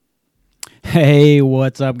Hey,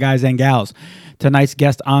 what's up, guys and gals? Tonight's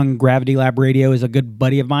guest on Gravity Lab Radio is a good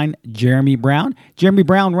buddy of mine, Jeremy Brown. Jeremy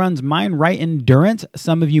Brown runs Mind Right Endurance.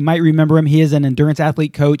 Some of you might remember him. He is an endurance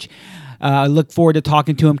athlete coach. I look forward to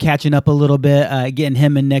talking to him, catching up a little bit, getting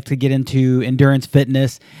him and Nick to get into endurance,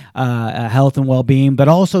 fitness, health, and well-being, but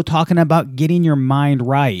also talking about getting your mind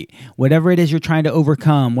right. Whatever it is you're trying to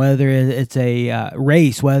overcome, whether it's a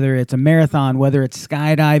race, whether it's a marathon, whether it's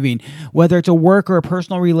skydiving, whether it's a work or a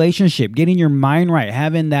personal relationship, getting your mind right,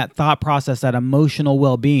 having that thought process, that emotional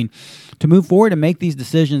well-being. To move forward and make these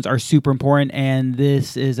decisions are super important, and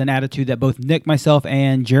this is an attitude that both Nick, myself,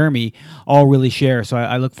 and Jeremy all really share. So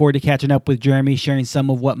I look forward to catching up with Jeremy, sharing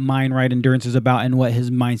some of what Mind Right Endurance is about and what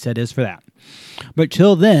his mindset is for that. But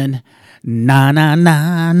till then, na na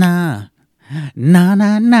na na. Na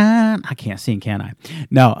na na. I can't sing, can I?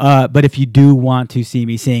 No, but if you do want to see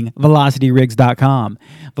me sing, VelocityRigs.com.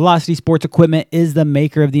 Velocity Sports Equipment is the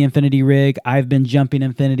maker of the Infinity Rig. I've been jumping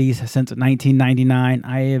Infinities since 1999.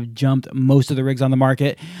 I have jumped most of the rigs on the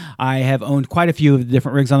market. I have owned quite a few of the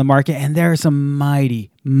different rigs on the market, and there are some mighty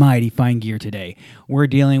fine gear today. We're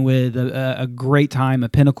dealing with a great time, a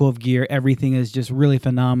pinnacle of gear. Everything is just really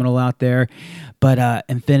phenomenal out there. But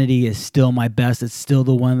Infinity is still my best. It's still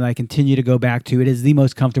the one that I continue to go back to. It is the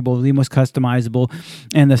most comfortable, the most customizable,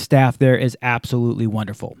 and the staff there is absolutely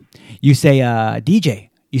wonderful. You say, DJ,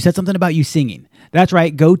 you said something about you singing. That's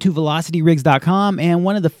right. Go to VelocityRigs.com, and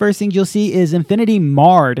one of the first things you'll see is Infinity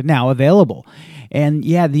Mard now available. And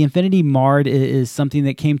yeah, the Infinity Mard is something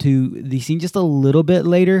that came to the scene just a little bit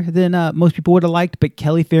later than most people would have liked, but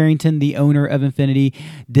Kelly Farrington, the owner of Infinity,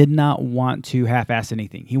 did not want to half-ass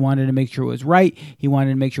anything. He wanted to make sure it was right. He wanted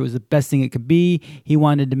to make sure it was the best thing it could be. He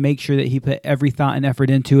wanted to make sure that he put every thought and effort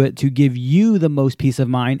into it to give you the most peace of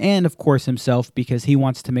mind, and of course himself, because he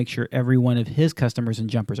wants to make sure every one of his customers and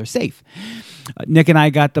jumpers are safe. Nick and I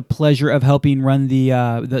got the pleasure of helping run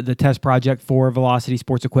the test project for Velocity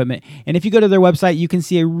Sports Equipment, and if you go to their website, you can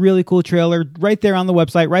see a really cool trailer right there on the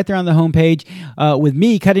website, right there on the homepage, with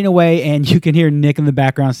me cutting away, and you can hear Nick in the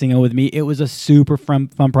background singing with me. It was a super fun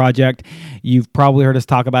project. You've probably heard us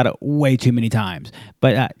talk about it way too many times,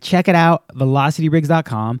 but check it out,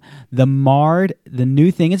 VelocityRigs.com. The Mard, the new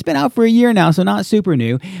thing, it's been out for a year now, so not super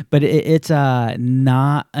new, but it's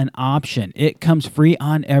not an option. It comes free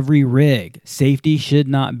on every rig. Safety should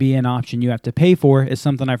not be an option you have to pay for. It's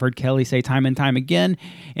something I've heard Kelly say time and time again,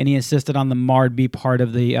 and he insisted on the Mard be part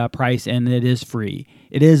of the price, and it is free.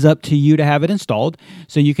 It is up to you to have it installed,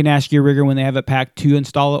 so you can ask your rigger when they have it packed to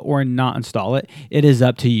install it or not install it. It is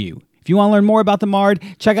up to you. If you want to learn more about the Mard,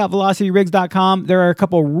 check out VelocityRigs.com. There are a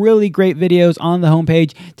couple really great videos on the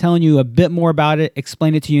homepage telling you a bit more about it,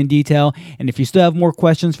 explain it to you in detail. And if you still have more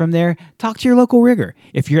questions from there, talk to your local rigger.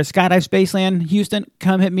 If you're at Skydive Spaceland, Houston,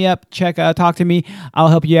 come hit me up, talk to me. I'll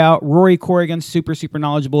help you out. Rory Corrigan, super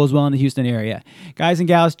knowledgeable as well in the Houston area. Guys and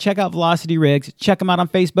gals, check out Velocity Rigs. Check them out on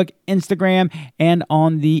Facebook, Instagram, and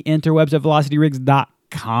on the interwebs at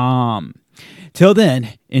VelocityRigs.com. Till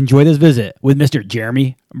then, enjoy this visit with Mr.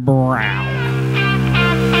 Jeremy Brown.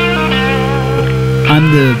 I'm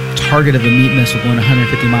the target of a meat missile going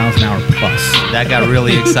 150 miles an hour plus. That got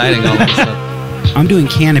really exciting all of a sudden. I'm doing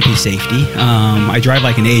canopy safety. I drive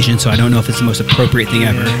like an Asian, so I don't know if it's the most appropriate thing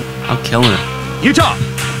ever. I'm killing it. Utah,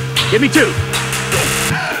 give me 2.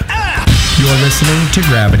 You're listening to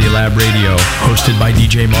Gravity Lab Radio, hosted by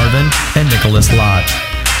DJ Marvin and Nicholas Lott.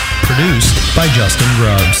 Produced by Justin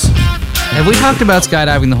Grubbs. Have we talked about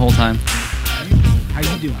skydiving the whole time? How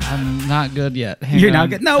you doing? I'm not good yet. You're not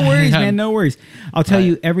good? No worries, man. No worries. I'll tell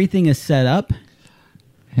you, everything is set up.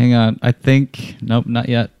 Hang on. I think... Nope, not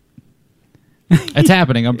yet. It's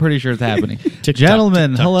happening. I'm pretty sure it's happening.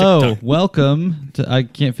 Gentlemen, hello. Welcome to... I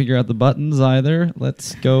can't figure out the buttons either.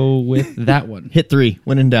 Let's go with that one. Hit 3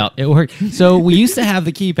 when in doubt. It worked. So we used to have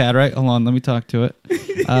the keypad, right? Hold on. Let me talk to it.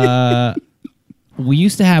 We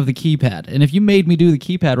used to have the keypad, and if you made me do the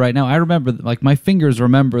keypad right now, I remember, like, my fingers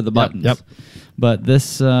remember the buttons. Yep. But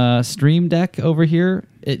this Stream Deck over here,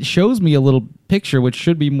 it shows me a little picture, which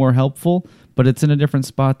should be more helpful, but it's in a different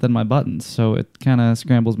spot than my buttons, so it kind of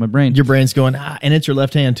scrambles my brain. Your brain's going, and it's your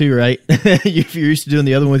left hand too, right? If you're used to doing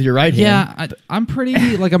the other one with your right hand. Yeah, I'm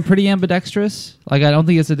pretty ambidextrous. Like, I don't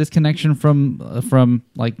think it's a disconnection from the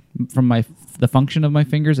function of my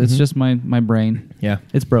fingers. It's just my brain. Yeah.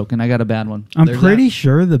 It's broken. I got a bad one. I'm pretty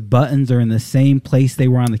sure the buttons are in the same place they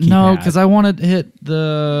were on the keypad. No, because I want to hit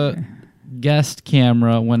the guest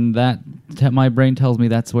camera when my brain tells me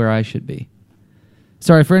that's where I should be.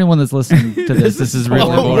 Sorry for anyone that's listening to this. This is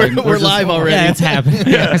really boring. We're live already. Yeah, it's happening.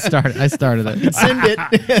 I started it. Send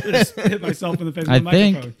it. Just hit myself in the face with I the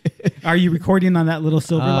microphone. Are you recording on that little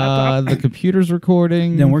silver laptop? The computer's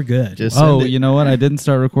recording. Then we're good. Just send Oh, it. you know what? I didn't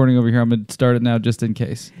start recording over here. I'm going to start it now just in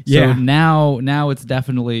case. Yeah. So now it's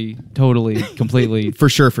definitely, totally, completely For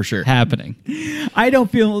sure. happening. I don't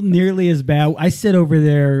feel nearly as bad. I sit over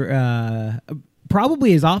there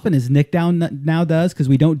probably as often as Nick now does because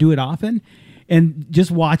we don't do it often. And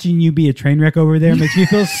just watching you be a train wreck over there makes me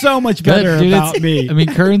feel so much better Dude, about me. I mean,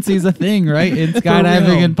 currency's a thing, right? In skydiving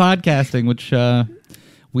real. and podcasting, which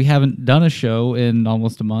we haven't done a show in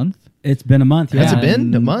almost a month. It's been a month. Yeah. Has it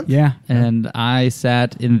been a month? Yeah. And I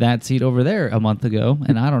sat in that seat over there a month ago,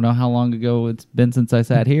 and I don't know how long ago it's been since I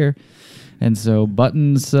sat here. And so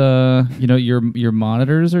buttons, your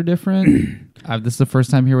monitors are different. This is the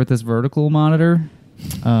first time here with this vertical monitor.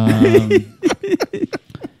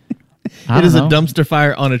 It is a dumpster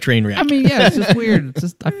fire on a train wreck. I mean, yeah, it's just weird. It's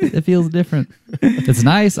just it feels different. It's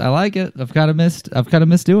nice. I like it. I've kind of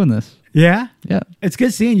missed doing this. Yeah. Yeah. It's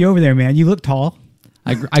good seeing you over there, man. You look tall.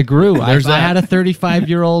 I grew. I There's that. had a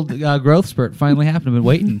 35-year-old growth spurt finally happen. I've been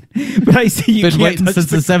waiting. But I see you Been can't waiting touch since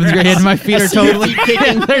the the 7th grade, and my feet are see your totally feet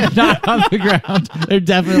kicking. They're not on the ground. They're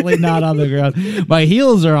definitely not on the ground. My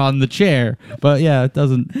heels are on the chair, but yeah, it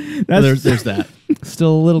doesn't. there's that.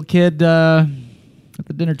 Still a little kid at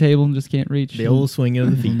the dinner table and just can't reach. The old swinging of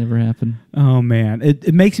the It'll feet. never happen. Oh man,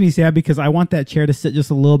 it makes me sad because I want that chair to sit just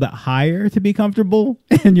a little bit higher to be comfortable,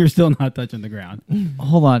 and you're still not touching the ground.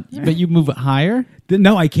 Hold on, but you move it higher.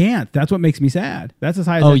 No, I can't. That's what makes me sad. That's as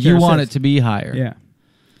high as Oh, that chair you want it sits. to be higher. Yeah.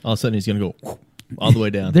 All of a sudden, he's going to go all the way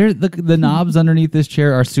down. There, the knobs underneath this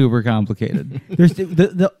chair are super complicated. There's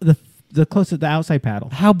the closest the outside paddle.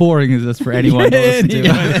 How boring is this for anyone to listen to?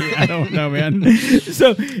 I don't know, man.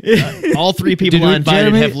 So All three people Dude, I invited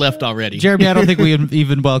Jeremy- have left already. Jeremy, I don't think we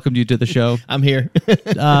even welcomed you to the show. I'm here.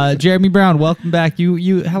 Jeremy Brown, welcome back.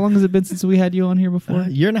 You, how long has it been since we had you on here before? A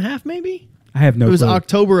year and a half, maybe? I have no It was clue.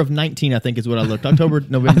 October of 19, I think is what I looked. October, I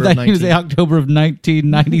November of thought you 19. was October of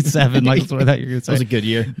 1997. Like that's what I thought you were going to say. That was a good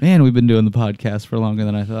year. Man, we've been doing the podcast for longer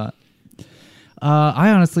than I thought. I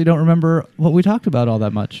honestly don't remember what we talked about all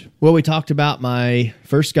that much. Well, we talked about my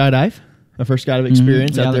first skydive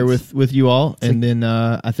experience Yeah, out there that's- with you all. And then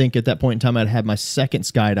I think at that point in time, I'd had my second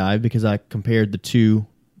skydive because I compared the two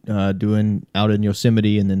doing out in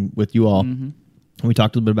Yosemite and then with you all. And we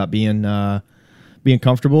talked a little bit about being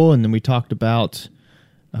comfortable. And then we talked about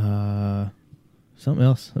something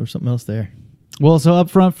else. There was something else there. Well, so up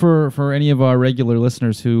front for any of our regular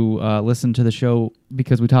listeners who listen to the show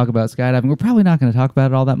because we talk about skydiving, we're probably not going to talk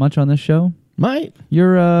about it all that much on this show. Might.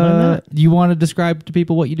 You're not? do you want to describe to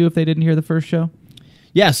people what you do if they didn't hear the first show?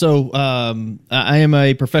 Yeah, so I am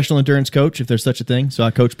a professional endurance coach, if there's such a thing. So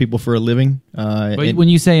I coach people for a living. But and- when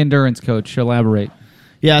you say endurance coach, elaborate.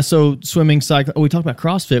 yeah, so swimming, cycling. Oh, we talked about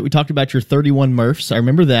CrossFit. We talked about your 31 Murphs. I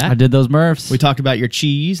remember that. I did those Murphs. We talked about your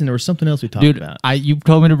cheese, and there was something else we talked Dude, about. you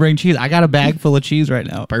told me to bring cheese. I got a bag full of cheese right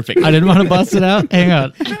now. Perfect. I didn't want to bust it out. Hang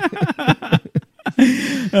on.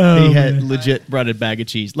 He had legit brought a bag of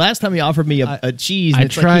cheese. Last time he offered me a cheese, and I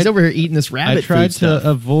it's like tried- he's over here eating this rabbit I tried food stuff. to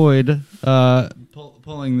avoid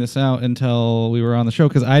pulling this out until we were on the show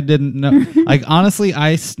because I didn't know. Like honestly,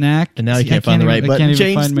 I snack. And now you See, can't I find the right even- button. I can't even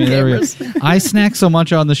Change find the me. There we go. cameras. I snack so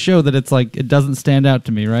much on the show that it's like it doesn't stand out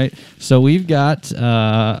to me, right? So we've got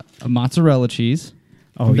a mozzarella cheese.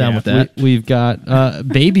 I'm down with that. We've got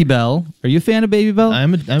Baby Bell. Are you a fan of Baby Bell?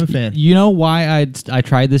 I'm a fan. You know why I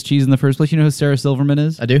tried this cheese in the first place? You know who Sarah Silverman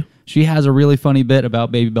is? I do. She has a really funny bit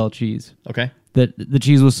about Baby Bell cheese. Okay. That the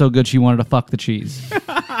cheese was so good she wanted to fuck the cheese.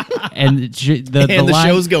 And the the line,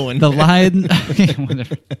 show's going. The line.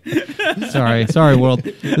 sorry, world.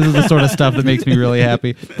 This is the sort of stuff that makes me really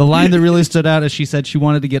happy. The line that really stood out is she said she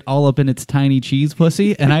wanted to get all up in its tiny cheese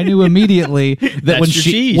pussy, and I knew immediately that That's your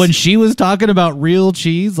cheese. when she was talking about real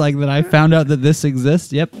cheese, like that, I found out that this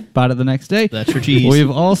exists. Yep, bought it the next day. That's your cheese.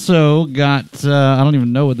 We've also got I don't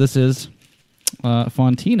even know what this is.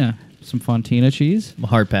 Fontina. Some Fontina cheese. I'm a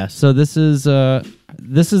hard pass. So this is the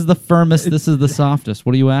firmest. This is the softest.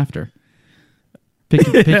 What are you after? Pick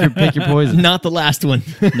your poison. Not the last one.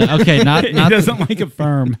 No, okay, not He doesn't like it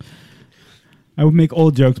firm. I would make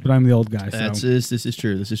old jokes, but I'm the old guy. This So is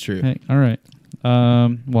true. This is true. Okay, all right.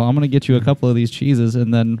 Well, I'm gonna get you a couple of these cheeses,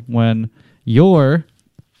 and then when you're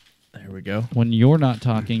There we go. not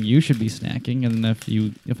talking, you should be snacking. And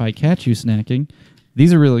if I catch you snacking,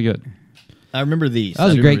 these are really good. I remember these. That was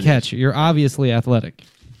I a do great remember catch. You're obviously athletic. these.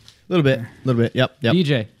 A little bit. Yep.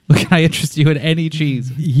 DJ, can I interest you in any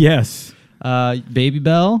cheese? yes, Baby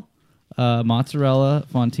Bell, mozzarella,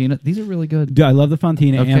 fontina. These are really good. Dude, I love the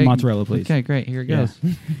fontina and mozzarella, please. Okay, great. Here it goes.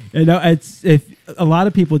 You know, it's if a lot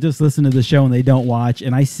of people just listen to the show and they don't watch,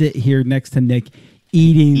 and I sit here next to Nick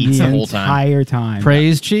eating Eats the the whole entire time.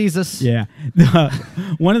 Praise Jesus. Yeah.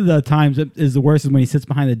 One of the times that is the worst is when he sits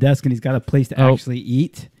behind the desk and he's got a place to actually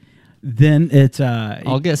eat. Then it's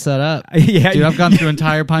I'll get set up. Yeah, dude, I've gone through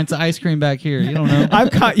entire pints of ice cream back here. You don't know. I've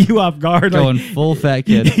caught you off guard. Going full fat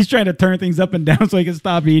kid. He's trying to turn things up and down so he can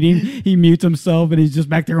stop eating. He mutes himself and he's just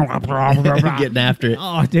back there going, Getting after it.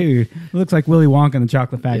 Oh, dude. It looks like Willy Wonka in the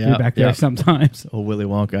Chocolate Factory back there sometimes. Oh, Willy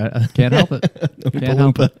Wonka. Can't help it. Can't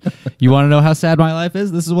help it. You want to know how sad my life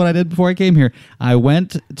is? This is what I did before I came here. I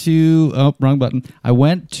went to wrong button. I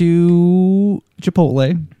went to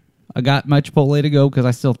Chipotle. I got my Chipotle to go because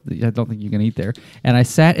I don't think you can eat there. And I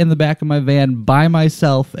sat in the back of my van by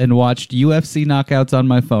myself and watched UFC knockouts on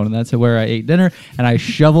my phone. And that's where I ate dinner. And I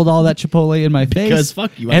shoveled all that Chipotle in my face. Because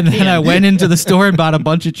fuck you. And then I went into the store and bought a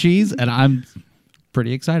bunch of cheese. And I'm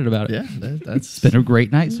pretty excited about it. Yeah, that's been a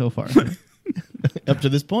great night so far. up to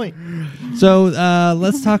this point. So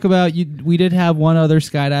let's talk about you. We did have one other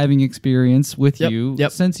skydiving experience with you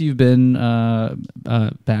since you've been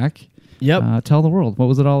back. Yep. Tell the world, what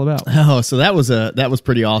was it all about? Oh, so that was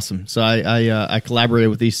pretty awesome. So I collaborated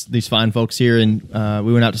with these fine folks here, and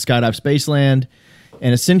we went out to Skydive Spaceland,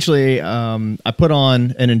 and essentially I put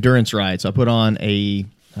on an endurance ride. So I put on we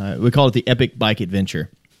call it the Epic Bike Adventure,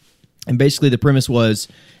 and basically the premise was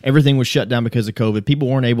everything was shut down because of COVID. People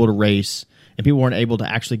weren't able to race, and people weren't able to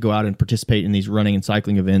actually go out and participate in these running and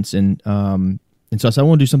cycling events. And so I said I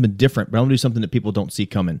want to do something different, but I want to do something that people don't see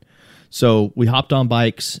coming. So we hopped on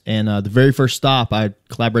bikes, and the very first stop, I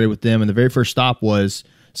collaborated with them, and the very first stop was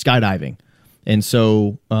skydiving. And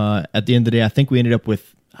so at the end of the day, I think we ended up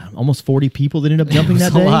with almost 40 people that ended up jumping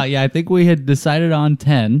that day. A lot. Yeah, I think we had decided on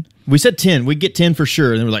 10. We said 10. We'd get 10 for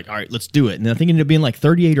sure. And then we're like, all right, let's do it. And I think it ended up being like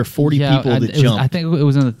 38 or 40 people that jumped. I think it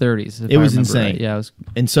was in the 30s. It was insane. Right. Yeah, it was.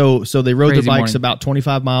 And so they rode the bikes morning. about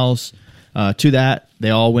 25 miles to that. They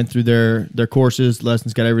all went through their courses,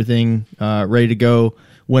 lessons, got everything ready to go.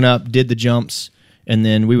 Went up, did the jumps, and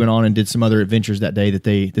then we went on and did some other adventures that day that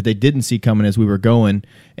they didn't see coming as we were going.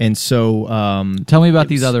 And so, tell me about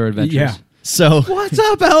these other adventures. Yeah. So what's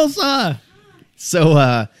up, Elsa?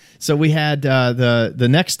 So we had the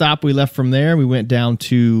next stop. We left from there. We went down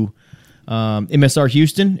to MSR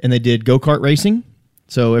Houston, and they did go-kart racing.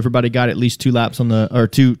 So everybody got at least two rides on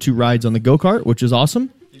the go-kart, which is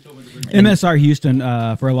awesome. MSR Houston,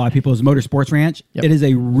 for a lot of people, is Motorsports Ranch. Yep. It is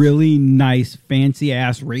a really nice,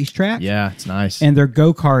 fancy-ass racetrack. Yeah, it's nice. And their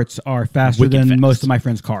go-karts are faster than most of my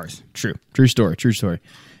friends' cars. True story.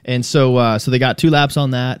 And so they got 2 laps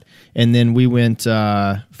on that, and then we went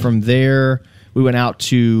from there. We went out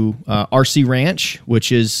to RC Ranch,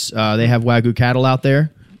 which is they have Wagyu cattle out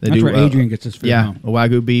there. That's where Adrian gets his food. Yeah, a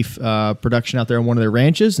Wagyu beef production out there on one of their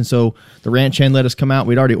ranches. And so the ranch hand let us come out.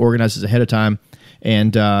 We'd already organized this ahead of time.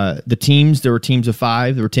 And the teams, there were teams of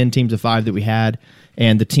 5. There were 10 teams of 5 that we had.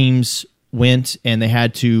 And the teams went and they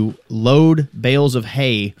had to load bales of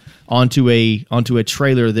hay onto a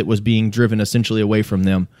trailer that was being driven essentially away from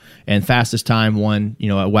them. And fastest time won, a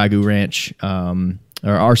Wagyu Ranch or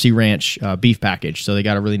RC Ranch beef package. So they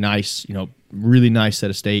got a really nice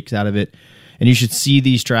set of steaks out of it. And you should see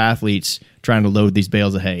these triathletes trying to load these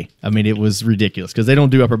bales of hay. I mean, it was ridiculous because they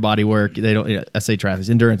don't do upper body work. They don't. I say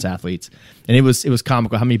triathletes, endurance athletes, and it was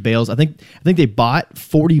comical how many bales. I think they bought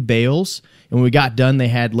 40 bales, and when we got done, they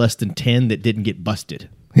had less than 10 that didn't get busted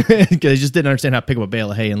because they just didn't understand how to pick up a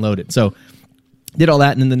bale of hay and load it. So did all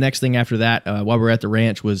that, and then the next thing after that, while we were at the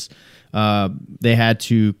ranch, was they had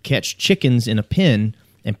to catch chickens in a pen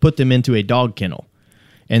and put them into a dog kennel.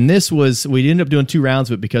 And we ended up doing 2 rounds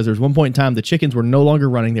of it because there was one point in time the chickens were no longer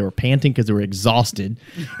running. They were panting because they were exhausted.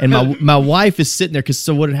 And my wife is sitting there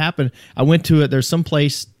so what had happened, I went to there's some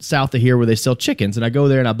place south of here where they sell chickens. And I go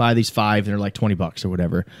there and I buy these 5 and they're like $20 or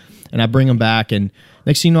whatever. And I bring them back. And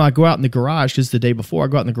next thing you know, I go out in the garage because the day before I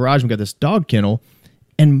go out in the garage and we got this dog kennel.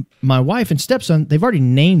 And my wife and stepson, they've already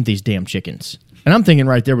named these damn chickens. And I'm thinking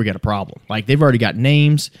right there we got a problem. Like they've already got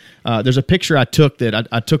names. There's a picture I took that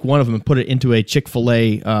I took one of them and put it into a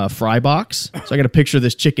Chick-fil-A fry box. So I got a picture of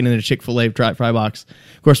this chicken in a Chick-fil-A fry box.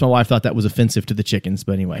 Of course, my wife thought that was offensive to the chickens,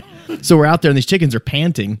 but anyway. So we're out there and these chickens are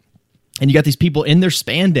panting. And you got these people in their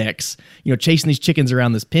spandex, chasing these chickens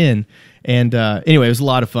around this pen. And anyway, it was a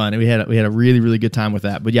lot of fun. And we had a really, really good time with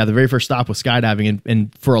that. But yeah, the very first stop was skydiving.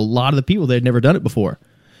 And for a lot of the people, they had never done it before.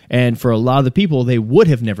 And for a lot of the people, they would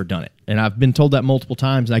have never done it. And I've been told that multiple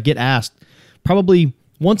times. And I get asked probably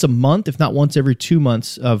once a month, if not once every 2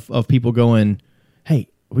 months, of people going, hey,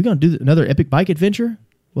 are we going to do another epic bike adventure?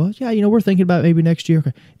 Well, yeah, we're thinking about maybe next year.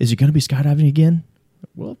 Okay. Is it going to be skydiving again?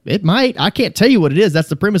 Well, it might. I can't tell you what it is. That's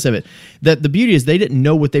the premise of it. The beauty is they didn't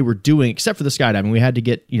know what they were doing except for the skydiving. We had to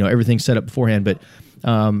get, everything set up beforehand. But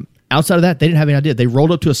outside of that, they didn't have any idea. They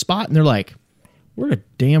rolled up to a spot and they're like, we're at a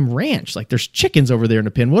damn ranch. Like there's chickens over there in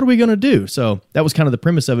the pen. What are we going to do? So that was kind of the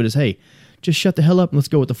premise of it is, hey, just shut the hell up and let's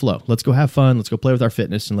go with the flow. Let's go have fun. Let's go play with our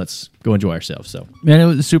fitness and let's go enjoy ourselves. So, man, it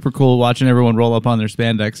was super cool watching everyone roll up on their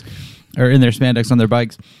spandex or in their spandex on their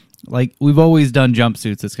bikes. Like we've always done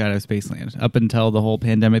jumpsuits at Skydive Spaceland up until the whole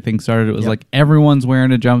pandemic thing started. It was like everyone's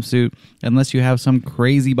wearing a jumpsuit unless you have some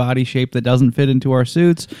crazy body shape that doesn't fit into our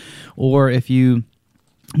suits, or if you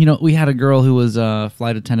we had a girl who was a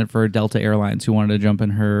flight attendant for Delta Airlines who wanted to jump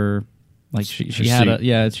in her. Like she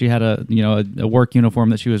had a work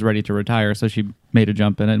uniform that she was ready to retire, so she made a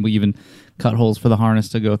jump in it, and we even cut holes for the harness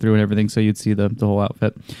to go through and everything, so you'd see the whole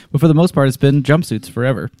outfit. But for the most part, it's been jumpsuits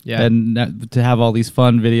forever. Yeah, and to have all these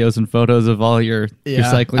fun videos and photos of all your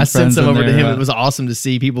cycling friends. I sent some over to him. It was awesome to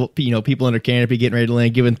see people in their canopy getting ready to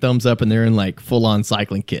land, giving thumbs up, and they're in like full on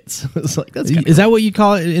cycling kits. It's like is that what you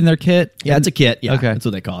call it in their kit? Yeah, it's a kit. Yeah, okay, that's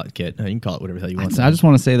what they call it. Kit. You can call it whatever the hell you want. I just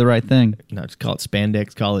want to say the right thing. No, just call it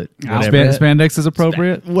spandex. Call it whatever. Spandex is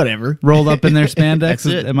appropriate. Whatever. Rolled up in their spandex.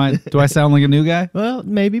 Do I sound like a new guy? Well,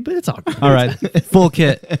 maybe, but it's all good. All right, full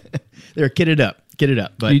kit. They're kitted up.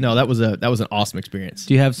 But no, that was an awesome experience.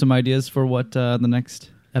 Do you have some ideas for what the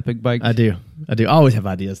next epic bike? I do. I always have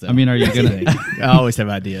ideas, though. I mean, are you gonna? I always have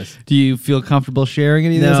ideas. Do you feel comfortable sharing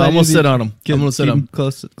any of those? No, I'm gonna sit on them. I'm gonna sit on them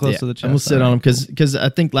close to the chest. I'm gonna sit on them because I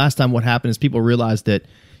think last time what happened is people realized that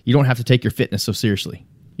you don't have to take your fitness so seriously.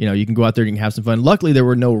 You can go out there and you can have some fun. Luckily, there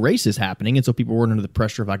were no races happening, and so people weren't under the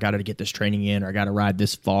pressure of I got to get this training in or I got to ride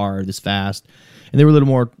this far or this fast. And they were a little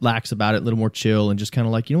more lax about it, a little more chill, and just kind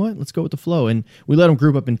of like, you know what, let's go with the flow. And we let them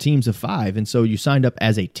group up in teams of 5, and so you signed up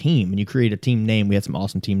as a team, and you create a team name. We had some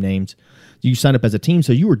awesome team names. You signed up as a team,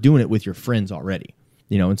 so you were doing it with your friends already.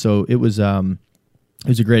 And so it was a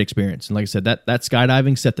great experience. And like I said, that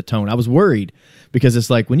skydiving set the tone. I was worried because it's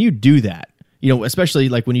like when you do that, especially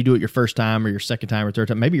like when you do it your first time or your second time or third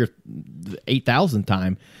time, maybe your 8,000th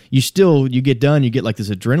time, you get done, you get like this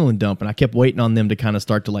adrenaline dump. And I kept waiting on them to kind of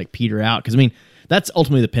start to like peter out. Cause I mean, that's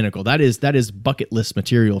ultimately the pinnacle. That is bucket list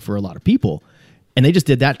material for a lot of people. And they just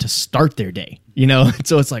did that to start their day,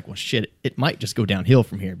 So it's like, well, shit, it might just go downhill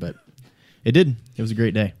from here, but it did. It was a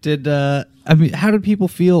great day. How did people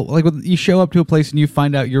feel like when you show up to a place and you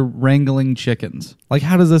find out you're wrangling chickens? Like,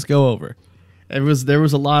 how does this go over? There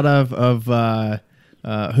was a lot of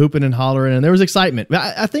hooping and hollering, and there was excitement.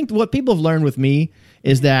 I think what people have learned with me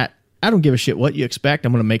is that I don't give a shit what you expect.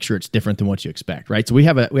 I'm going to make sure it's different than what you expect, right? So we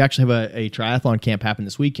actually have a triathlon camp happen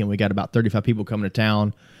this weekend. We got about 35 people coming to town,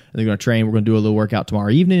 and they're going to train. We're going to do a little workout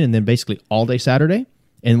tomorrow evening, and then basically all day Saturday,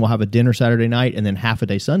 and we'll have a dinner Saturday night, and then half a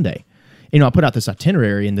day Sunday. I put out this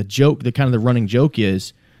itinerary, and the running joke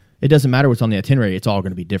is, it doesn't matter what's on the itinerary; it's all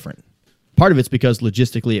going to be different. Part of it's because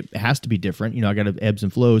logistically it has to be different. I got ebbs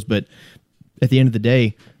and flows, but at the end of the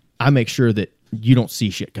day, I make sure that you don't see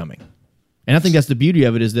shit coming. And I think that's the beauty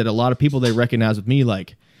of it is that a lot of people, they recognize with me,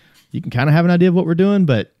 like, you can kind of have an idea of what we're doing,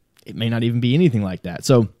 but it may not even be anything like that.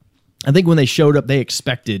 So I think when they showed up, they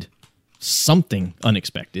expected something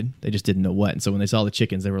unexpected. They just didn't know what. And so when they saw the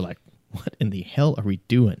chickens, they were like, what in the hell are we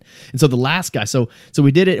doing? And so the last guy, so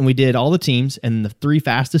we did it, and we did all the teams, and the 3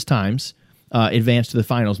 fastest times advanced to the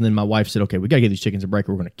finals. And then my wife said, okay, we got to give these chickens a break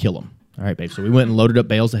or we're going to kill them. All right, babe. So we went and loaded up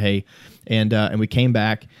bales of hay, and we came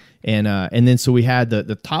back, and then so we had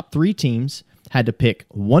the top 3 teams had to pick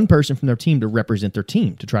one person from their team to represent their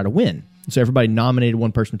team to try to win. So everybody nominated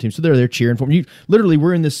one person from the team. So they're there cheering for them.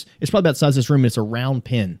 We're in this, it's probably about the size of this room, and it's a round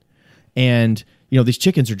pen. And, these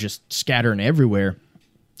chickens are just scattering everywhere.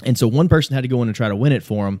 And so one person had to go in and try to win it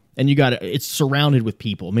for them. And it's surrounded with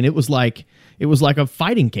people. I mean, it was like a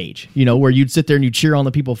fighting cage, where you'd sit there and you'd cheer on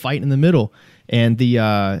the people fighting in the middle. And the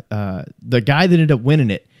guy that ended up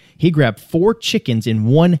winning it, he grabbed 4 chickens in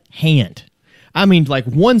one hand. I mean, like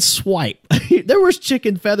one swipe. There was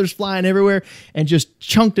chicken feathers flying everywhere, and just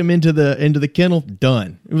chunked them into the kennel.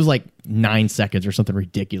 Done. It was like 9 seconds or something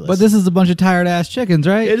ridiculous. But this is a bunch of tired ass chickens,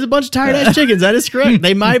 right? It is a bunch of tired ass chickens. That is correct.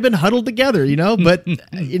 They might have been huddled together, but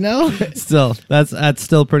still, that's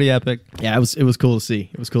still pretty epic. Yeah, it was cool to see.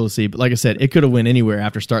 It was cool to see. But like I said, it could have went anywhere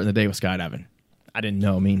after starting the day with skydiving. I didn't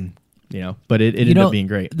know. I mean, but it ended up being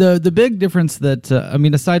great. The big difference that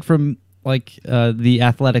aside from like the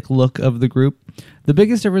athletic look of the group, the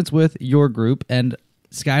biggest difference with your group and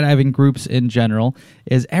skydiving groups in general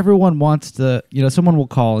is everyone wants to, someone will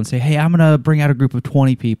call and say, hey, I'm going to bring out a group of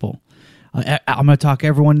 20 people. I'm going to talk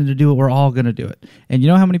everyone into do it. We're all going to do it. And you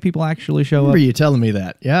know how many people actually show Remember up? you telling me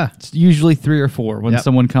that? Yeah. It's usually 3 or 4 when Yep.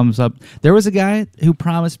 someone comes up. There was a guy who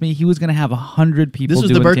promised me he was going to have 100 people. This was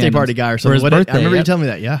the doing birthday tandems party guy or for something. his What birthday. I remember you Yep. telling me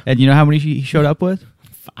that. Yeah. And you know how many he showed up with?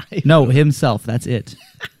 5. No, himself. That's it.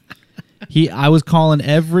 I was calling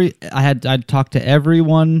I'd talked to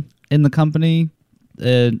everyone in the company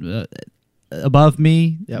above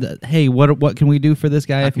me. Yep. Hey, what can we do for this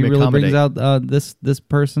guy How if can he we really brings out accommodate? this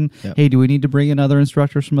person? Yep. Hey, do we need to bring in other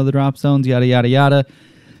instructors from other drop zones? Yada yada yada.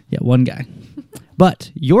 Yeah, one guy.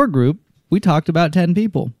 But your group, we talked about 10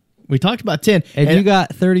 people, We talked about 10. and you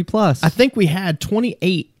got 30 plus. I think we had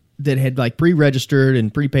 28 that had like pre-registered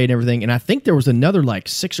and prepaid and everything, and I think there was another like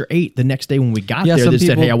 6 or 8 the next day when we got there some that said,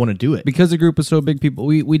 people- "Hey, I want to do it." because the group was so big.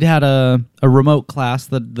 We'd had a remote class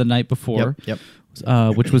the night before. Yep.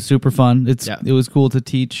 Which was super fun. It was cool to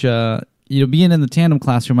teach. Being in the tandem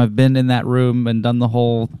classroom, I've been in that room and done the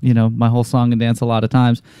whole, my whole song and dance a lot of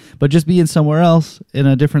times. But just being somewhere else in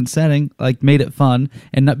a different setting, like, made it fun.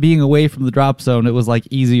 And not being away from the drop zone, it was like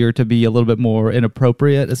easier to be a little bit more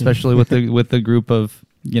inappropriate, especially with the group of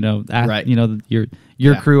Right.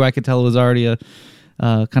 your crew. I could tell it was already a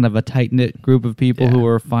kind of a tight knit group of people who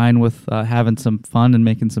were fine with having some fun and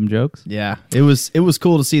making some jokes. Yeah, it was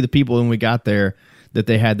cool to see the people when we got there that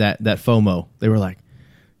they had that FOMO. They were like,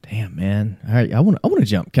 "Damn, man, all right, I want to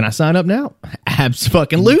jump. Can I sign up now?"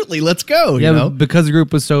 Absolutely, let's go. Yeah, you know? because the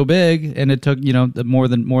group was so big and it took more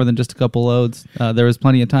than just a couple loads. There was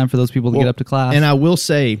plenty of time for those people to get up to class. And I will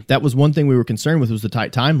say that was one thing we were concerned with was the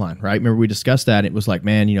tight timeline, right? Remember we discussed that. It was like,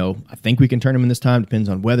 man, I think we can turn them in this time. Depends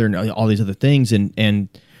on weather and all these other things. And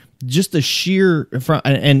just the sheer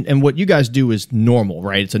and what you guys do is normal,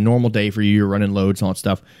 right? It's a normal day for you. You're running loads and all that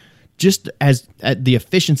stuff. Just as at the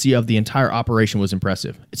efficiency of the entire operation was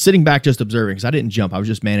impressive. Sitting back just observing, because I didn't jump, I was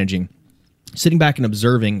just managing. Sitting back and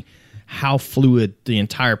observing how fluid the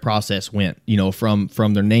entire process went,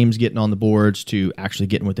 from their names getting on the boards to actually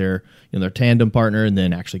getting with their tandem partner and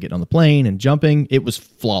then actually getting on the plane and jumping. It was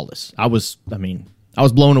flawless. I was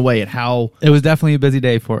blown away at how. it was definitely a busy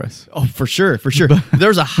day for us. Oh, for sure.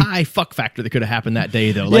 There's a high fuck factor that could have happened that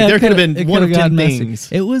day, though. Yeah, There could have it been one coulda of 10 gotten messy.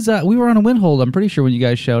 things. It was we were on a wind hold. I'm pretty sure when you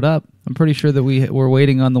guys showed up. I'm pretty sure that we were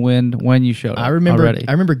waiting on the wind when you showed up. I remember. already.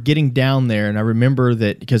 I remember getting down there, and I remember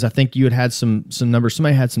that because I think you had some numbers.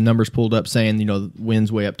 Somebody had some numbers pulled up saying, the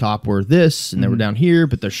winds way up top were this, and they were down here,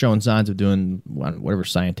 but they're showing signs of doing whatever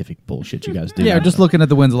scientific bullshit you guys do. Yeah, just looking at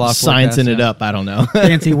the winds aloft. sciencing forecast, it yeah. up. I don't know.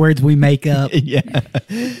 Fancy words we make up. Yeah,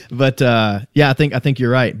 but I think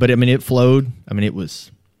you're right. But I mean, it flowed. I mean, it was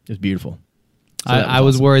beautiful. So that I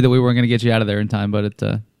was awesome. worried that we weren't going to get you out of there in time, but it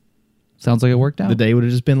sounds like it worked out. The day would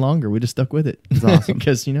have just been longer. We just stuck with it. It's awesome.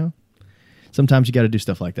 Because sometimes you got to do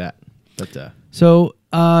stuff like that. But So,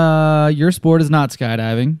 your sport is not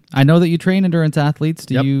skydiving. I know that you train endurance athletes.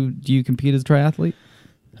 Do Yep. you compete as a triathlete?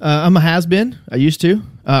 I'm a has-been. I used to.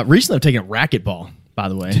 Recently, I've taken racquetball, by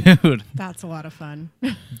the way. Dude. That's a lot of fun.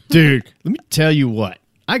 Dude, let me tell you what.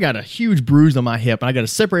 I got a huge bruise on my hip, and I got a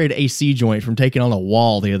separated AC joint from taking on a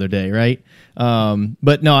wall the other day, right?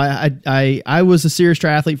 But no, I was a serious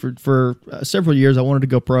triathlete for several years. I wanted to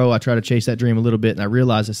go pro. I tried to chase that dream a little bit, and I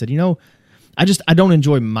realized, I said, I don't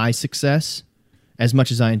enjoy my success as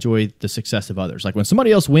much as I enjoy the success of others. Like when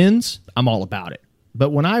somebody else wins, I'm all about it.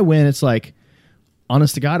 But when I win, it's like,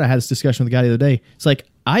 honest to God, I had this discussion with a guy the other day. It's like,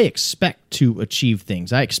 I expect to achieve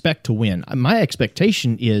things. I expect to win. My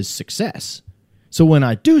expectation is success. So when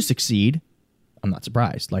I do succeed, I'm not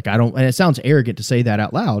surprised. Like and it sounds arrogant to say that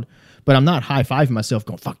out loud, but I'm not high-fiving myself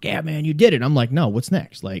going, fuck yeah, man, you did it. I'm like, no, what's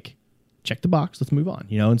next? Like, check the box. Let's move on,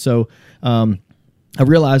 And so I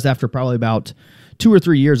realized after probably about 2 or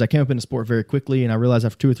 3 years, I came up in the sport very quickly, and I realized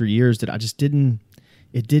after 2 or 3 years that I just didn't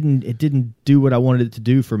do what I wanted it to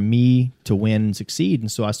do for me to win and succeed.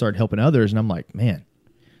 And so I started helping others, and I'm like, man,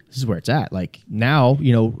 this is where it's at. Like now,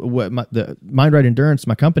 the Mind Right Endurance,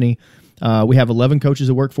 my company, we have 11 coaches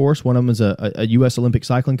that work for us. One of them is a U.S. Olympic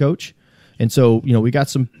cycling coach. And so, we got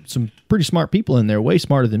some pretty smart people in there, way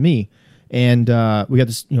smarter than me. And we got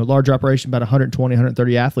this large operation, about 120,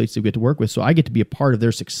 130 athletes that we get to work with. So I get to be a part of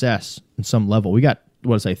their success in some level. We got,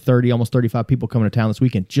 30, almost 35 people coming to town this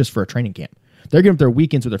weekend just for a training camp. They're giving up their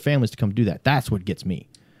weekends with their families to come do that. That's what gets me.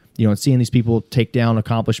 And seeing these people take down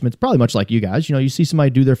accomplishments, probably much like you guys. You see somebody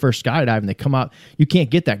do their first skydive and they come out, you can't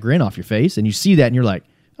get that grin off your face. And you see that and you're like,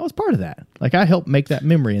 I was part of that. Like I helped make that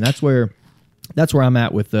memory. And that's where I'm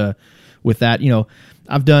at with that.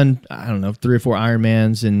 I've done, 3 or 4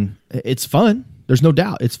 Ironmans, and it's fun. There's no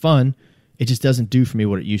doubt it's fun. It just doesn't do for me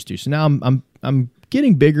what it used to. So now I'm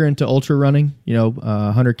getting bigger into ultra running,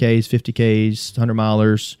 100Ks, 50Ks, 100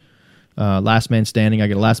 milers, Last man standing. I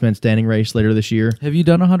get a last man standing race later this year. Have you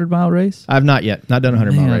done a 100-mile race? I've not yet. Not done a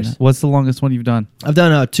 100-mile Man, race. What's the longest one you've done? I've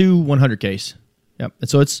done 2 100Ks. Yep. And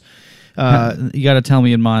so it's You got to tell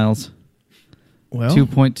me in miles. well,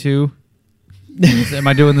 2.2. Am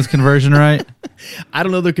I doing this conversion right? I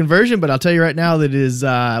don't know the conversion, but I'll tell you right now that it is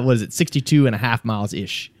 62 and a half miles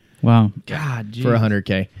ish Wow. God, for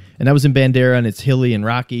 100K. And that was in Bandera, and it's hilly and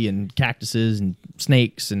rocky and cactuses and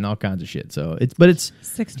snakes and all kinds of shit. So it's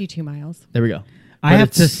 62 miles. there we go. I But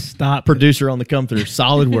have to it's stop. producer on the come through.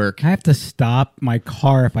 Solid work. I have to stop my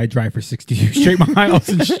car if I drive for 62 straight miles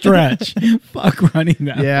and stretch. Fuck running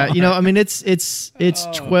that. Yeah, far. you know, I mean, it's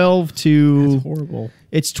 12 to That's horrible.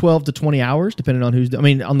 it's 12 to 20 hours depending on who's. I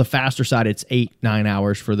mean, on the faster side, it's 8-9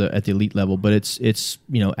 hours for at the elite level, but it's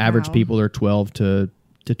average Wow. people people are 12 to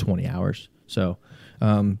 20 hours. So,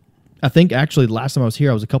 I think actually the last time I was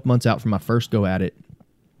here, I was a couple months out from my first go at it,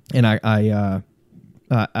 and I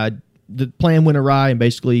the plan went awry, and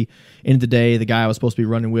basically, end of the day, the guy I was supposed to be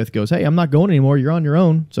running with goes, "Hey, I'm not going anymore. You're on your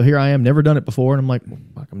own." So here I am, never done it before, and I'm like, well,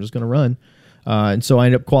 fuck, I'm just going to run. And so I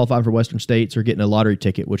ended up qualifying for Western States or getting a lottery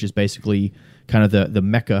ticket, which is basically kind of the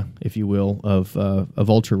mecca, if you will, of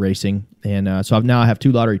ultra racing. And so I have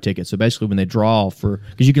 2 lottery tickets. So basically, when they draw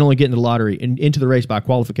because you can only get into the lottery into the race by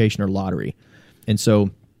qualification or lottery, and so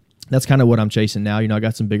that's kind of what I'm chasing now. You know, I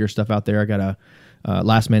got some bigger stuff out there. I got a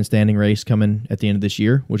last man standing race coming at the end of this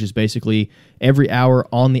year, which is basically every hour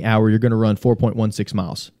on the hour you're going to run 4.16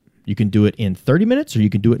 miles. You can do it in 30 minutes or you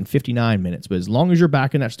can do it in 59 minutes. But as long as you're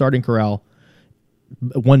back in that starting corral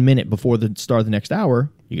 1 minute before the start of the next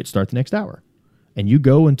hour, you get to start the next hour. And you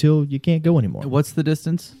go until you can't go anymore. What's the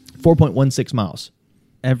distance? 4.16 miles.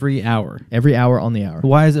 Every hour. Every hour on the hour.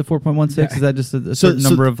 Why is it 4.16? Is that just a certain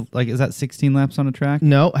number of, is that 16 laps on a track?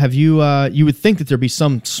 No. Have you, you would think that there'd be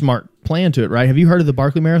some smart plan to it, right? Have you heard of the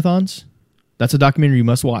Barkley Marathons? That's a documentary you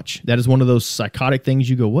must watch. That is one of those psychotic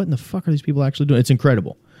things you go, what in the fuck are these people actually doing? It's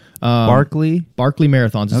incredible. Barkley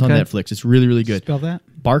Marathons. It's on Okay. Netflix. It's really, really good. Spell that.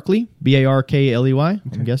 Barkley, Barkley,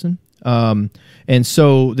 I'm guessing. And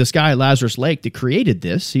so this guy, Lazarus Lake, that created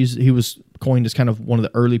this, he was coined as kind of one of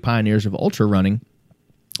the early pioneers of ultra running.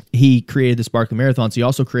 He created this Barkley Marathons. He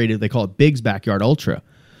also created, they call it Biggs Backyard Ultra.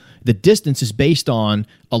 The distance is based on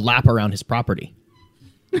a lap around his property.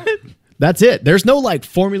 That's it. There's no like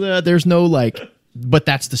formula. There's no like, but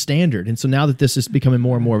that's the standard. And so now that this is becoming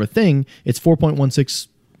more and more of a thing, it's 4.16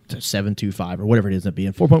 to 725 or whatever it is,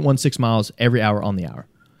 being 4.16 miles every hour on the hour.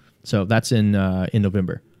 So that's in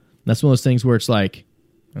November. That's one of those things where it's like,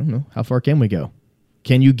 I don't know, how far can we go?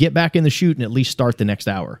 Can you get back in the chute and at least start the next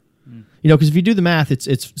hour? You know, because if you do the math, it's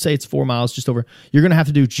say it's 4 miles just over. You're going to have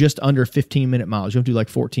to do just under 15-minute miles. You have to do like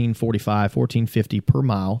 14:45, 14:50 per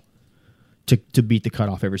mile to beat the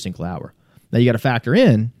cutoff every single hour. Now you got to factor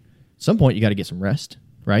in, at some point you got to get some rest,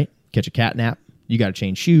 right? Catch a cat nap. You got to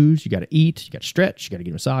change shoes. You got to eat. You got to stretch. You got to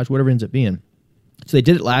get a massage. Whatever it ends up being. So they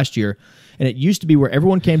did it last year, and it used to be where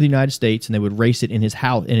everyone came to the United States and they would race it in his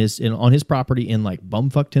house, on his property in like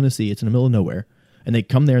bumfuck Tennessee. It's in the middle of nowhere. And they'd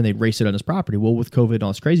come there and they'd race it on his property. Well, with COVID and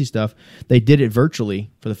all this crazy stuff, they did it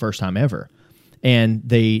virtually for the first time ever. And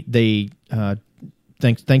they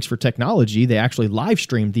thanks for technology, they actually live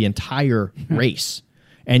streamed the entire race.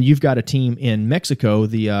 And you've got a team in Mexico,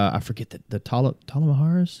 I forget the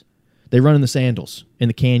Talamaharas. They run in the sandals in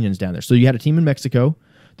the canyons down there. So you had a team in Mexico.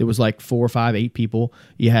 There was like 4 or 5, 8 people.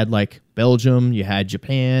 You had like Belgium, you had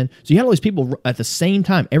Japan. So you had all these people at the same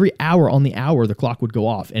time. Every hour on the hour, the clock would go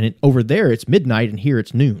off. And over there, it's midnight, and here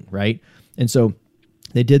it's noon, right? And so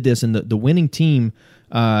they did this, and the winning team,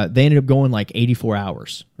 they ended up going like 84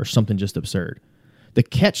 hours or something just absurd. The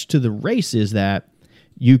catch to the race is that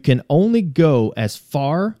you can only go as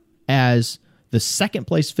far as the second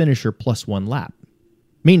place finisher plus 1 lap.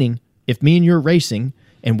 Meaning, if me and you're racing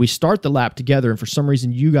and we start the lap together and for some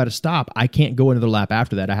reason you got to stop, I can't go another lap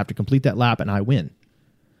after that. I have to complete that lap and I win.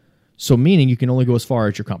 So meaning you can only go as far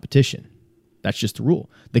as your competition. That's just the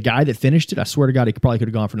rule. The guy that finished it, I swear to God, he probably could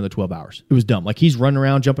have gone for another 12 hours. It was dumb. Like he's running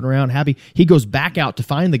around, jumping around, happy. He goes back out to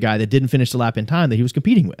find the guy that didn't finish the lap in time that he was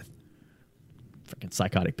competing with. Freaking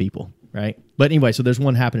psychotic people, right? But anyway, so there's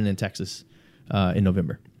one happening in Texas in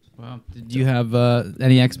November. Wow. Did you have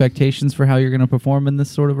any expectations for how you're going to perform in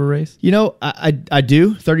this sort of a race? You know, I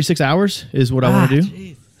do. 36 hours is what I want to do.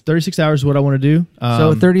 Geez. 36 hours is what I want to do.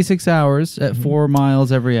 So 36 hours at 4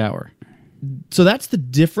 miles every hour. So that's the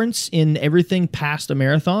difference in everything past a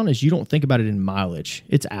marathon is you don't think about it in mileage.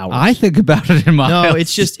 It's hours. I think about it in miles. No,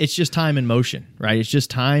 it's just time in motion, right? It's just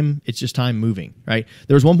time moving, right?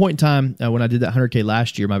 There was one point in time when I did that 100K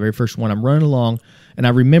last year, my very first one, I'm running along, and I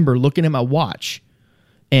remember looking at my watch,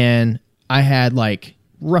 and I had like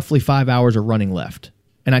roughly 5 hours of running left.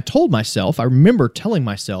 And I remember telling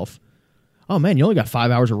myself, oh man, you only got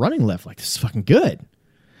 5 hours of running left. Like, this is fucking good.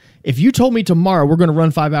 If you told me tomorrow we're going to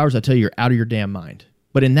run 5 hours, I'd tell you you're out of your damn mind.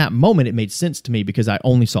 But in that moment, it made sense to me because I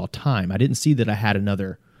only saw time. I didn't see that I had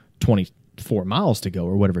another 24 miles to go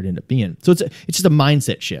or whatever it ended up being. So it's just a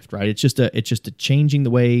mindset shift, right? It's just a changing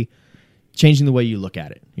the way you look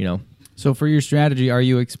at it, you know? So for your strategy, are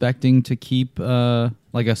you expecting to keep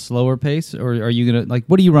like a slower pace, or are you going to, like,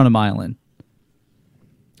 what do you run a mile in?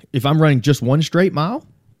 If I'm running just one straight mile,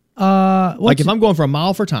 like if I'm going for a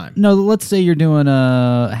mile for time. No, let's say you're doing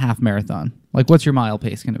a half marathon. Like, what's your mile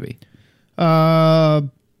pace going to be?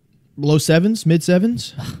 Low sevens, mid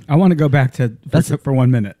sevens. I want to go back to for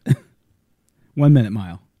 1 minute. 1 minute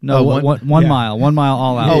mile. No, one- one yeah. mile. 1 mile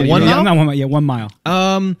all out. Oh, 1 mile? Yeah, not 1 mile. Yeah, 1 mile.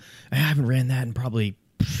 I haven't ran that in probably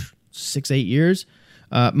 6-8 years.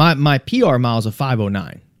 My PR mile is a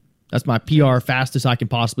 5:09. That's my PR fastest I can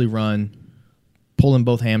possibly run, pulling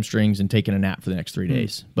both hamstrings and taking a nap for the next 3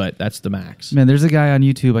 days. But that's the max. Man, there's a guy on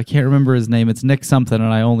YouTube. I can't remember his name. It's Nick something,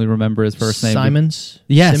 and I only remember his first name. Simmons?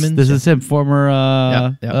 This is him, former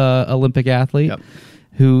Yep. Olympic athlete, Yep.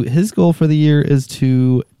 who his goal for the year is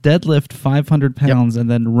to deadlift 500 pounds and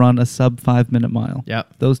then run a sub 5 minute mile.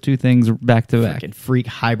 Yep. Those two things back to back. Fucking freak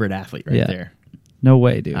hybrid athlete right Yeah. there. No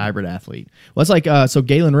way, dude. Hybrid athlete. Well, it's like, so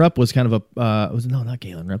Galen Rupp was kind of not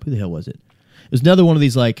Galen Rupp. Who the hell was it? It was another one of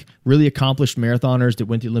these like really accomplished marathoners that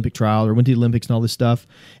went to the Olympic trial or went to the Olympics and all this stuff.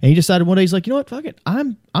 And he decided one day, he's like, you know what? Fuck it.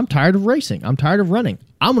 I'm tired of racing. I'm tired of running.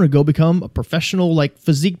 I'm going to go become a professional like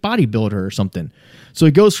physique bodybuilder or something. So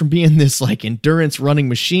he goes from being this like endurance running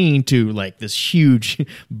machine to like this huge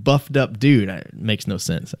buffed up dude. It makes no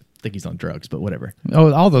sense. I think he's on drugs, but whatever.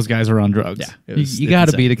 Oh, all those guys are on drugs. Yeah, you it's got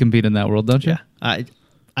to insane. be to compete in that world, don't you? Yeah,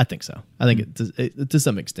 I think so. I think it to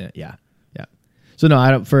some extent, yeah. So no,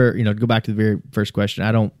 I don't. For to go back to the very first question,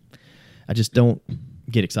 I just don't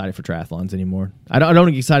get excited for triathlons anymore. I don't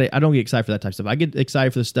get excited. I don't get excited for that type of stuff. I get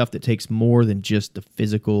excited for the stuff that takes more than just the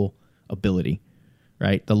physical ability,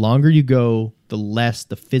 right? The longer you go, the less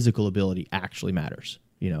the physical ability actually matters.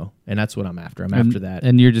 And that's what I'm after. I'm after that.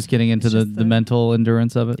 And you're just getting into the mental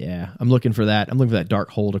endurance of it. Yeah, I'm looking for that. I'm looking for that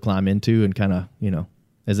dark hole to climb into and kind of,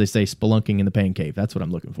 as they say, spelunking in the pain cave. That's what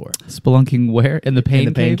I'm looking for. Spelunking where? In the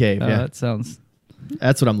pain cave, Oh, yeah. that sounds.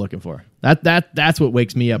 That's what I'm looking for. That's what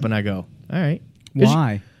wakes me up and I go, all right. 'Cause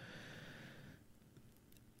Why?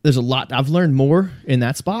 There's a lot. I've learned more in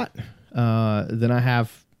that spot than I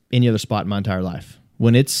have any other spot in my entire life.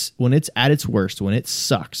 When it's at its worst, when it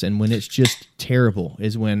sucks, and when it's just terrible,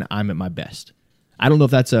 is when I'm at my best. I don't know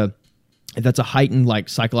if that's a heightened like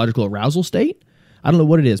psychological arousal state. I don't know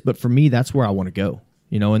what it is, but for me, that's where I want to go.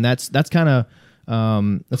 And that's kind of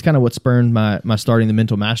what spurned my starting the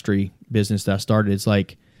mental mastery business that I started. It's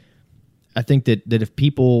like, I think that if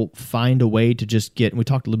people find a way to just get, and we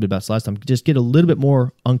talked a little bit about this last time, just get a little bit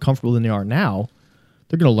more uncomfortable than they are now,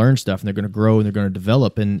 they're going to learn stuff and they're going to grow and they're going to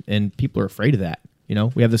develop, and people are afraid of that.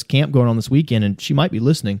 We have this camp going on this weekend, and she might be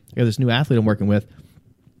listening. I have this new athlete I'm working with.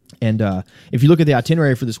 And if you look at the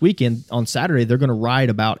itinerary for this weekend, on Saturday, they're going to ride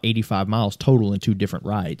about 85 miles total in 2 different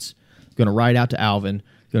rides. They're going to ride out to Alvin,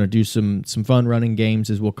 going to do some fun running games,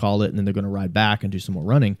 as we'll call it, and then they're going to ride back and do some more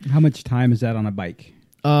running. How much time is that on a bike?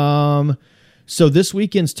 So this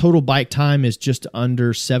weekend's total bike time is just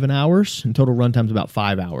under 7 hours, and total run time is about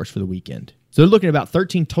 5 hours for the weekend. So they're looking at about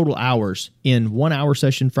 13 total hours in 1 hour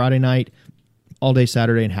session Friday night, all day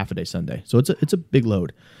Saturday, and half a day Sunday. So it's a big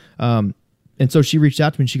load. And so she reached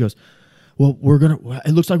out to me and she goes, well,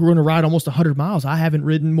 it looks like we're going to ride almost 100 miles. I haven't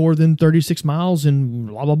ridden more than 36 miles in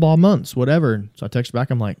blah, blah, blah months, whatever. And so I text back.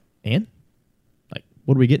 I'm like, and? Like,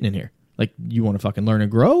 what are we getting in here? Like, you want to fucking learn and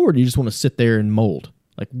grow, or do you just want to sit there and mold?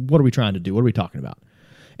 Like, what are we trying to do? What are we talking about?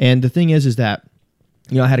 And the thing is that,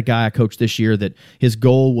 I had a guy I coached this year that his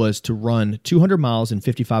goal was to run 200 miles in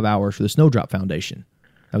 55 hours for the Snowdrop Foundation.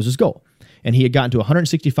 That was his goal. And he had gotten to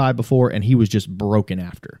 165 before, and he was just broken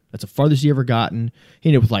after. That's the farthest he ever gotten. He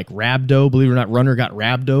ended up with like rhabdo. Believe it or not, runner got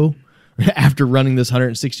rhabdo after running this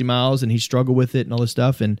 160 miles, and he struggled with it and all this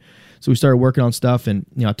stuff. And so we started working on stuff. And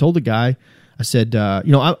I told the guy, I said,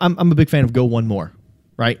 I'm a big fan of go one more.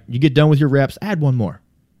 Right? You get done with your reps, add one more.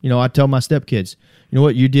 I tell my stepkids, you know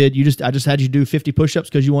what you did? I just had you do 50 push-ups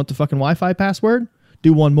because you want the fucking Wi-Fi password.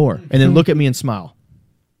 Do one more, and then look at me and smile.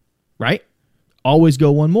 Right? Always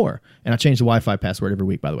go one more. And I change the Wi-Fi password every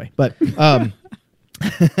week, by the way. But I'm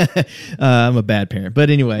a bad parent. But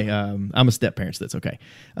anyway, I'm a step parent, so that's okay.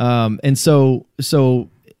 And so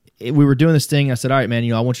we were doing this thing. I said, all right,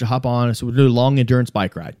 man, I want you to hop on. So we're doing a long endurance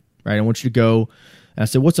bike ride, right? I want you to go. And I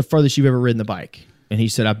said, what's the furthest you've ever ridden the bike? And he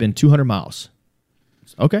said, I've been 200 miles.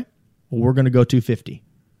 Okay. Well, we're going to go 250.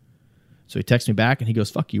 So he texts me back and he goes,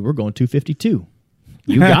 fuck you, we're going 252.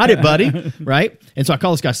 You got it, buddy. Right? And so I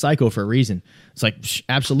call this guy psycho for a reason. It's like,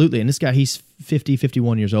 absolutely. And this guy, he's 50,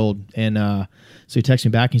 51 years old. And so he texts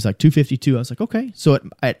me back and he's like, 252. I was like, okay. So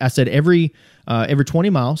I said, every 20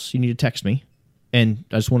 miles, you need to text me. And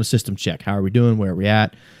I just want a system check. How are we doing? Where are we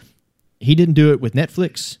at? He didn't do it with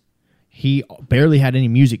Netflix. He barely had any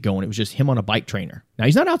music going. It was just him on a bike trainer. Now,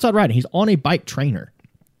 he's not outside riding. He's on a bike trainer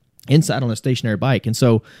inside on a stationary bike. And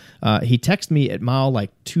so he texted me at mile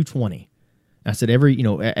like 220. I said,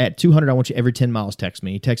 at 200, I want you every 10 miles text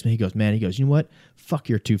me. He texts me. He goes, you know what? Fuck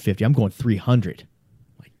your 250. I'm going 300. I'm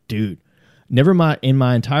like, dude, never in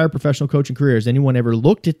my entire professional coaching career has anyone ever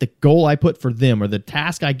looked at the goal I put for them or the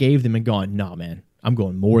task I gave them and gone, nah, man, I'm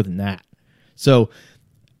going more than that. So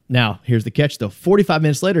now, here's the catch, though. 45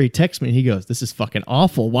 minutes later, he texts me, and he goes, this is fucking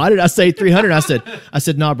awful. Why did I say 300? I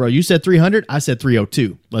said, nah, bro, you said 300. I said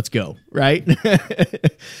 302. Let's go, right?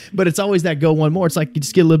 But it's always that go one more. It's like you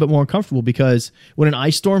just get a little bit more uncomfortable because when an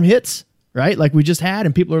ice storm hits, right, like we just had,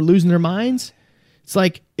 and people are losing their minds, it's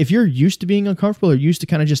like if you're used to being uncomfortable or used to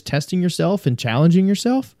kind of just testing yourself and challenging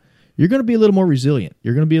yourself, you're going to be a little more resilient.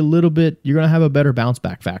 You're going to have a better bounce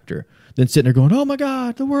back factor than sitting there going, oh my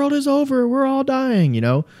God, the world is over. We're all dying. You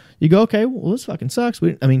go, okay, well, this fucking sucks.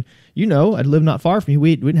 I'd live not far from you.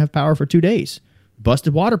 We didn't have power for 2 days,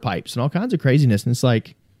 busted water pipes and all kinds of craziness. And it's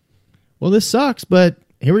like, well, this sucks, but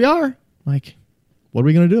here we are. Like, what are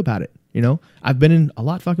we going to do about it? I've been in a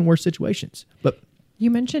lot fucking worse situations, but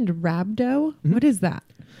you mentioned rhabdo. Mm-hmm. What is that?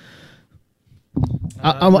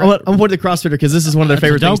 I'm for the CrossFitter because this is one of their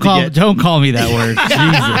favorite things to get. Don't call me that word.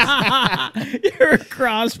 Jesus. You're a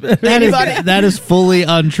CrossFitter. That is fully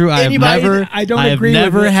untrue. I have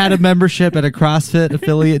never had a membership at a CrossFit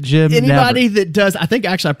affiliate gym. Anybody that does, I think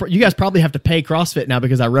actually, you guys probably have to pay CrossFit now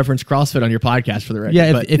because I reference CrossFit on your podcast for the record.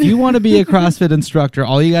 Yeah, if you want to be a CrossFit instructor,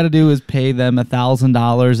 all you got to do is pay them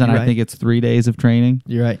 $1,000, and I think it's 3 days of training.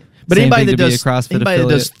 You're right. But anybody that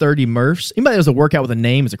does 30 Murphs, anybody that does a workout with a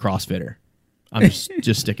name is a CrossFitter. I'm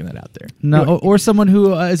just sticking that out there. No, or someone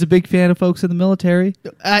who is a big fan of folks in the military.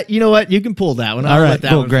 You know what? You can pull that one. All right, let that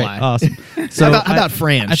cool, one great, fly. Awesome. So how about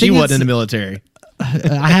Fran? She wasn't in the military.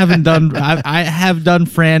 I haven't done. I have done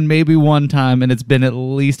Fran maybe one time, and it's been at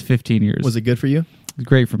least 15 years. Was it good for you?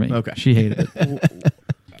 Great for me. Okay. She hated it.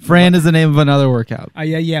 Fran is the name of another workout.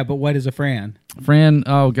 Yeah, but what is a Fran? Fran,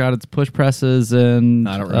 oh God, it's push presses and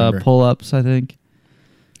pull-ups, I think.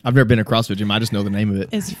 I've never been to a CrossFit gym. I just know the name of it.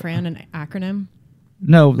 Is Fran an acronym?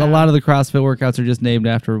 No, a lot of the CrossFit workouts are just named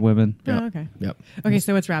after women. Oh, okay. Yep. Okay,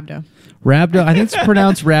 so what's rhabdo? Rhabdo, I think it's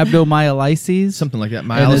pronounced rhabdomyolysis. Something like that.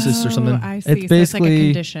 Myolysis or something. I see. It's so basically it's like a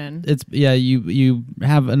condition. It's you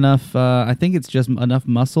have enough. I think it's just enough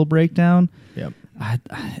muscle breakdown. Yep.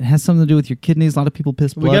 It has something to do with your kidneys. A lot of people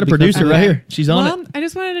piss blood. We got a producer right here. She's on it. I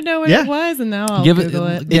just wanted to know what it was, and now I'll Google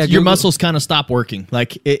it. Yeah, your muscles kind of stop working.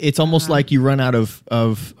 Like it's almost like you run out of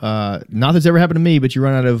not that's ever happened to me, but you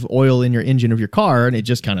run out of oil in your engine of your car, and it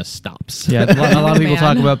just kind of stops. Yeah, a lot of people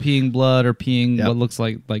talk about peeing blood or peeing what looks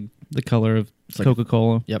like the color of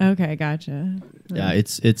Coca-Cola. Yep. Okay, gotcha. Yeah,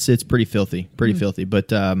 it's pretty filthy, filthy.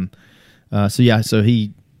 But so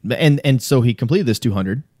he so he completed this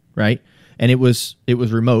 200, right? And it was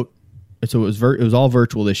remote, so it was all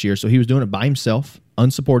virtual this year. So he was doing it by himself,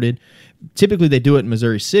 unsupported. Typically, they do it in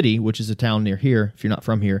Missouri City, which is a town near here. If you're not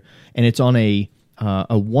from here, and it's on a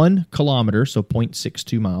 1 kilometer, so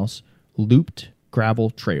 0.62 miles, looped gravel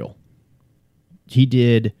trail. He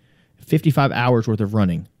did 55 hours worth of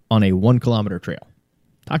running on a 1 kilometer trail.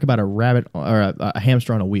 Talk about a rabbit or a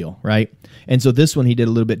hamster on a wheel, right? And so this one he did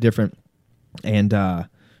a little bit different, and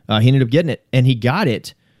he ended up getting it, and he got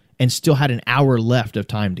it. And still had an hour left of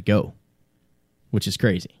time to go, which is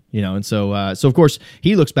crazy, And so of course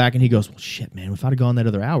he looks back and he goes, "Well, shit, man! If I'd have gone that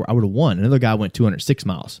other hour, I would have won." Another guy went 206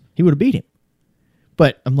 miles. He would have beat him.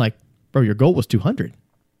 But I'm like, bro, your goal was 200.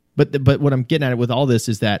 But what I'm getting at with all this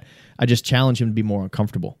is that I just challenge him to be more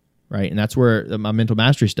uncomfortable, right? And that's where my mental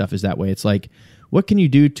mastery stuff is that way. It's like, what can you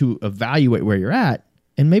do to evaluate where you're at,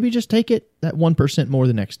 and maybe just take it that 1% more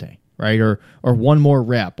the next day, right? Or one more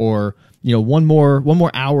rep, or one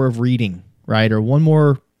more hour of reading, right? Or one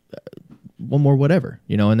more whatever,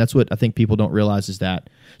 and that's what I think people don't realize is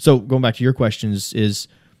that. So going back to your questions is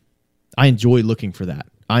I enjoy looking for that.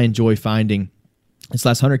 I enjoy finding this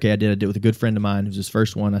last 100K I did with a good friend of mine. It was his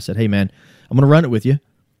first one. I said, "Hey man, I'm going to run it with you."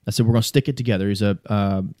 I said, "We're going to stick it together." He's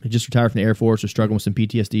he just retired from the Air Force, was struggling with some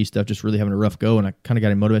PTSD stuff, just really having a rough go. And I kind of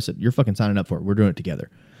got him motivated. I said, "You're fucking signing up for it. We're doing it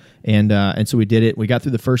together." And so we did it. We got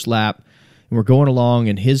through the first lap. And we're going along,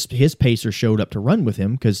 and his pacer showed up to run with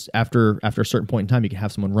him because after a certain point in time, you can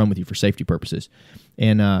have someone run with you for safety purposes.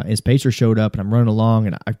 And his pacer showed up, and I'm running along,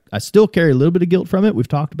 and I still carry a little bit of guilt from it. We've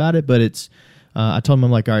talked about it, but it's I told him,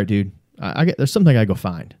 I'm like, all right, dude, there's something I go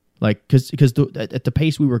find, like because at the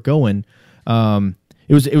pace we were going, it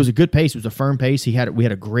was a good pace. It was a firm pace. We had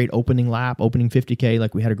a great opening lap, opening 50K,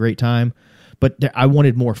 like we had a great time, but I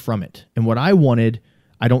wanted more from it. And what I wanted,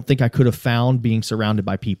 I don't think I could have found being surrounded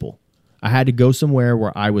by people. I had to go somewhere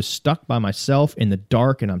where I was stuck by myself in the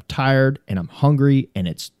dark, and I'm tired, and I'm hungry, and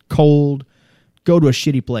it's cold. Go to a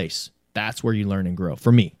shitty place. That's where you learn and grow,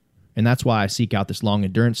 for me. And that's why I seek out this long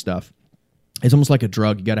endurance stuff. It's almost like a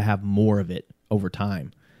drug. You got to have more of it over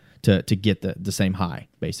time to get the same high,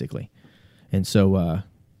 basically. And so,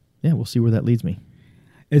 we'll see where that leads me.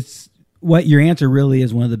 It's what your answer really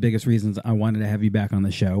is one of the biggest reasons I wanted to have you back on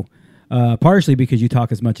the show. Partially because you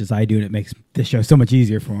talk as much as I do, and it makes this show so much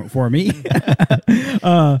easier for me.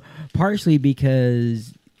 Partially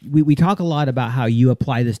because we talk a lot about how you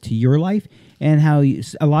apply this to your life and how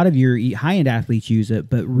a lot of your high-end athletes use it,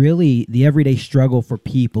 but really the everyday struggle for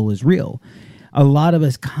people is real. A lot of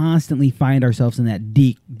us constantly find ourselves in that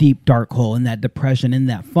deep, deep, dark hole, in that depression, in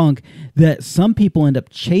that funk that some people end up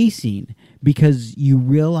chasing because you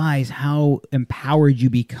realize how empowered you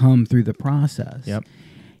become through the process. Yep.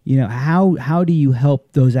 You know, how do you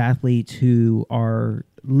help those athletes who are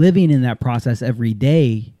living in that process every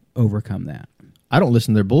day overcome that? I don't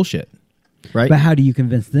listen to their bullshit, right? But how do you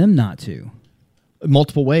convince them not to?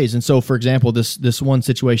 Multiple ways. And so, for example, this one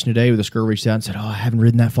situation today where this girl reached out and said, I haven't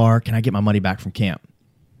ridden that far. Can I get my money back from camp?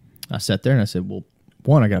 I sat there and I said, well,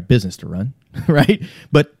 one, I got a business to run, right?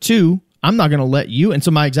 But two, I'm not going to let you. And so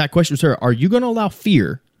my exact question was to her, are you going to allow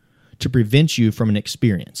fear to prevent you from an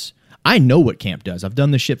experience? I know what camp does. I've done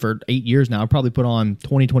this shit for 8 years now. I've probably put on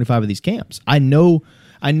 20, 25 of these camps. I know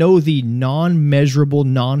the non-measurable,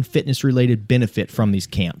 non-fitness related benefit from these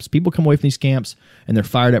camps. People come away from these camps and they're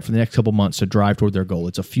fired up for the next couple months to drive toward their goal.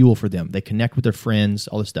 It's a fuel for them. They connect with their friends,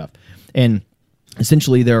 all this stuff. And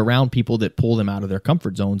essentially they're around people that pull them out of their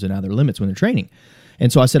comfort zones and out of their limits when they're training.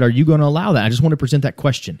 And so I said, are you going to allow that? I just want to present that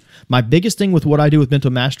question. My biggest thing with what I do with mental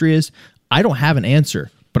mastery is I don't have an answer,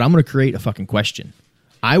 but I'm going to create a fucking question.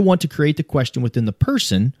 I want to create the question within the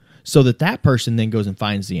person so that person then goes and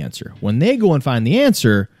finds the answer. When they go and find the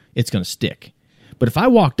answer, it's going to stick. But if I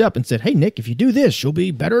walked up and said, hey, Nick, if you do this, you'll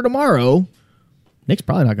be better tomorrow, Nick's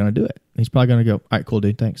probably not going to do it. He's probably going to go, all right, cool,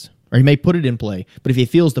 dude, thanks. Or he may put it in play. But if he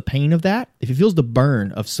feels the pain of that, if he feels the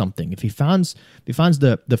burn of something, if he finds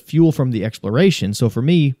the fuel from the exploration. So for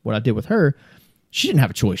me, what I did with her, she didn't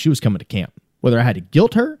have a choice. She was coming to camp. Whether I had to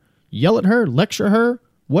guilt her, yell at her, lecture her,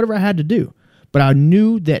 whatever I had to do. But I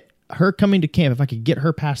knew that her coming to camp, if I could get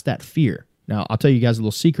her past that fear. Now, I'll tell you guys a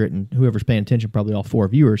little secret, and whoever's paying attention, probably all 4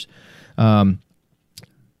 viewers, the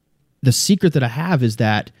secret that I have is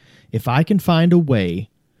that if I can find a way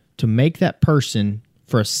to make that person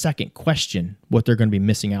for a second question what they're going to be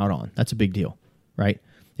missing out on, that's a big deal, right?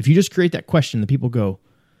 If you just create that question, the people go,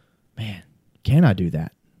 man, can I do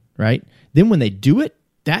that, right? Then when they do it,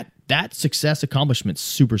 that success accomplishment's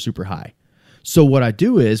super, super high. So what I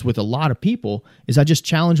do is with a lot of people is I just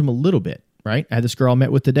challenge them a little bit, right? I had this girl I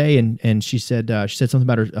met with today, and she said something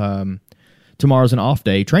about her tomorrow's an off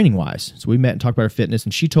day training wise. So we met and talked about her fitness,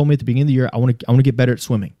 and she told me at the beginning of the year I want to get better at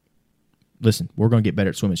swimming. Listen, we're going to get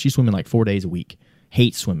better at swimming. She's swimming like 4 days a week.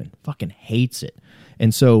 Hates swimming, fucking hates it.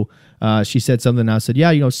 And so she said something, and I said,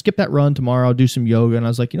 yeah, skip that run tomorrow. I'll do some yoga. And I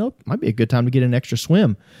was like, it might be a good time to get an extra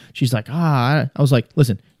swim. She's like, I was like,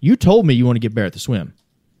 listen, you told me you want to get better at the swim.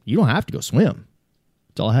 You don't have to go swim.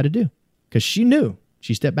 That's all I had to do. Because she knew.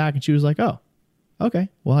 She stepped back and she was like, oh, okay.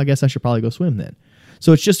 Well, I guess I should probably go swim then.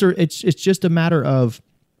 So it's just a matter of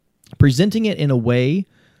presenting it in a way.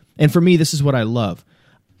 And for me, this is what I love.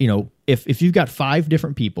 If you've got 5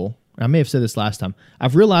 different people, I may have said this last time,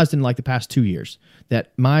 I've realized in like the past 2 years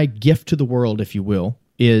that my gift to the world, if you will,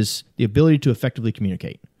 is the ability to effectively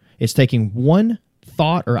communicate. It's taking one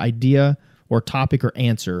thought or idea or topic or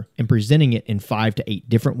answer and presenting it in 5 to 8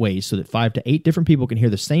 different ways so that 5 to 8 different people can hear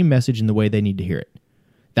the same message in the way they need to hear it.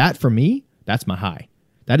 That, for me, that's my high.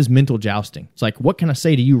 That is mental jousting. It's like, what can I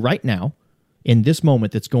say to you right now in this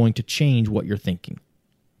moment that's going to change what you're thinking?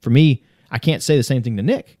 For me, I can't say the same thing to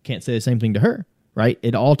Nick. Can't say the same thing to her, right?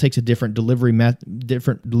 It all takes a different delivery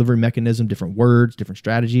mechanism, different words, different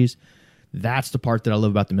strategies. That's the part that I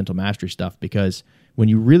love about the mental mastery stuff, because when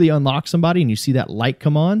you really unlock somebody and you see that light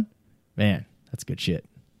come on, man, that's good shit.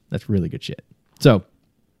 That's really good shit. So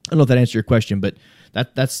I don't know if that answered your question, but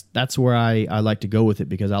that's where I like to go with it,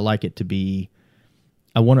 because I like it to be,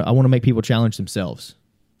 I want to make people challenge themselves.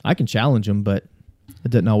 I can challenge them, but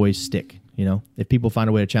it doesn't always stick. You know, if people find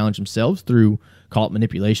a way to challenge themselves through, call it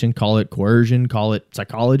manipulation, call it coercion, call it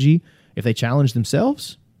psychology, if they challenge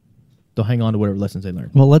themselves, they'll hang on to whatever lessons they learn.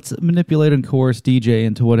 Well, let's manipulate and coerce DJ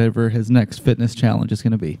into whatever his next fitness challenge is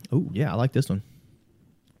going to be. Oh, yeah, I like this one.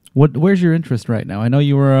 Where's your interest right now? I know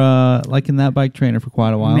you were liking that bike trainer for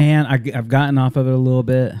quite a while. Man, I've gotten off of it a little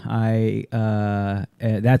bit.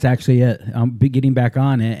 That's actually it. I'm getting back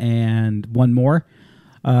on it, and one more.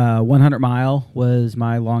 100 mile was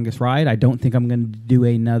my longest ride. I don't think I'm going to do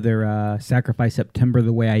another Sacrifice September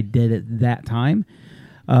the way I did it that time.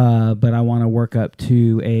 But I want to work up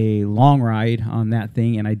to a long ride on that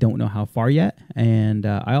thing, and I don't know how far yet. And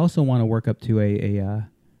I also want to work up to a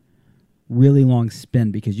really long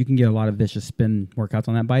spin, because you can get a lot of vicious spin workouts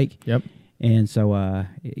on that bike. Yep. And so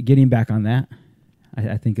getting back on that,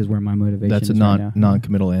 I think is where my motivation That's is a right now.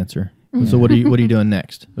 non-committal answer. So what are you doing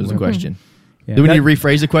next? Was the question. Yeah. Do we need to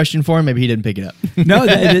rephrase the question for him? Maybe he didn't pick it up. No,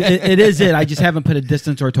 it is it. I just haven't put a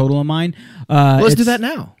distance or a total in mind. Let's do that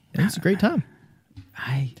now. It's a great time.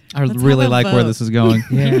 I Let's really have a like where vote. this is going.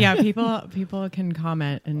 Yeah, people can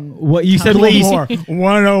comment and What you said? Please. One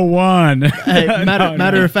more. 101. Hey,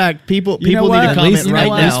 matter of fact, people You know need what? to At comment least- you know right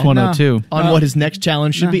what? now At least 102. on what his next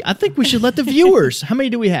challenge should be. I think we should let the viewers. How many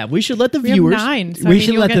do we have? We should let the we have viewers. 9. So I We mean,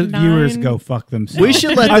 should you'll let the get viewers 9. go fuck themselves. We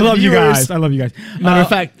should let I the love you viewers- guys. I love you guys. Matter of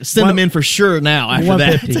fact, send them in for sure now. After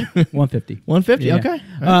 150. that, 150. 150. Yeah.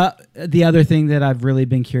 Okay. The other thing that I've really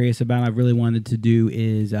been curious about, I've really wanted to do,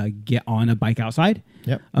 is get on a bike outside.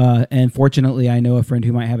 Yep. And fortunately, I know a friend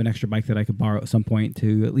who might have an extra bike that I could borrow at some point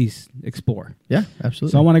to at least explore. Yeah,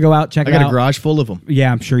 absolutely. So I want to go out, check I it got out. a garage full of them.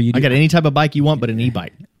 Yeah, I'm sure you do. I got any type of bike you want, but an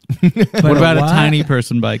e-bike. But What about a what? tiny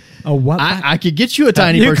person bike? A what? I could get you a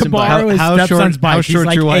tiny you person could bike. borrow his How short- stepson's bike. how He's short's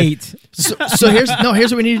like your wife? 8. So here's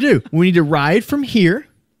what we need to do. We need to ride from here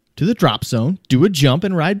to the drop zone, do a jump,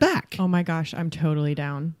 and ride back. Oh my gosh, I'm totally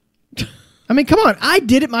down. I mean, come on. I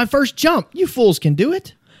did it my first jump. You fools can do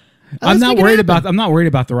it. I'm Let's not make it worried happen. I'm not worried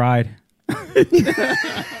about the ride.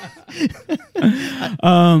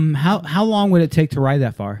 How long would it take to ride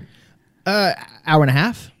that far? Hour and a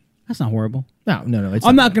half. That's not horrible. No. It's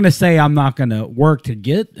I'm not going to say I'm not going to work to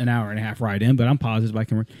get an hour and a half ride in, but I'm positive I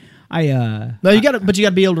can. No, you got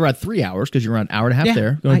to be able to ride 3 hours because you're around an hour and a half Yeah,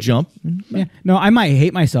 there. Going to jump, Yeah. No, I might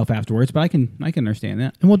hate myself afterwards, but I can understand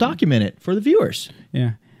that. and we'll document it for the viewers.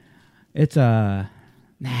 Yeah. It's no.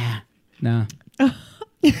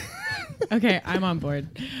 Okay, I'm on board.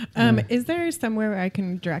 Is there somewhere where I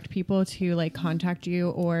can direct people to like contact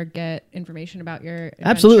you or get information about your adventure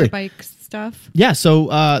Absolutely. bike stuff? Yeah,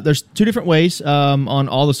 so there's 2 different ways on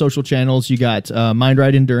all the social channels. You got Mind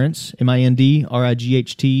Right Endurance,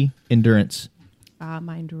 MINDRIGHT Endurance.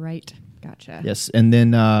 Mind Right. Gotcha. Yes, and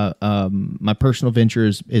then my personal venture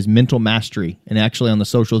is Mental Mastery, and actually on the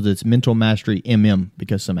socials it's Mental Mastery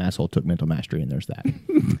because some asshole took Mental Mastery, and there's that.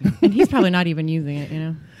 And he's probably not even using it, you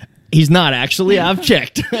know? He's not actually. I've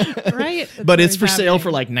checked, Right? That's but what it's is for sale for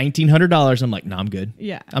happening. like $1,900. I'm like, no, I'm good.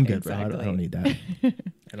 Yeah, I'm good, bro. I exactly. don't need that.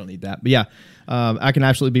 I don't need that. But yeah, I can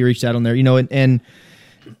absolutely be reached out on there. You know, and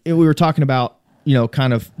we were talking about, you know,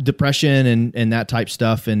 kind of depression and that type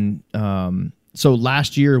stuff. And so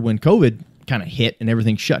last year when COVID kind of hit and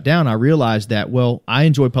everything shut down, I realized that, well, I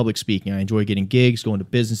enjoy public speaking. I enjoy getting gigs, going to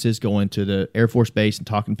businesses, going to the Air Force Base and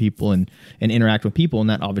talking to people and interacting with people. And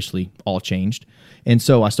that obviously all changed. And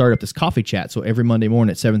so I started up this coffee chat. So every Monday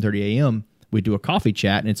morning at 7:30 a.m., we do a coffee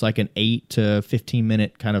chat, and it's like an 8 to 15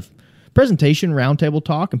 minute kind of presentation, roundtable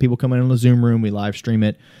talk, and people come in the Zoom room. We live stream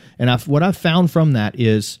it. And what I've found from that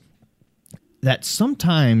is that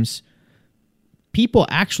sometimes people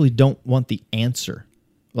actually don't want the answer.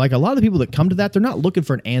 Like a lot of the people that come to that, they're not looking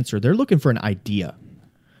for an answer. They're looking for an idea.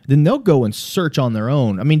 Then they'll go and search on their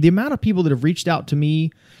own. I mean, the amount of people that have reached out to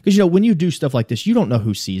me, because, you know, when you do stuff like this, you don't know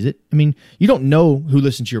who sees it. I mean, you don't know who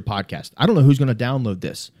listens to your podcast. I don't know who's going to download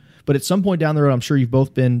this. But at some point down the road, I'm sure you've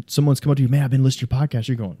both someone's come up to you, man, I've been listening to your podcast.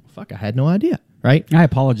 You're going, fuck, I had no idea. Right? I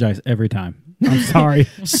apologize every time. I'm sorry.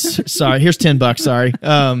 Sorry, here's $10. Sorry.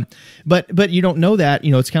 But you don't know that.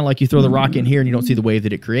 You know, it's kind of like you throw the rock in here and you don't see the wave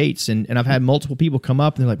that it creates. And I've had multiple people come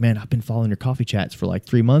up and they're like, man, I've been following your coffee chats for like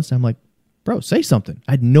 3 months. And I'm like, bro, say something.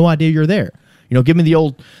 I had no idea you're there. You know, give me the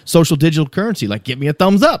old social digital currency, like give me a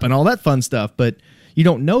thumbs up and all that fun stuff. But you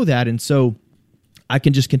don't know that. And so I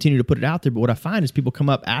can just continue to put it out there. But what I find is people come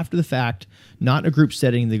up after the fact, not in a group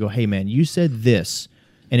setting. They go, hey, man, you said this,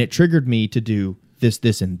 and it triggered me to do this,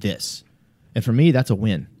 this, and this. And for me, that's a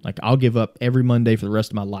win. Like I'll give up every Monday for the rest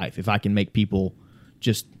of my life if I can make people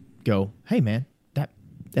just go, hey, man,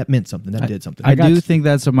 that meant something. That did something. I do think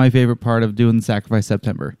that's my favorite part of doing Sacrifice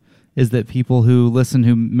September is that people who listen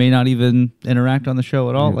who may not even interact on the show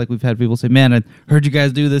at all, like we've had people say, man, I heard you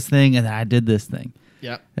guys do this thing and I did this thing.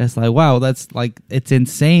 Yeah. It's like, wow, that's like, it's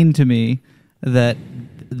insane to me that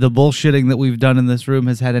the bullshitting that we've done in this room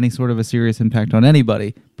has had any sort of a serious impact on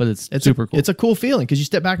anybody, but it's super cool. It's a cool feeling because you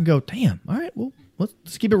step back and go, damn, all right, well,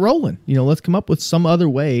 let's keep it rolling. Let's come up with some other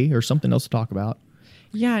way or something else to talk about.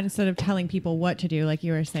 Yeah, instead of telling people what to do, like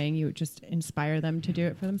you were saying, you would just inspire them to do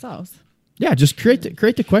it for themselves. Yeah, just create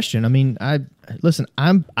the question. I mean, I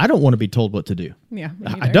don't want to be told what to do. Yeah, me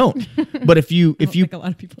I neither. don't. But if you think a lot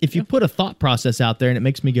of people if you do. put a thought process out there and it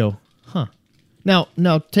makes me go, huh. Now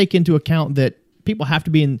take into account that people have to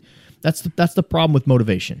be in. That's the problem with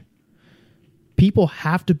motivation. People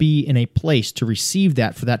have to be in a place to receive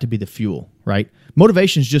that for that to be the fuel, right?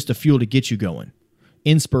 Motivation is just a fuel to get you going.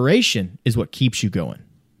 Inspiration is what keeps you going,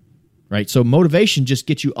 right? So motivation just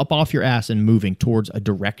gets you up off your ass and moving towards a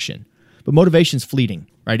direction. But motivation's fleeting,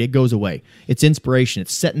 right? It goes away. It's inspiration.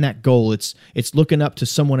 It's setting that goal. It's looking up to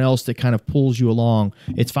someone else that kind of pulls you along.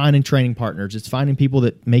 It's finding training partners. It's finding people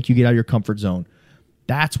that make you get out of your comfort zone.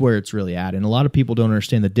 That's where it's really at. And a lot of people don't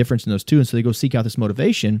understand the difference in those two. And so they go seek out this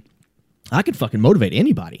motivation. I can fucking motivate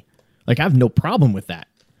anybody. Like, I have no problem with that.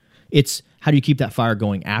 It's how do you keep that fire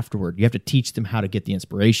going afterward? You have to teach them how to get the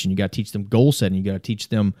inspiration. You got to teach them goal setting. You got to teach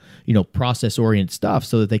them, process-oriented stuff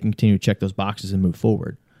so that they can continue to check those boxes and move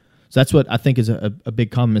forward. So that's what I think is a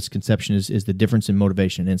big common misconception is the difference in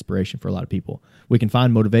motivation and inspiration for a lot of people. We can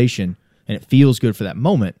find motivation and it feels good for that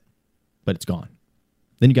moment, but it's gone.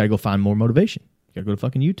 Then you got to go find more motivation. You got to go to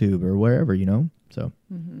fucking YouTube or wherever, So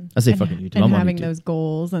I say fucking YouTube. And I'm having on YouTube. those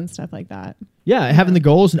goals and stuff like that. Yeah, having the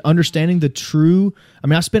goals and understanding the true. I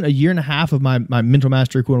mean, I spent 1.5 years of my mental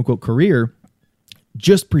mastery, quote unquote, career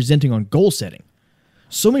just presenting on goal setting.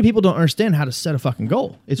 So many people don't understand how to set a fucking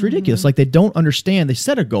goal. It's ridiculous. Like, they don't understand. They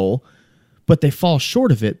set a goal, but they fall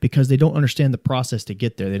short of it because they don't understand the process to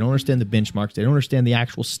get there. They don't understand the benchmarks. They don't understand the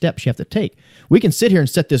actual steps you have to take. We can sit here and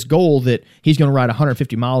set this goal that he's going to ride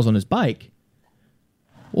 150 miles on his bike.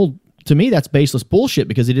 Well, to me, that's baseless bullshit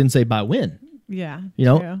because he didn't say by when. Yeah.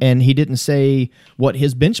 True. And he didn't say what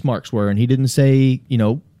his benchmarks were, and he didn't say,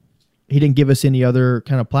 he didn't give us any other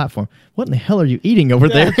kind of platform. What in the hell are you eating over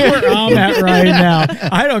there? Where I'm at right now.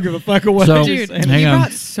 I don't give a fuck what So- Dude, Hang he on.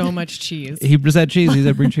 brought so much cheese. He just had cheese. He's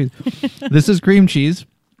had cream cheese. This is cream cheese.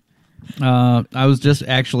 I was just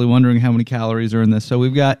actually wondering how many calories are in this. So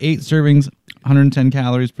we've got 8 servings, 110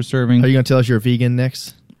 calories per serving. Are you going to tell us you're a vegan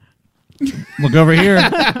next? Look over here.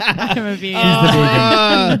 I'm a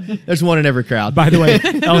vegan. There's one in every crowd. By the way,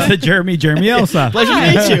 Elsa, Jeremy Elsa. Pleasure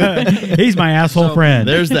to meet you. He's my asshole friend.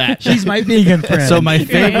 There's that. She's my vegan friend. So my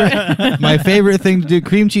favorite thing to do,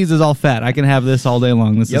 cream cheese is all fat. I can have this all day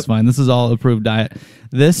long. This is fine. This is all approved diet.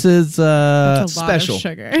 This is That's a lot special. of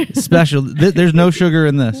sugar. special. There's no sugar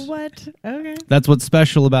in this. What? Okay. That's what's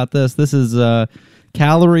special about this. This is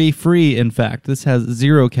calorie free. In fact, this has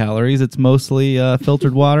 0 calories. It's mostly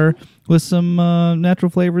filtered water with some natural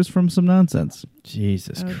flavors from some nonsense.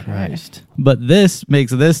 Jesus Christ. But this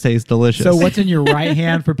makes this taste delicious. So what's in your right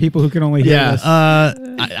hand for people who can only hear Yeah. this?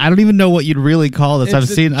 I don't even know what you'd really call this. I've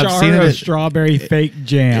It's a seen jar it. of strawberry fake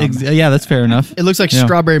jam. Yeah, that's fair enough. It looks like Yeah.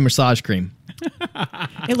 strawberry massage cream.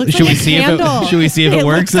 It looks Should like we a see candle. if it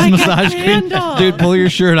works looks as like a massage cream? candle. Dude, pull your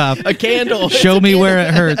shirt off. A candle. Show me where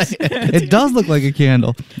it hurts. It does look like a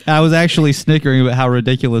candle. I was actually snickering about how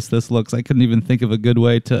ridiculous this looks. I couldn't even think of a good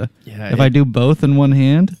way to. Yeah, if I do both in one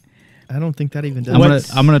hand, I don't think that even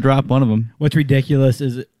does. I'm gonna drop one of them. What's ridiculous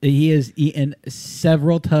is he has eaten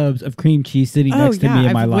several tubs of cream cheese sitting Oh, next to yeah, me in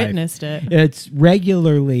I've my life. witnessed it. It's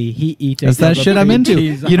regularly he eats. a That's that tub of shit I'm cream into.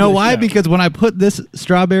 cheese You know on the why? show. Because when I put this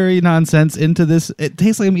strawberry nonsense into this, it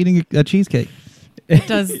tastes like I'm eating a cheesecake. It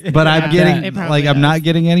does. But I'm yeah, getting it probably like I'm does. not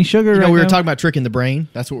getting any sugar. You know, right we were now. talking about tricking the brain.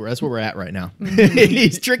 That's what we're at right now.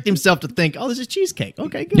 He's tricked himself to think, oh, this is cheesecake.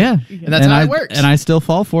 Okay, good. Yeah, And that's how it works. And I still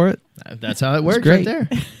fall for it. That's how it works great. right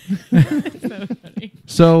there.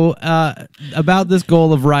 So about this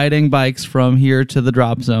goal of riding bikes from here to the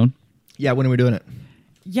drop zone. Yeah, when are we doing it?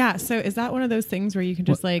 Yeah. So is that one of those things where you can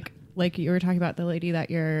just like you were talking about the lady that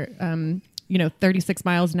you're 36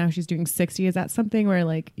 miles now she's doing 60. Is that something where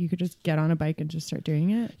like you could just get on a bike and just start doing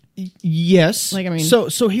it? Yes. Like, I mean- so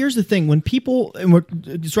here's the thing. When people, and we're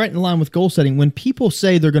it's right in line with goal setting, when people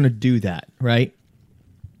say they're going to do that, right?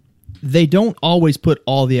 They don't always put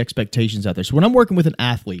all the expectations out there. So when I'm working with an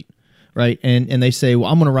athlete, right, and they say, well,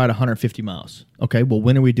 I'm going to ride 150 miles. Okay, well,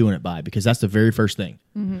 when are we doing it by? Because that's the very first thing.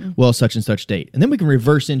 Well, such and such date. And then we can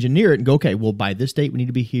reverse engineer it and go, okay, well, by this date, we need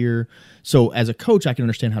to be here. So as a coach, I can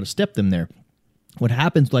understand how to step them there. What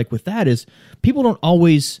happens like with that is people don't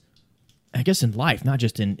always I guess in life, not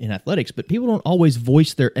just in athletics, but people don't always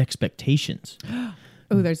voice their expectations.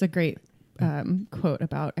 Oh, there's a great quote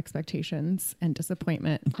about expectations and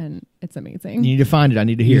disappointment, and it's amazing. You need to find it. I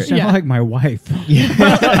need to hear You it. sound Yeah. like my wife. This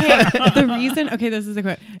is the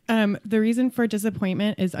quote. The reason for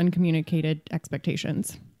disappointment is uncommunicated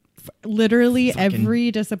expectations. Literally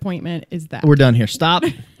every disappointment is that. We're done here. Stop.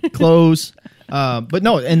 Close. But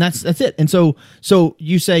no, and that's it. And so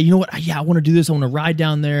you say, you know what? Yeah, I want to do this. I want to ride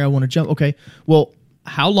down there. I want to jump. Okay. Well,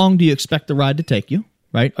 how long do you expect the ride to take you?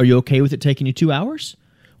 Right? Are you okay with it taking you 2 hours,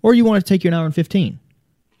 or you want it to take you an hour and 15?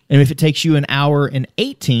 And if it takes you an hour and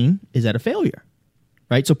 18, is that a failure?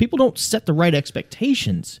 Right? So people don't set the right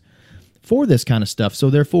expectations for this kind of stuff. So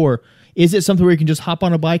therefore, is it something where you can just hop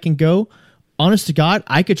on a bike and go? Honest to God,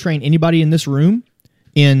 I could train anybody in this room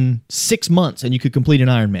in 6 months, and you could complete an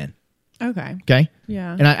Ironman. Okay. Okay.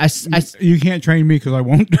 Yeah. And I You can't train me because I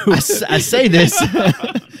won't do it. I say this.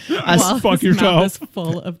 Well, fuck his mouth is yourself.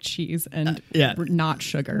 full of cheese and Yeah. not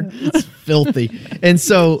sugar. It's filthy. And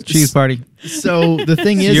so Cheese party. So the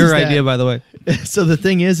thing It's is, your that- idea, by the way. So the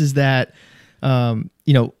thing is that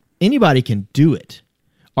anybody can do it.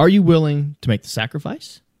 Are you willing to make the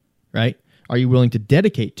sacrifice? Right? Are you willing to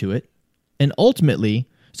dedicate to it? And ultimately,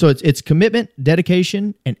 so it's commitment,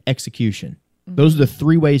 dedication, and execution. Those are the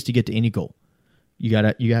three ways to get to any goal. You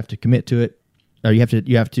have to commit to it, or you have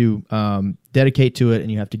to dedicate to it,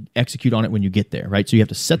 and you have to execute on it when you get there. Right? So you have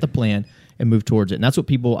to set the plan and move towards it. And that's what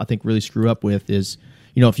people, I think, really screw up with is,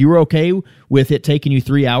 if you were okay with it taking you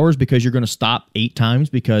 3 hours because you're going to stop 8 times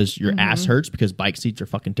because your ass hurts because bike seats are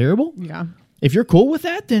fucking terrible. Yeah. If you're cool with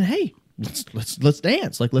that, then hey, let's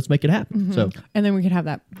dance. Like, let's make it happen. So And then we could have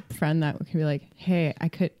that friend that could be like, "Hey, I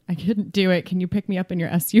couldn't do it. Can you pick me up in your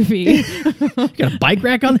SUV?" you got a bike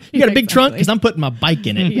rack on? You got a big trunk? Exactly. Because I'm putting my bike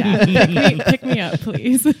in it. Yeah. pick me up,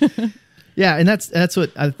 please. Yeah, and that's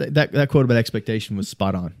what that quote about expectation was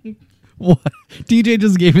spot on. What? DJ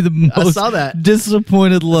just gave me the most saw that.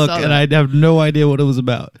 disappointed look, saw and that. I have no idea what it was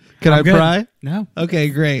about. Can I good. pry? No. Okay,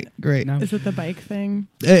 great. No. Is it the bike thing?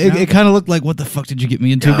 It kind of looked like, what the fuck did you get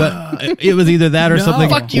me into? But it was either that or something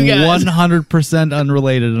Fuck you guys. 100%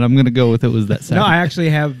 unrelated, and I'm going to go with it was that No, second. I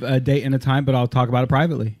actually have a date and a time, but I'll talk about it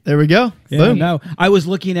privately. There we go. Yeah, Boom. no, I was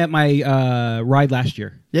looking at my ride last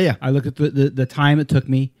year. Yeah. I looked at the time it took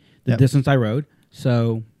me, the Yep. distance I rode.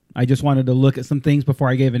 So I just wanted to look at some things before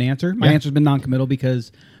I gave an answer. My Yeah. answer's been non-committal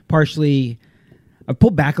because partially I've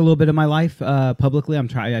pulled back a little bit in my life publicly. I'm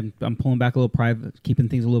pulling back a little private, keeping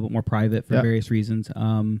things a little bit more private for Yeah. various reasons.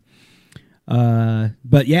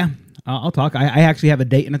 But yeah, I'll talk. I actually have a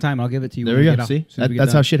date and a time. I'll give it to you. There when we get go. off- See, as soon as we get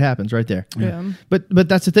that's done. how shit happens right there. Yeah. But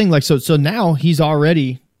that's the thing. Like so now he's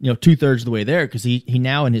already 2/3 of the way there because he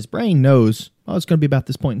now in his brain knows it's going to be about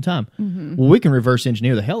this point in time. Well, we can reverse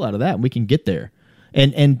engineer the hell out of that, and we can get there.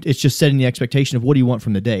 And it's just setting the expectation of what do you want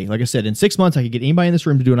from the day. Like I said, in 6 months I could get anybody in this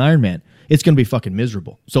room to do an Ironman. It's going to be fucking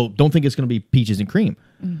miserable. So don't think it's going to be peaches and cream.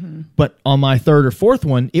 But on my 3rd or 4th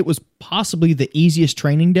one, it was possibly the easiest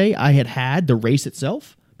training day I had, the race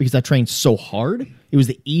itself, because I trained so hard. It was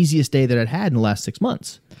the easiest day that I'd had in the last 6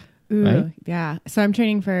 months. Ooh, Right? yeah. So I'm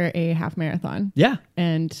training for a half marathon. Yeah.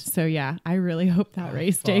 And so yeah, I really hope that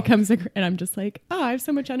race day comes and I'm just like, oh, I have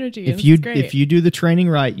so much energy. If This you is great. if you do the training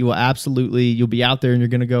right, you'll be out there and you're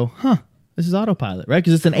going to go, this is autopilot, right?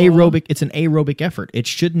 Because it's an aerobic effort. It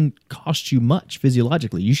shouldn't cost you much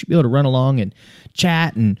physiologically. You should be able to run along and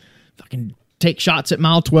chat and fucking take shots at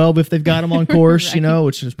mile 12 if they've got them on course, Right.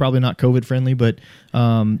 which is probably not COVID friendly, but yeah,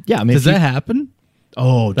 I mean, Does that happen?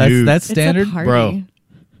 Oh, That's dude. that's It's a standard, party. bro.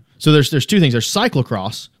 So there's 2 things. There's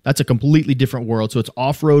cyclocross. That's a completely different world. So it's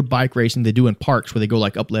off-road bike racing they do in parks where they go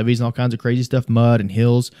like up levees and all kinds of crazy stuff, mud and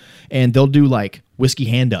hills, and they'll do like whiskey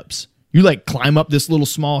hand-ups. You like climb up this little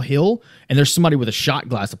small hill and there's somebody with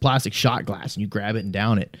a plastic shot glass, and you grab it and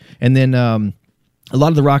down it. And then a lot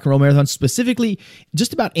of the rock and roll marathons, specifically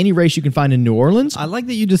just about any race you can find in New Orleans. I like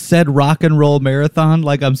that you just said rock and roll marathon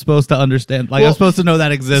like I'm supposed to understand. Like Well, I'm supposed to know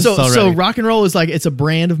that exists already. So rock and roll is like, it's a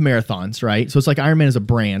brand of marathons, right? So it's like Ironman is a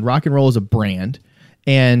brand, rock and roll is a brand,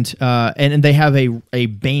 and they have a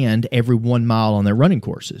band every 1 mile on their running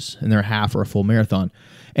courses, and they're a half or a full marathon,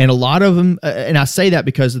 and a lot of them. And I say that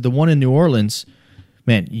because the one in New Orleans,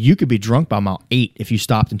 man, you could be drunk by mile 8 if you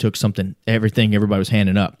stopped and took everything everybody was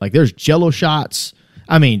handing up. Like there's Jello shots.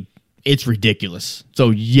 I mean, it's ridiculous. So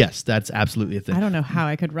yes, that's absolutely a thing. I don't know how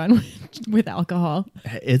I could run with alcohol.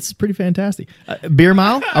 It's pretty fantastic. Beer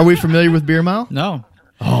mile. Are we familiar with beer mile? no.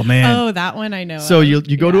 Oh man. Oh, that one I know. So of.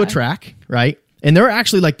 you go to a Yeah. track, right? And there are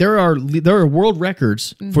actually there are world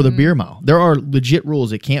records for the beer mile. There are legit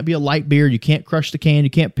rules. It can't be a light beer. You can't crush the can. You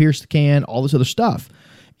can't pierce the can. All this other stuff.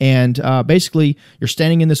 And basically, you're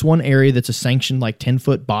standing in this one area that's a sanctioned like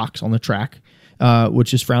 10-foot box on the track,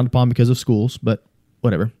 which is frowned upon because of schools, but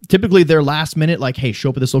whatever. Typically, they're last minute, like, hey, show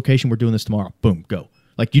up at this location. We're doing this tomorrow. Boom, go.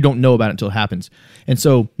 Like, you don't know about it until it happens. And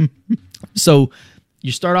so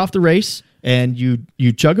you start off the race, and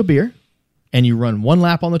you chug a beer, and you run one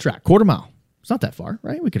lap on the track, quarter mile. It's not that far,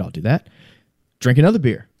 right? We could all do that. Drink another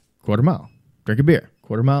beer, quarter mile. Drink a beer,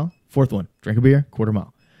 quarter mile. Fourth one, drink a beer, quarter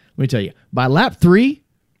mile. Let me tell you, by lap 3,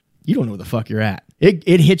 you don't know where the fuck you're at.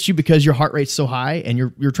 It hits you because your heart rate's so high, and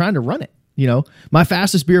you're trying to run it. You know, my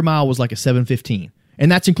fastest beer mile was like a 7:15,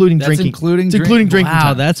 and that's including drinking. Including drinking. Wow,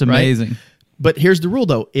 time, that's amazing. Right? But here's the rule,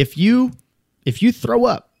 though: if you throw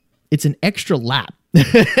up, it's an extra lap.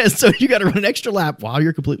 So you got to run an extra lap while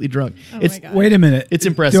you're completely drunk. Oh It's my God. Wait a minute. It's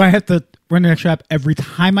impressive. Do I have to run an extra lap every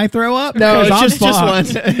time I throw up? No, 'Cause it's just fucked.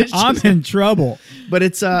 once. It's I'm in trouble. But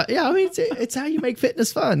it's I mean it's how you make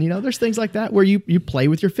fitness fun. You know, there's things like that where you play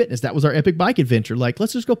with your fitness. That was our epic bike adventure. Like,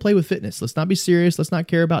 let's just go play with fitness. Let's not be serious. Let's not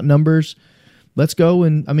care about numbers. Let's go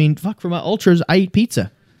and I mean, fuck, for my ultras, I eat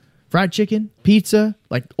pizza, fried chicken, pizza,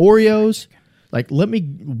 like Oreos. Like, let me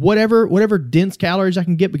whatever dense calories I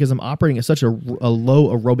can get because I'm operating at such a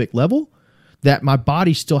low aerobic level that my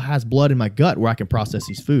body still has blood in my gut where I can process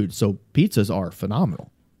these foods. So pizzas are phenomenal.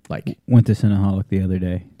 Like, Went to Cinnaholic the other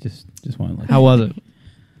day. Just want to. How was it?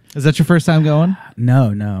 Is that your first time going?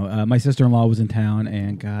 No. My sister-in-law was in town,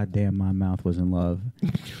 and goddamn, my mouth was in love.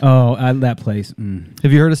 Oh, that place.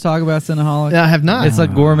 Have you heard us talk about Cinnaholic? I have not. It's a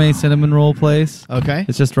gourmet cinnamon roll place. Okay.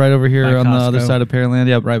 It's just right over here By on the Costco. other side of Pearland.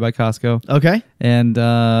 Yep, right by Costco. Okay. And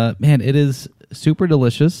man, it is super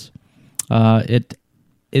delicious. It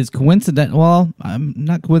is coincidental. Well,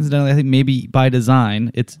 not coincidentally. I think maybe by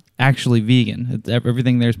design, it's actually vegan.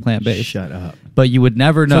 Everything there is plant based. Shut up. But you would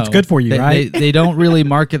never know. it's good for you, right? They don't really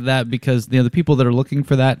market that because the people that are looking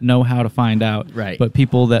for that know how to find out. Right. But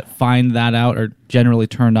people that find that out are generally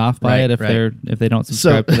turned off by Right, it right. if they don't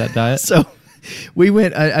subscribe to that diet. So we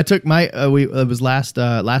went. I took my. It was last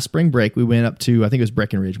spring break. We went up to I think it was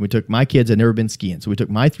Breckenridge. We took my kids. Had never been skiing, so we took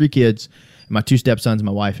my 3 kids, my 2 stepsons,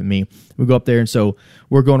 my wife, and me. We go up there, and so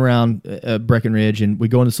we're going around Breckenridge, and we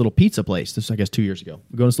go in this little pizza place. This was, I guess, 2 years ago.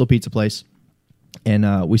 We go in this little pizza place,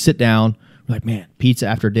 and we sit down. We're like, man, pizza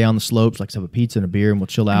after a day on the slopes. Like, let's have a pizza and a beer, and we'll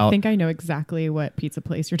chill out. I think I know exactly what pizza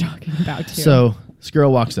place you're talking about too. So this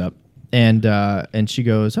girl walks up and she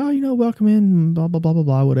goes, oh, welcome in, blah, blah, blah, blah,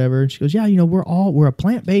 blah, whatever. And she goes, yeah, we're a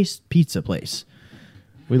plant-based pizza place.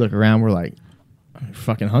 We look around, we're like,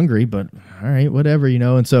 fucking hungry, but all right, whatever,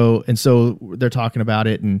 And so they're talking about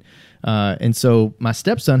it. And so my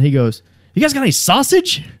stepson, he goes, you guys got any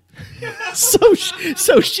sausage?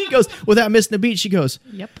 So she goes, without missing a beat, she goes,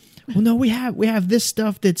 Yep. well, no, we have this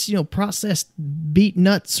stuff that's, processed beet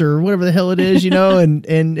nuts or whatever the hell it is,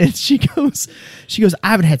 and she goes, I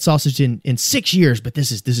haven't had sausage in 6 years, but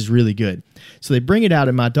this is really good. So they bring it out,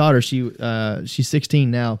 and my daughter, she's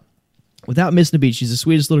 16 now. Without missing a beat, she's the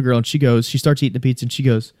sweetest little girl, and she starts eating the pizza, and she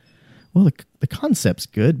goes, well, the concept's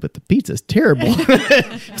good, but the pizza's terrible.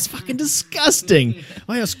 It's fucking disgusting.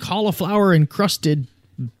 Oh, yeah, it's cauliflower encrusted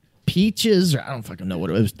peaches, or I don't fucking know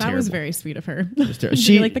what it was. That terrible. was very sweet of her.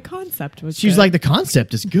 She- like the concept was. She was good. like, the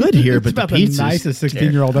concept is good here, but the about the pizza's nicest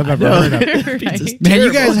 16-year-old I've ever heard of. Right. Man,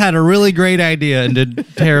 you guys had a really great idea and did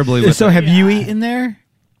terribly with So it. have you eaten there?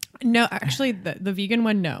 No, actually, the vegan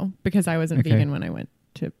one, no, because I wasn't Okay. vegan when I went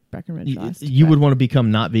to Breckenridge last. You but- would want to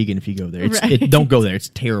become not vegan if you go there. Right. Don't go there.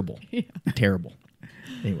 It's terrible. Terrible.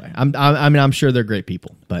 Anyway, I'm sure they're great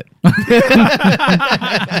people, but You're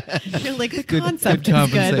like the concept is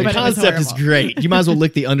compensation. good, the but concept it was is horrible. great. You might as well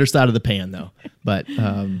lick the underside of the pan, though. But so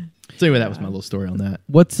anyway, that was my little story on that.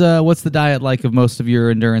 What's the diet like of most of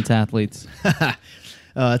your endurance athletes?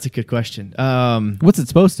 That's a good question. What's it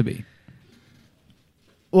supposed to be?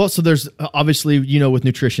 Well, so there's obviously, with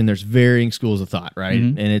nutrition, there's varying schools of thought, right?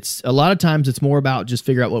 Mm-hmm. And it's a lot of times it's more about just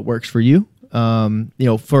figure out what works for you.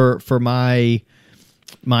 For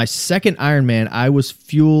my second Ironman, I was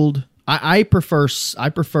fueled. I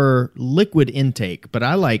prefer liquid intake, but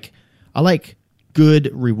I like good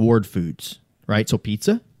reward foods, right? So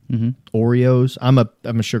pizza, Oreos. I'm a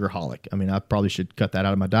sugarholic. I mean, I probably should cut that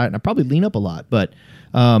out of my diet, and I probably lean up a lot. But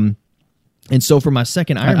and so for my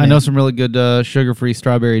second Ironman, I know some really good sugar-free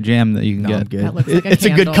strawberry jam that you can No, get. I'm good. That looks like a It's a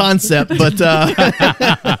good candle. concept, but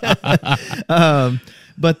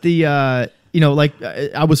but the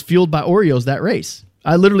I was fueled by Oreos that race.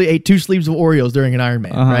 I literally ate 2 sleeves of Oreos during an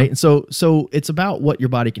Ironman, right? And so it's about what your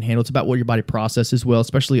body can handle. It's about what your body processes well,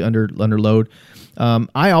 especially under load.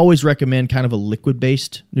 I always recommend kind of a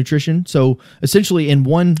liquid-based nutrition. So essentially in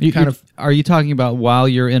one Are you talking about while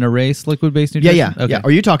you're in a race, liquid-based nutrition? Yeah. Okay.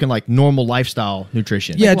 Are you talking like normal lifestyle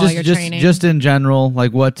nutrition? Yeah, while you're training? just in general,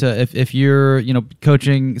 like what if you're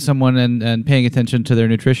coaching someone and paying attention to their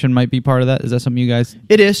nutrition might be part of that. Is that something you guys?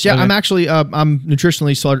 It is. Yeah, Okay. I'm actually I'm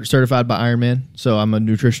nutritionally certified by Ironman, so I'm a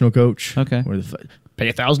nutritional coach. Okay.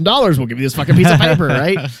 Pay $1,000, we'll give you this fucking piece of paper,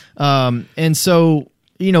 right? And so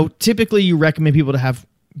typically you recommend people to have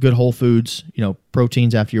good whole foods,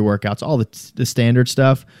 proteins after your workouts, all the standard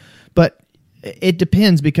stuff. But it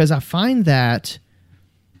depends, because I find that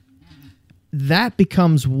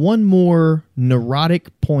becomes one more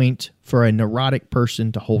neurotic point for a neurotic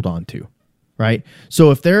person to hold on to, right?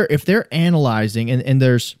 So if they're analyzing, and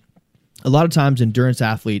there's a lot of times endurance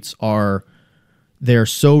athletes they're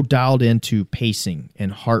so dialed into pacing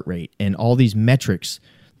and heart rate and all these metrics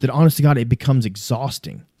that, honest to God, it becomes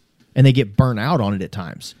exhausting, and they get burnt out on it at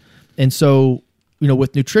times. And so,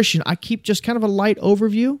 with nutrition, I keep just kind of a light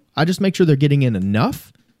overview. I just make sure they're getting in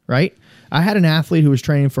enough, right? I had an athlete who was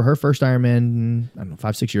training for her first Ironman,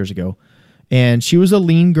 5-6 years ago, and she was a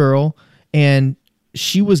lean girl, and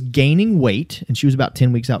she was gaining weight, and she was about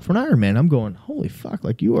 10 weeks out for an Ironman. I'm going, holy fuck,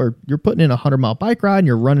 like you're putting in a 100-mile bike ride and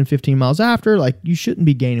you're running 15 miles after, like you shouldn't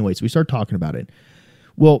be gaining weight. So we started talking about it.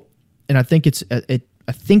 Well, and I think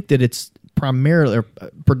I think that it's primarily or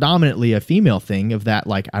predominantly a female thing of that,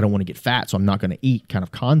 like, I don't want to get fat, so I'm not going to eat kind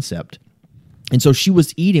of concept. And so she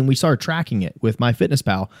was eating, we started tracking it with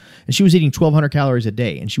MyFitnessPal, and she was eating 1,200 calories a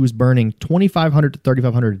day, and she was burning 2,500 to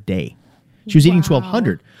 3,500 a day. She was eating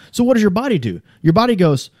 1,200. So what does your body do? Your body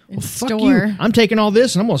goes, well, fuck you. I'm taking all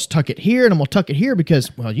this, and I'm going to tuck it here, and I'm going to tuck it here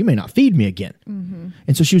because, well, you may not feed me again. Mm-hmm.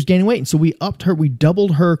 And so she was gaining weight. And so we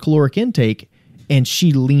doubled her caloric intake, and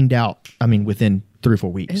she leaned out, within 3 or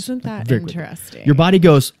 4 weeks. Isn't that interesting? Your body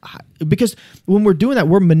goes, because when we're doing that,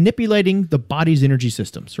 we're manipulating the body's energy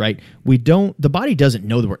systems, right? The body doesn't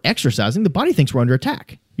know that we're exercising. The body thinks we're under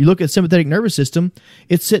attack. You look at the sympathetic nervous system,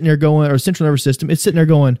 it's sitting there going, or central nervous system, it's sitting there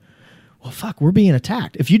going, well, fuck, we're being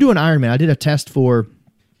attacked. If you do an Ironman, I did a test for,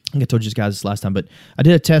 I think I told you guys this last time, but I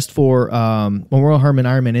did a test for Memorial Hermann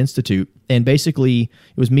Ironman Institute, and basically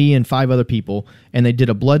it was me and 5 other people, and they did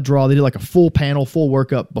a blood draw. They did like a full panel, full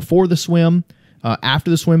workup before the swim,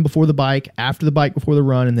 after the swim, before the bike, after the bike, before the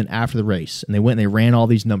run, and then after the race. And they went and they ran all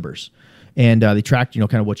these numbers. And they tracked,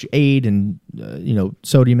 kind of what you ate and,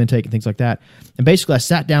 sodium intake and things like that. And basically I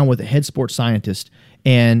sat down with a head sports scientist,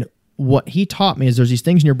 and what he taught me is there's these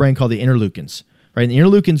things in your brain called the interleukins, right? And the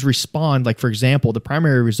interleukins respond, like, for example, the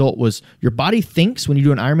primary result was your body thinks, when you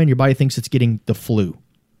do an Ironman, your body thinks it's getting the flu.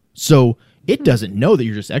 So it doesn't know that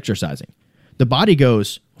you're just exercising. The body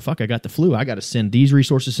goes, fuck, I got the flu. I got to send these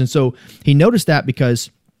resources. And so he noticed that because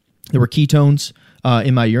there were ketones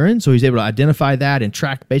in my urine. So he's able to identify that and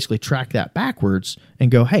track that backwards and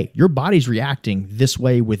go, hey, your body's reacting this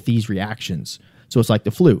way with these reactions. So it's like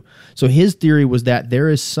the flu. So his theory was that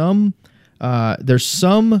there's some, I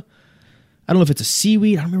don't know if it's a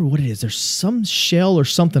seaweed, I don't remember what it is. There's some shell or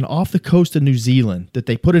something off the coast of New Zealand that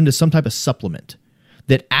they put into some type of supplement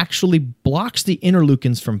that actually blocks the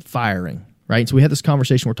interleukins from firing, right? So we had this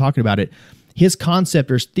conversation, we're talking about it. His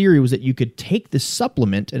concept or his theory was that you could take this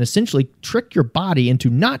supplement and essentially trick your body into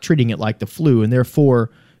not treating it like the flu, and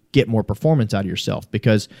therefore get more performance out of yourself.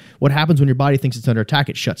 Because what happens when your body thinks it's under attack,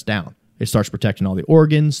 it shuts down. It starts protecting all the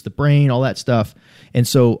organs, the brain, all that stuff. And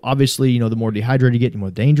so obviously, the more dehydrated you get, the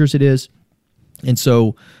more dangerous it is. And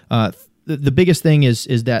so the biggest thing is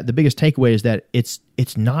that the biggest takeaway is that it's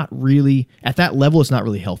not really, at that level, it's not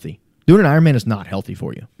really healthy. Doing an Ironman is not healthy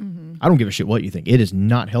for you. Mm-hmm. I don't give a shit what you think. It is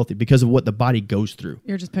not healthy because of what the body goes through.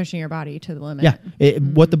 You're just pushing your body to the limit. Yeah.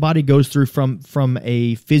 What the body goes through from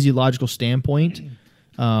a physiological standpoint.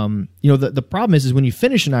 The problem is when you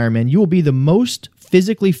finish an Ironman, you will be the most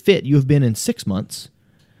physically fit you have been in 6 months,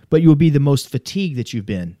 but you will be the most fatigued that you've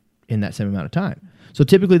been in that same amount of time. So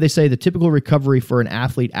typically they say the typical recovery for an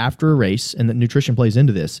athlete after a race, and the nutrition plays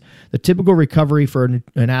into this, the typical recovery for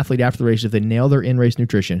an athlete after the race, if they nail their in-race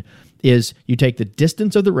nutrition, is you take the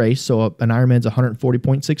distance of the race, so an Ironman's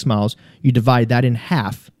 140.6 miles, you divide that in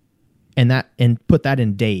half, and put that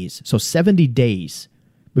in days. So 70 days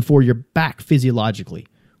before you're back physiologically.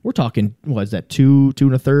 We're talking, what is that, 2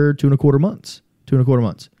 and a quarter months.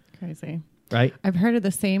 Crazy. right? I've heard of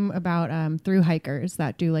the same about through hikers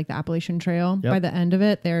that do like the Appalachian Trail. Yep. By the end of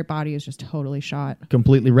it, their body is just totally shot.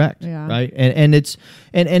 Completely wrecked. Yeah. Right. And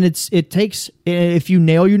it takes, if you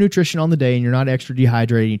nail your nutrition on the day and you're not extra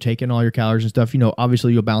dehydrated, you take in all your calories and stuff,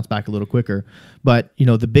 obviously you'll bounce back a little quicker. But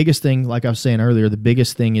the biggest thing, like I was saying earlier, the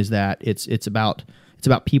biggest thing is that it's about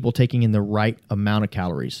people taking in the right amount of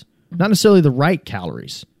calories, not necessarily the right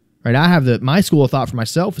calories. Right. I have my school of thought for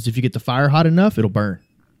myself is if you get the fire hot enough, it'll burn.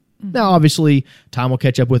 Now, obviously, time will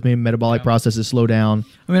catch up with me. Metabolic processes slow down.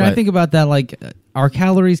 I mean, I think about that like, are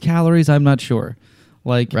calories? I'm not sure.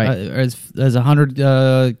 Like, Right. as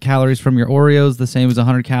 100 calories from your Oreos, the same as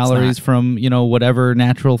 100 calories from whatever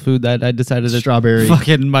natural food that I decided to Strawberry.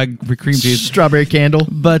 fucking my cream cheese. Strawberry candle.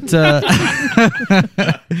 But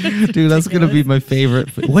dude, that's gonna be my favorite.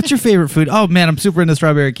 What's your favorite food? Oh man, I'm super into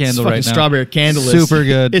strawberry candle right now. Strawberry candle is Super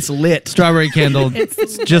good. It's lit. Strawberry candle,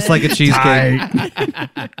 it's just like a cheesecake.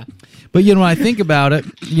 But when I think about it,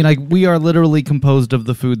 like we are literally composed of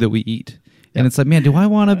the food that we eat. And it's like, man, do I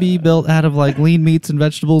want to be built out of like lean meats and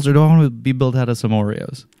vegetables, or do I want to be built out of some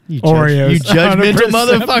Oreos? You Oreos. You judgmental 100%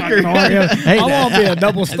 mother. Oreo. Hey, I won't be a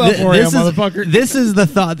double stuffed Oreo, motherfucker. This is the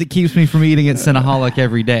thought that keeps me from eating at Cinnaholic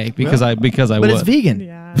every day because I But would. it's vegan.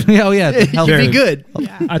 Yeah. Oh yeah, it's It'll healthy. be good.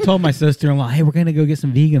 I told my sister-in-law, "Hey, we're gonna go get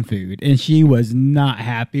some vegan food," and she was not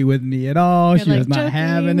happy with me at all. You're She was like, not joking.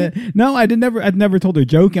 having it. No, I'd never told her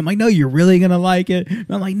joking. I'm like, "No, you're really gonna like it." And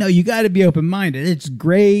I'm like, "No, you got to be open-minded. It's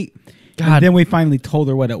great." God. And then we finally told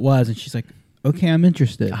her what it was, and she's like, "Okay, I'm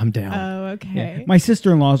interested." I'm down. Oh, okay. Yeah. My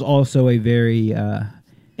sister-in-law is also a very.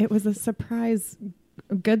 It was a surprise,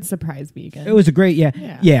 a good surprise vegan. It was a great, Yeah.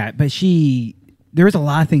 yeah. But there was a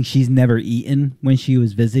lot of things she's never eaten when she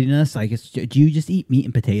was visiting us. Like, do you just eat meat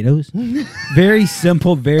and potatoes? Very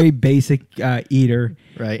simple, very basic eater.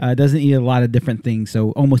 Right. Doesn't eat a lot of different things.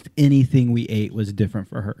 So almost anything we ate was different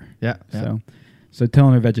for her. Yeah. So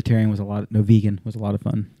telling her vegetarian vegan was a lot of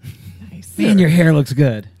fun. nice. Man, your hair looks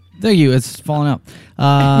good. Thank you. It's falling out.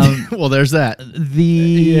 Well, there's that.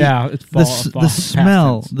 It's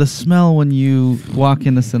The smell when you walk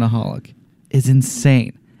into Cinnaholic is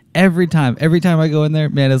insane. Every time I go in there,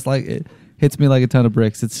 man, it's like it hits me like a ton of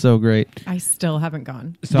bricks. It's so great. I still haven't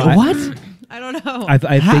gone. So What? I don't know. I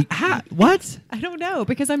think What? I don't know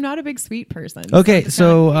because I'm not a big sweet person. Okay, it's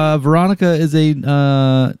so not- Veronica is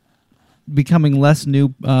a becoming less new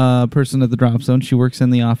person at the Drop Zone. She works in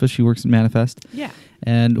the office. She works in Manifest. yeah.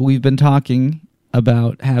 And we've been talking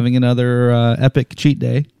about having another epic cheat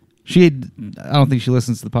day. I don't think she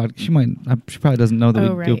listens to the podcast. She probably doesn't know that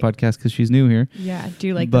Oh, we do a right. podcast because she's new here. Yeah,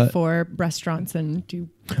 do like But- the 4 restaurants and do.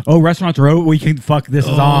 restaurants are open. We can fuck this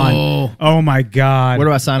is on. Oh my god. Where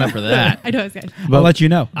do I sign up for that? I know it's good. I'll let you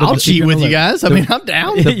know. I'll Keep cheat in with the you loop. guys. I mean, I'm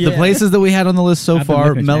down. The places that we had on the list so I've been far: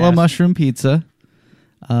 looking at your Mellow ass. Mushroom Pizza,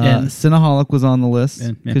 And- Cinnaholic was on the list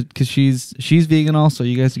And- yeah. because she's vegan also.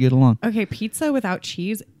 You guys get along. Okay, pizza without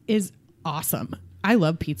cheese is awesome. I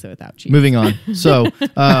love pizza without cheese. Moving on. So,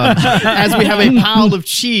 as we have a pile of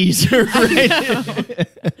cheese, right?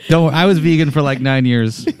 Don't worry, I was vegan for like 9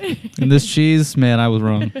 years, and this cheese, man, I was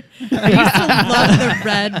wrong. I used to love the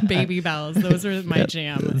red baby bells. Those were my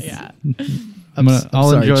jam. Yeah.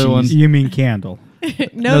 I'll sorry, enjoy cheese. one. You mean candle?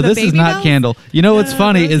 No, the this is baby not bells? candle. You know what's No,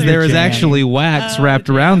 funny those is there are is jam. actually wax wrapped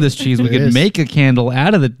around this cheese. We There could is. make a candle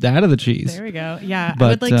out of the cheese. There we go. Yeah, I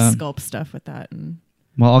But, would like sculpt stuff with that. And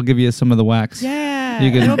Well, I'll give you some of the wax. yeah,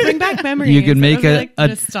 You can- it'll bring back memories. you can make It'll be, a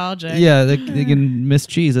nostalgic. Yeah, they can miss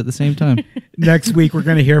cheese at the same time. Next week we're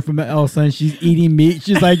gonna hear from Elsa, and she's eating meat.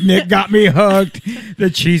 She's like, Nick got me hooked. The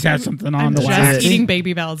cheese has something on I'm the just wax. eating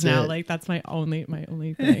baby bells now. it. Like that's my only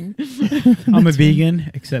thing. I'm a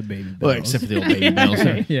vegan, except baby bells. Well, except for the old baby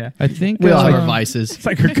bells. yeah, I think We all have our uh, vices. it's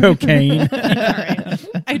like her cocaine. All right.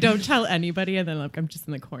 I don't tell anybody, and then like I'm just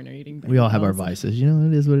in the corner eating. Baby We all have our bells. vices. You know,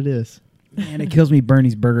 it is what it is. Man, it kills me.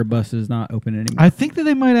 Bernie's Burger Bus is not open anymore. I think that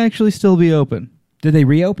they might actually still be open. Did they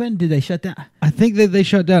reopen? Did they shut down? I think that they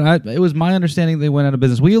shut down. It was my understanding they went out of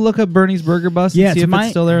business. Will you look up Bernie's Burger Bus Yeah, and see it's if my-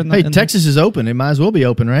 it's still there? In the, Hey, in the- Texas is open. It might as well be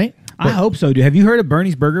open, right? I hope so, dude. Have you heard of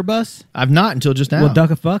Bernie's Burger Bus? I've not until just now. Well, duck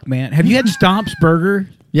a fuck, man. Have you had Stomp's Burger?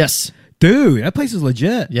 Yes. Dude, that place is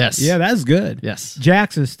legit. Yes. Yeah, that's good. Yes.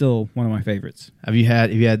 Jack's is still one of my favorites. Have you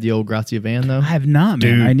had the old Grazia van though? I have not,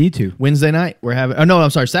 man. Dude. I need to. Wednesday night we're having. Oh no,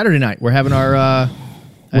 I'm sorry. Saturday night we're having our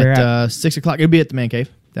Where at 6 o'clock. It'll be at the Man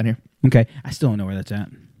Cave down here. Okay. I still don't know where that's at.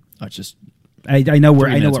 Oh, it's just I know where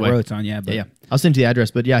 3 I know minutes what away. row it's on, yeah. But yeah. I'll send you the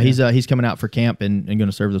address. But yeah, he's coming out for camp and going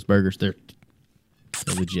to serve those burgers. They're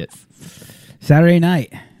legit. Saturday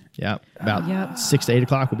night. Yeah, about Yep. 6 to 8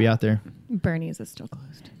 o'clock we'll be out there. Bernie's is still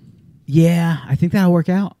closed. Yeah, I think that'll work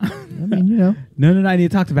out. I mean, you know. No, I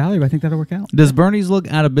need to talk to Valerie, but I think that'll work out. Does Bernie's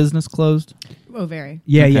look out of business closed? Oh, very.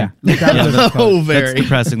 Yeah, Okay. yeah. Oh, That's very.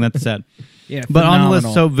 depressing. That's sad. Yeah, But on the list,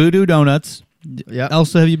 phenomenal. so Voodoo Donuts. Yeah.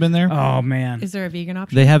 Elsa, have you been there? Oh man, Is there a vegan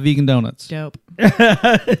option? They have vegan donuts. Dope.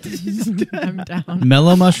 I'm down.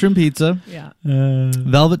 Mellow mushroom pizza. Yeah.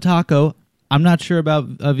 Velvet taco. I'm not sure about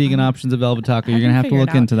vegan options of Velvet taco. You're I going to can have to figure it look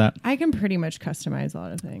out. into that. I can pretty much customize a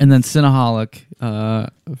lot of things. And then Cinnaholic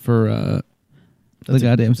for the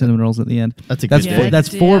goddamn cinnamon rolls at the end. That's a That's good four, day. that's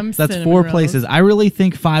four. Goddamn That's cinnamon four rolls. places. I really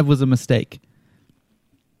think 5 was a mistake,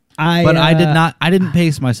 but I did not. I didn't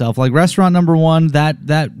pace myself. Like restaurant number 1,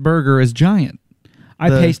 that burger is giant. I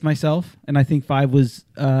the- paced myself, and I think 5 was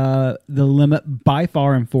the limit by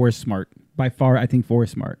far, and 4 is smart. By far, I think 4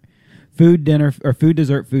 is smart. Food, dinner, or food,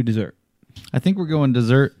 dessert, food, dessert. I think we're going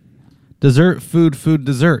dessert, food,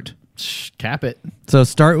 dessert. Shh, cap it. So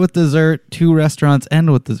start with dessert, 2 restaurants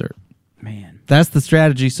end with dessert. Man, That's the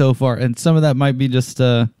strategy so far, and some of that might be just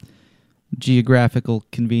geographical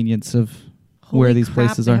convenience of where Holy these crap,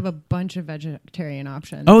 places they are. have a bunch of vegetarian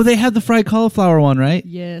options. Oh, they have the fried cauliflower one, right?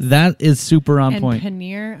 Yes. That is super on and point.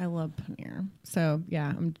 paneer. I love paneer. So yeah,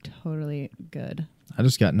 I'm totally good. I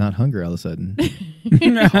just got not hungry all of a sudden.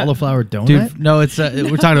 Cauliflower donut? Dude, no, it's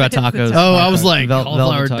we're talking about tacos. Oh, I was like, Vel-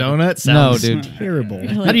 cauliflower velvet taco. donut No, sounds dude. terrible. Like,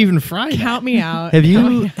 How do you even fry that? Count me out. Have Count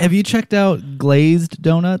me you out. have you checked out glazed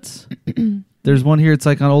donuts? There's one here. It's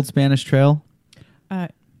like on Old Spanish Trail.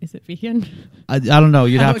 Is it vegan? I don't know.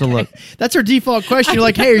 You'd have to Okay. look. That's our default question. You're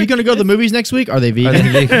like, hey, are you going to go to the movies next week? Are they Are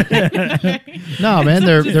vegan? they vegan? No, man,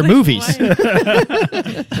 they're movies.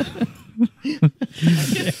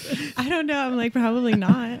 I don't know. I'm like, probably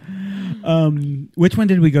not. which one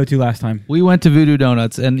did we go to last time? We went to Voodoo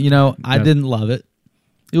Donuts, and I Yeah. didn't love it.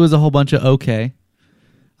 It was a whole bunch of okay.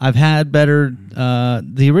 I've had better.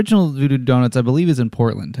 The original Voodoo Donuts, I believe, is in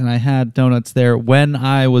Portland, and I had donuts there when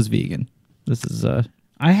I was vegan. This is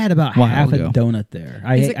I had about While half ago. a donut there.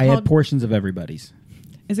 I Is it had called- portions of everybody's.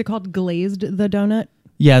 Is it called glazed the donut?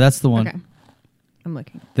 yeah, that's the one. Okay. I'm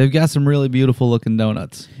looking. They've got some really beautiful looking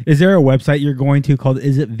donuts. Is there a website you're going to called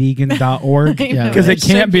isitvegan.org? I know, Because it it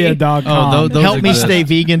can't should be a be. dot Oh, com. those are good.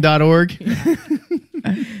 HelpMeStayVegan.org.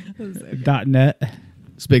 .net.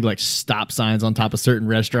 It's big like stop signs on top of certain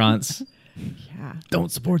restaurants. Yeah.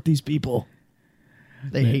 Don't support these people.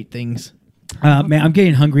 They hate things. Man, I'm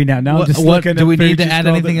getting hungry now. Now I'm just What looking do at we food need to just add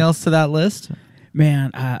all anything the- else to that list?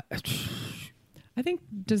 Man, I think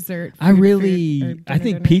dessert. I food, really, food, or I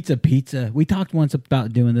think dinner. pizza. We talked once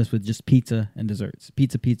about doing this with just pizza and desserts.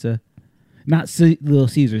 Pizza. Not Little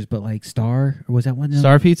Caesars, but like Star. Or was that one?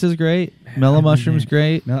 Star Pizza's great. Mellow I've been Mushroom's there.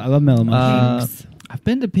 great. No, I love mellow mushrooms. I've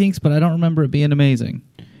been to Pink's, but I don't remember it being amazing.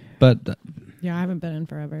 But Yeah, I haven't been in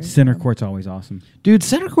forever. Center Court's always awesome. dude,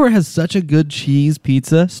 Center Court has such a good cheese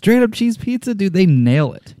pizza. Straight up cheese pizza, dude. They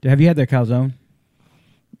nail it. Have you had their calzone?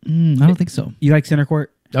 I don't think so. You like Center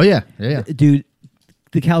Court? Oh, yeah. Yeah. Dude,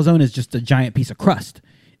 the calzone is just a giant piece of crust.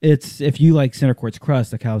 It's if you like Center Court's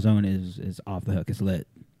crust, the calzone is off the hook. It's lit.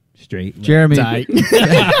 Straight. lit. Jeremy, Tight.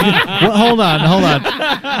 Well, hold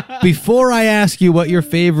on. before I ask you what your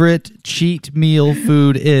favorite cheat meal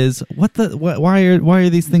food is, why are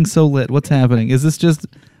these things so lit? What's happening? Is this just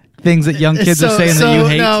things that young kids are saying that you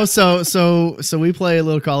hate? No, so we play a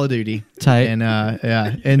little Call of Duty. Tight. And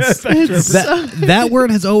yeah. And That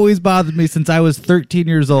word has always bothered me since I was 13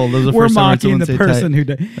 years old. That was the We're first time I heard mocking someone the say person tight. who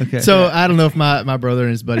did. Okay. So I don't know if my brother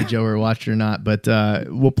and his buddy Joe are watching or not, but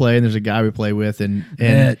we'll play, and there's a guy we play with, and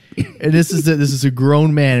this is a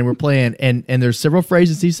grown man, and we're playing, and there's several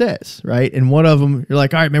phrases he says, right? And one of them, you're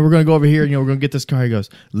like, all right, man, we're gonna go over here, and we're gonna get this car. He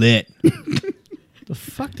goes, lit. The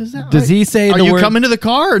fuck does that? Does he say Are the you word? coming to the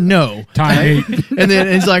car or no? Tight. And then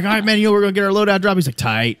he's like, all right, man, we're gonna get our loadout drop. He's like,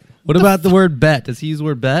 tight. What about the word bet? Does he use the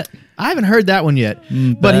word bet? I haven't heard that one yet,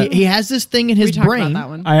 but bet. he has this thing in We his talked brain. about that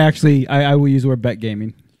one. I will use the word bet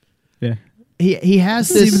gaming. Yeah. He has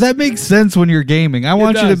See, this. that makes sense when you're gaming. I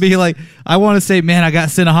want you to does. be like, I want to say, man, I got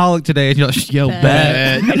Cinnaholic today, and you're like, yo,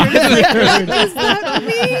 bet.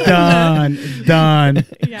 Done.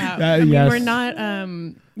 Yeah, Yes. we're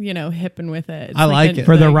not, hip and with it. It's I like it.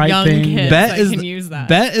 For the right young thing. Kids Bet that is can use that.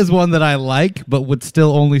 bet is one that I like, but would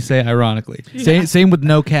still only say ironically. Same with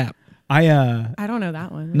no cap. I don't know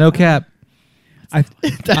that one. No cap. I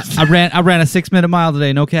I ran a 6-minute mile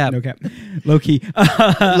today. No cap. no cap. Low key.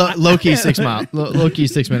 low key 6 mile. Low key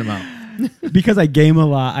 6 minute mile. Because I game a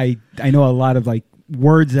lot, I know a lot of like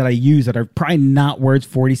words that I use that are probably not words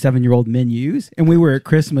 47-year-old men use. And we were at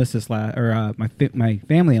Christmas my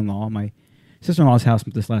family-in-law, my sister-in-law's house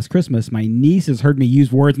this last Christmas. My nieces heard me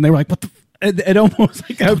use words and they were like, "What the?" It almost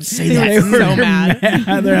like I would say that. they were So mad.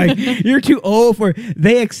 They're like, you're too old for.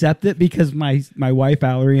 They accept it because my wife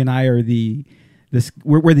Valerie and I are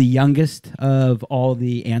we're the youngest of all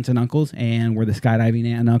the aunts and uncles, and we're the skydiving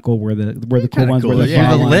aunt and uncle. We're the cool ones. cool. We're the Yeah.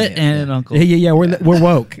 fun The ones. lit aunt and uncle. Yeah. We're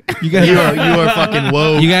woke. You guys You are fucking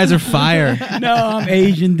woke. You guys are fire. No, I'm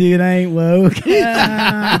Asian, dude. I ain't woke.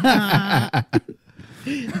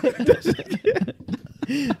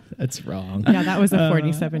 That's wrong. Yeah, that was a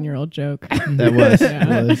 47-year-old joke. That was.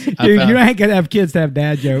 Yeah. Dude, you ain't gonna have kids to have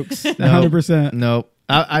dad jokes. 100%. No.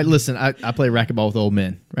 I listen. I play racquetball with old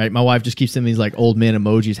men, right? My wife just keeps sending these like old men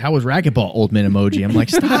emojis. How was racquetball, old men emoji? I'm like,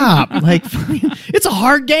 stop! Like, it's a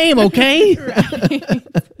hard game, okay?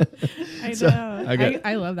 I know. I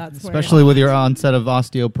I love that sport. Especially with your onset of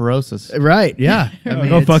osteoporosis. Right? Yeah. I mean,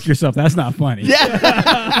 Go it's- fuck yourself. That's not funny.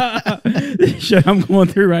 The shit I'm going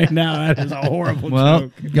through right now. That is a horrible Well,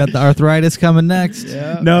 joke. got the arthritis coming next.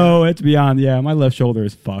 No, it's beyond. Yeah, my left shoulder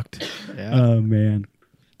is fucked. Yeah. Oh man.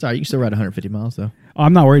 It's all right. You can still ride 150 miles though.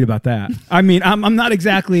 I'm not worried about that. I mean, I'm not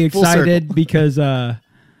exactly Full excited because I'm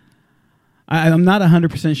not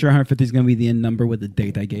 100% sure 150 is going to be the end number with the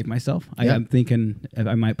date I gave myself. Yeah. I'm thinking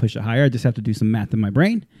I might push it higher. I just have to do some math in my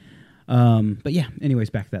brain. But yeah, anyways,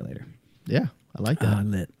 back to that later. Yeah, I like that.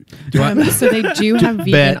 Lit. So they do have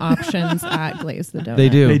vegan Bet. options at Glaze the Donut. They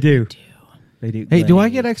do. They do. They do. Hey, do I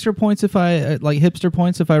get extra points if I like hipster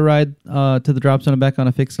points if I ride to the drop zone and back on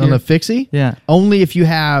a fixed On gear? the fixie, Yeah. only if you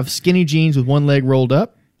have skinny jeans with one leg rolled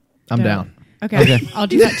up. I'm Yeah. down. Okay. I'll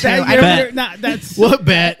do that too. I don't. That's What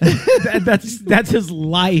bet? that's his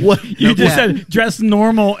life. What? You No, just what? said dress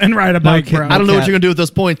normal and ride a bike, kid. bro. I don't know what Cat. you're gonna do with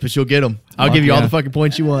those points, but you'll get them. I'll Fuck give you all yeah. the fucking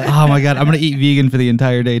points you want. Oh my god, I'm gonna eat vegan for the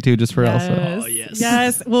entire day too, just for Elsa. Yes. Oh, yes.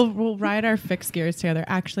 Yes. We'll ride our fixed gears together.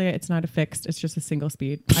 Actually, it's not a fixed. It's just a single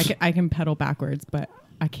speed. I can pedal backwards, but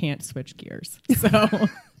I can't switch gears. So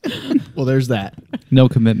Well, there's that. No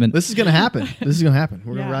commitment. This is gonna happen. This is gonna happen.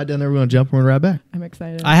 We're Yeah. gonna ride down there. We're gonna jump. We're gonna ride back. I'm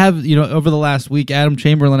excited. I have, over the last week, Adam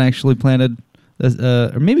Chamberlain actually planted,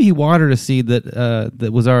 or maybe he watered a seed that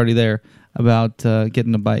was already there about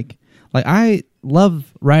getting a bike. Like, I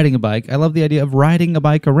love riding a bike. I love the idea of riding a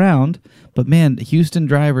bike around, but man, Houston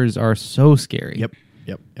drivers are so scary. Yep.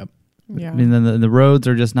 yeah. I mean, the roads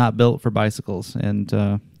are just not built for bicycles, and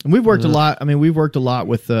And we've worked a lot. I mean, we've worked a lot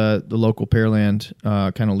with the local Pearland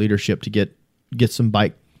kind of leadership to get some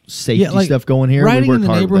bike safety stuff going here. Riding we work in the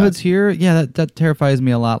hard with neighborhoods that. here, yeah, that terrifies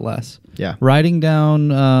me a lot less. Yeah. Riding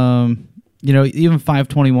down, even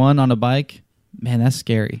 521 on a bike, man, that's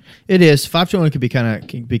scary. It is. 521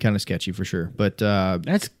 can be kind of sketchy for sure. But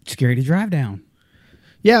That's scary to drive down.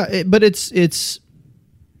 yeah, but it's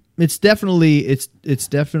definitely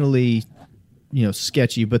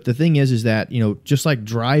sketchy. But the thing is that just like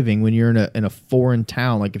driving when you're in a foreign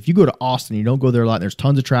town, like if you go to Austin, you don't go there a lot. And there's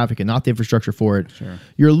tons of traffic and not the infrastructure for it. Sure.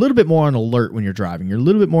 You're a little bit more on alert when you're driving. You're a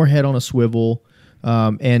little bit more head on a swivel.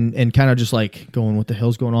 And kind of just like going, what the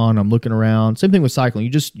hell's going on? I'm looking around. Same thing with cycling.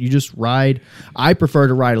 You just ride. I prefer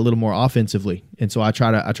to ride a little more offensively, and so I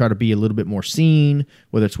try to be a little bit more seen,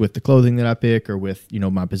 whether it's with the clothing that I pick or with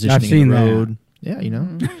my positioning seen in the that. road. Yeah,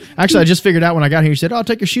 Actually, I just figured out when I got here. You said, "Oh,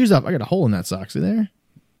 take your shoes off." I got a hole in that sock. See there?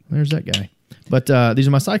 There's that guy. But these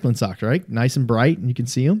are my cycling socks, right? Nice and bright, and you can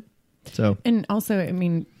see them. So And also, I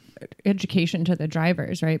mean, education to the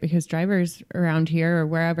drivers, right? Because drivers around here or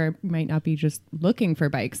wherever might not be just looking for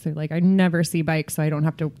bikes. They're like, I never see bikes, so I don't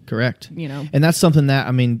have to. correct. And that's something that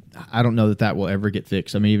I don't know that will ever get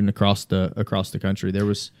fixed. I mean, even across the country,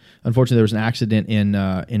 unfortunately there was an accident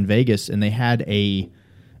in Vegas, and they had a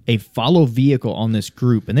follow vehicle on this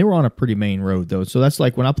group, and they were on a pretty main road though. So that's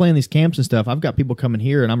like when I play in these camps and stuff, I've got people coming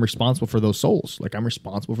here, and I'm responsible for those souls. Like I'm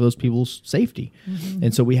responsible for those people's safety. Mm-hmm.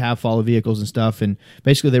 And so we have follow vehicles and stuff. And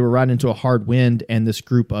basically they were riding into a hard wind, and this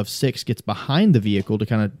group of 6 gets behind the vehicle to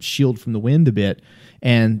kind of shield from the wind a bit.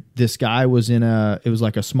 And this guy was it was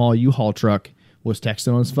like a small U-Haul truck, was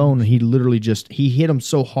texting on his phone, and he literally he hit him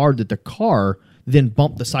so hard that the car then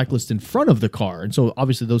bumped the cyclist in front of the car. And so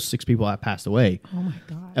obviously those 6 people have passed away. Oh my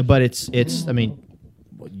God. But it's I mean,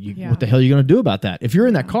 Yeah. what the hell are you going to do about that? If you're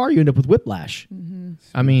in that car, you end up with whiplash. Mm-hmm.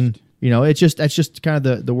 I mean, that's just kind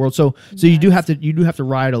of the world. So you do have to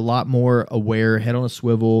ride a lot more aware, head on a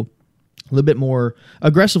swivel, a little bit more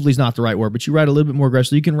aggressively is not the right word, but you ride a little bit more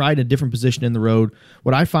aggressively. You can ride in a different position in the road.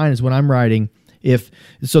 What I find is when I'm riding,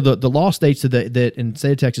 the law states that in the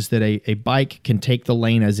state of Texas that a bike can take the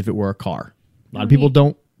lane as if it were a car. A lot of people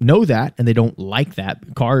don't know that, and they don't like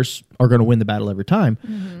that. Cars are going to win the battle every time.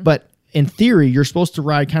 Mm-hmm. But in theory, you're supposed to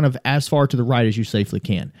ride kind of as far to the right as you safely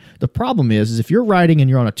can. The problem is if you're riding and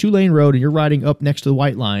you're on a 2-lane road and you're riding up next to the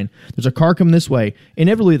white line, there's a car coming this way.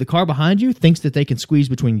 Inevitably, the car behind you thinks that they can squeeze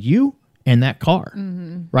between you and that car,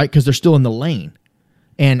 right? Because they're still in the lane.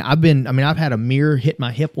 And I've had a mirror hit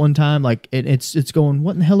my hip one time. Like it's going,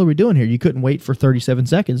 what in the hell are we doing here? You couldn't wait for 37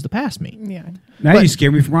 seconds to pass me. Yeah. Now you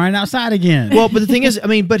scare me from running outside again. Well, but the thing is,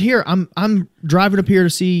 but here I'm driving up here to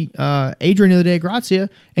see Adrian the other day at Grazia,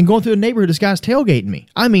 and going through the neighborhood, this guy's tailgating me.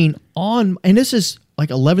 And this is like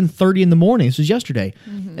 11:30 in the morning. This was yesterday.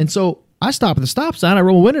 And so I stop at the stop sign. I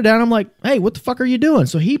roll my window down. I'm like, hey, what the fuck are you doing?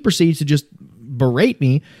 So he proceeds to just berate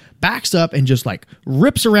me, backs up and just like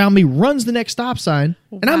rips around me, runs the next stop sign,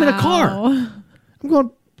 and I'm in a car. I'm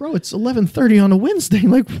going, bro, it's 11:30 on a Wednesday.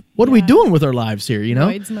 Like, what are we doing with our lives here? You know,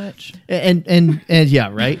 Avoids much. And yeah,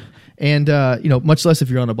 right. And much less if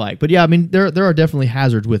you're on a bike. But yeah, there are definitely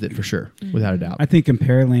hazards with it for sure, without a doubt. I think in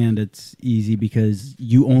Pearland it's easy because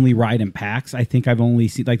you only ride in packs. I think I've only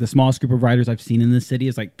seen, like, the smallest group of riders I've seen in this city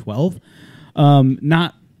is like 12.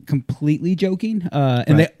 Not completely joking.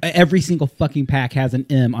 And every single fucking pack has an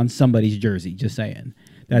M on somebody's jersey. Just saying.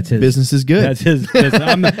 That's his business is good. That's his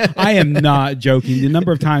business. I am not joking. The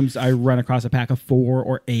number of times I run across a pack of 4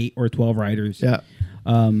 or 8 or 12 riders. Yeah.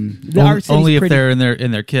 Only if they're in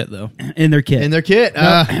their kit though. In their kit. In their kit.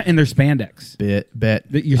 In their spandex. Bet.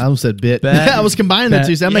 You're- I almost said bit. Bet. I was combining the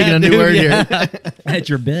two, so I'm Yeah, making a new dude, word yeah. here. That's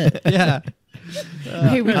your bit. Yeah.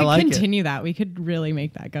 Hey, we I could like it. continue that. We could really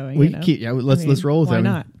make that going. We you can know? keep. Yeah, let's roll with why it.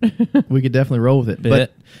 not? We could definitely roll with it.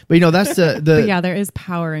 Bit. But that's the But yeah, there is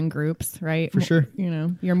power in groups, right? For sure.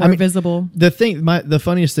 You're more visible. the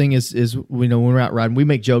funniest thing is when we're out riding, we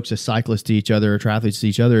make jokes as cyclists to each other or triathletes to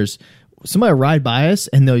each other. Is somebody will ride by us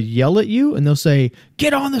and they'll yell at you and they'll say,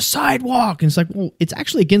 "Get on the sidewalk!" And it's like, well, it's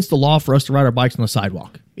actually against the law for us to ride our bikes on the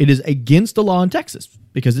sidewalk. It is against the law in Texas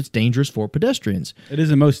because it's dangerous for pedestrians. It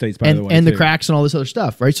is in most states, by the way. And the too. cracks and all this other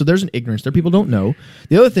stuff, right? So there's an ignorance there. People don't know.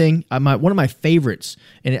 The other thing, one of my favorites,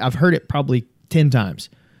 and I've heard it probably 10 times,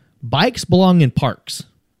 bikes belong in parks.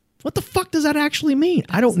 What the fuck does that actually mean?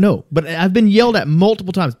 I don't know. But I've been yelled at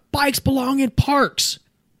multiple times. Bikes belong in parks.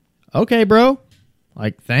 Okay, bro.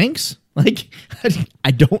 Like, thanks. Like,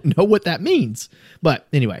 I don't know what that means. But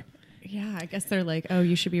anyway. Yeah, I guess they're like, oh,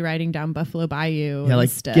 you should be riding down Buffalo Bayou. Yeah, like,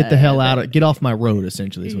 instead. get the hell out of, get off my road,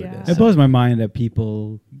 essentially, is what Yeah. it It is. blows my mind that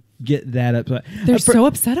people get that upset. They're so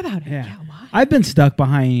upset about it. Yeah. Yeah, why? I've been stuck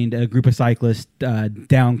behind a group of cyclists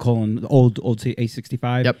down Cullen, old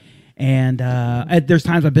A65. Yep. And there's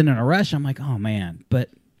times I've been in a rush. I'm like, oh, man. But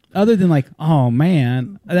other than like, oh,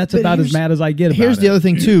 man, that's about as mad as I get about Here's the it. other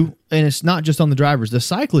thing, too, and it's not just on the drivers. The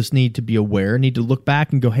cyclists need to be aware, need to look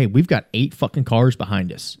back and go, hey, we've got 8 fucking cars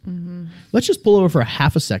behind us. Let's just pull over for a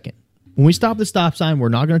half a second. When we stop the stop sign, we're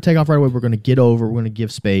not going to take off right away. We're going to get over. We're going to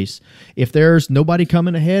give space. If there's nobody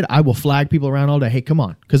coming ahead, I will flag people around all day. Hey, come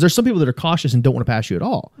on. Because there's some people that are cautious and don't want to pass you at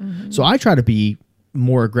all. So I try to be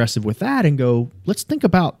more aggressive with that and go, let's think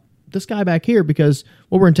about this guy back here because,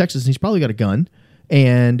 well, we're in Texas and he's probably got a gun.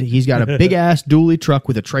 And he's got a big ass dually truck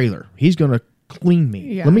with a trailer. He's gonna clean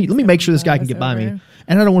me. Yeah, let me he's make sure this guy gonna can pass get by me. over.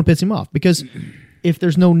 And I don't want to piss him off because if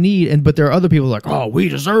there's no need, but there are other people like, oh, we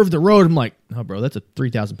deserve the road. I'm like, no, bro, that's a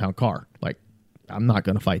 3,000-pound car. Like, I'm not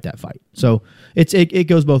gonna fight that fight. So it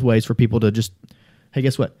goes both ways for people to just, hey,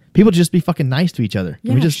 guess what? People just be fucking nice to each other.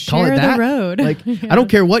 Can we Yeah, just call it share the that? road. Like, Yeah. I don't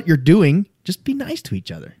care what you're doing. Just be nice to each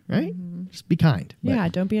other, right? Just be kind. But Yeah,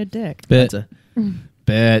 don't be a dick. Bit. that's a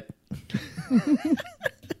bet.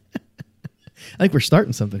 I think we're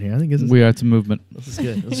starting something here. I think this is We are to movement. This is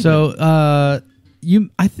good. This is So,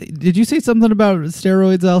 did you say something about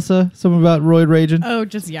steroids, Elsa? Something about roid raging? Oh,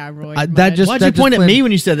 just Roy. that just- Why'd you point at played- me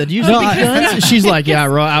when you said that? Do you No, speak I- guns? She's like, yeah,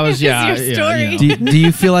 I was, It's yeah, your yeah, story. you know. do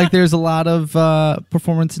you feel like there's a lot of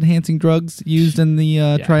performance enhancing drugs used in the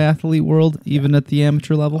triathlete world, even at the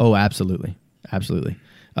amateur level? Oh, absolutely, absolutely.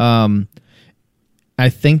 I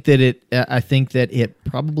think that it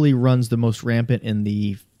probably runs the most rampant in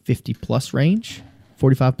the 50+ range,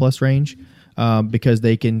 45+ range, because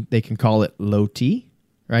they can call it low T,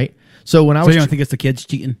 right? So when I So was you don't think it's the kids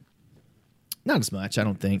cheating? not as much, I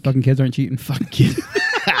don't think. Fucking kids aren't cheating. Fucking kids.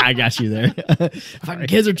 I got you there. Fucking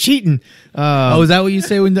kids are cheating. is that what you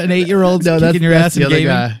say when an 8-year-old's kicking your ass the in other gaming?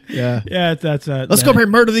 guy. Yeah. Yeah, that's Let's go up here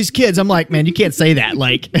and murder these kids. I'm like, man, you can't say that.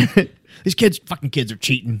 Like, these fucking kids are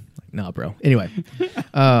cheating. Like, nah, bro. Anyway,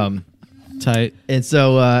 Tight. and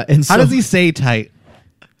so How does he say tight?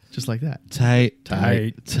 just like that? Tight.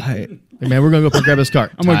 Tight. Tight. Hey, man, we're gonna go grab his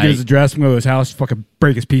car. I'm gonna get his address. I'm gonna go to his house. Fucking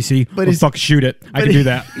break his PC. But he's- fucking shoot it. I can do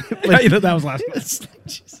that. That was last.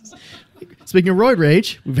 Jesus. Speaking of roid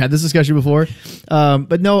rage, we've had this discussion before,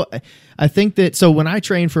 but no, I think that so when I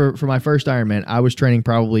trained for my first Ironman, I was training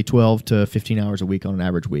probably 12 to 15 hours a week on an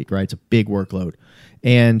average week. Right, it's a big workload,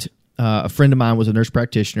 and a friend of mine was a nurse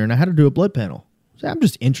practitioner, and I had to do a blood panel. So I'm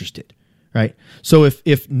just interested, right? So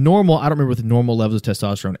if normal, I don't remember what the normal levels of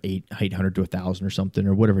testosterone, 800 to 1,000 or something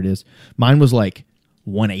or whatever it is. Mine was like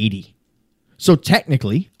 180. So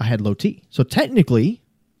technically, I had low T. So technically,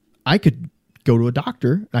 I could go to a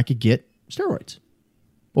doctor and I could get steroids,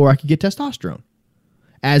 or I could get testosterone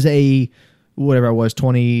as a whatever I was,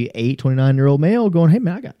 28, 29-year-old male going, hey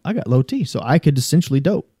man, I got low T. So I could essentially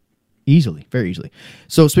dope easily, very easily.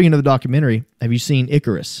 So speaking of the documentary, have you seen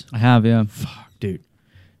Icarus? I have, yeah. Fuck, dude,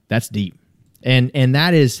 that's deep. And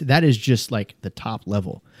that is just like the top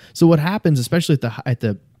level. So what happens, especially at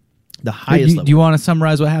the highest level. Do you want to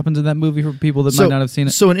summarize what happens in that movie for people that might not have seen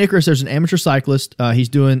it? So in Icarus, there's an amateur cyclist. He's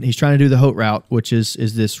trying to do the Haute Route, which is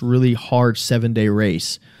this really hard 7-day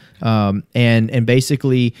race. And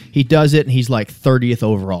basically he does it and he's like 30th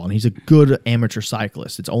overall, and he's a good amateur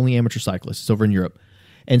cyclist. It's only amateur cyclists. It's over in Europe.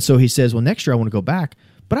 And so he says, well, next year I want to go back,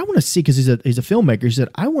 but I want to see, because he's a filmmaker. He said,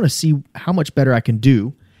 I want to see how much better I can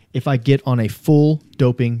do if I get on a full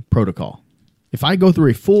doping protocol, if I go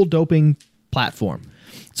through a full doping platform.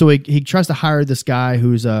 So he tries to hire this guy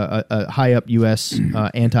who's a high up U.S.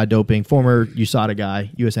 Anti-doping, former USADA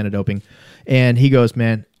guy, U.S. anti-doping. And he goes,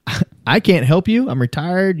 man, I can't help you. I'm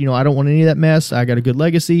retired. I don't want any of that mess. I got a good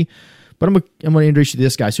legacy, but I'm going to introduce you to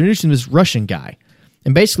this guy. So he introduced him to this Russian guy.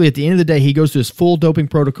 And basically at the end of the day, he goes through this full doping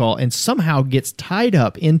protocol and somehow gets tied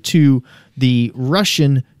up into the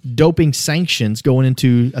Russian doping sanctions going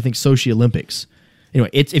into, I think, Sochi Olympics. Anyway,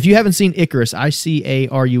 if you haven't seen Icarus,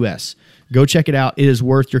 Icarus, go check it out. It is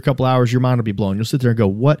worth your couple hours. Your mind will be blown. You'll sit there and go,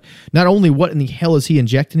 what? Not only what in the hell is he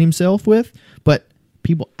injecting himself with, but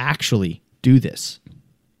people actually do this.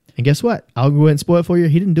 And guess what? I'll go ahead and spoil it for you.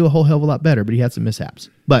 He didn't do a whole hell of a lot better, but he had some mishaps.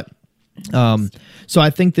 But so I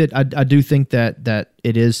think that I do think that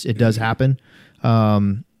it does happen.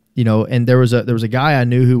 And there was a guy I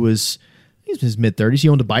knew who was, he's in his mid-30s. He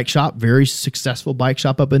owned a bike shop, very successful bike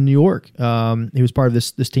shop up in New York. He was part of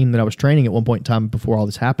this team that I was training at one point in time before all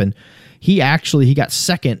this happened. He got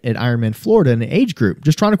second at Ironman Florida in the age group,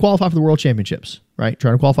 just trying to qualify for the World Championships, right?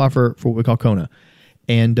 Trying to qualify for what we call Kona.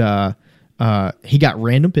 And he got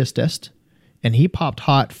random piss test, and he popped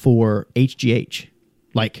hot for HGH.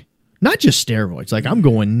 Like, not just steroids. Like, I'm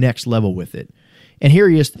going next level with it. And here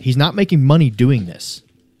he is. He's not making money doing this,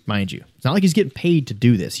 mind you. It's not like he's getting paid to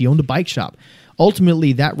do this. He owned a bike shop.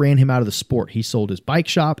 Ultimately, that ran him out of the sport. He sold his bike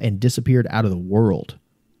shop and disappeared out of the world.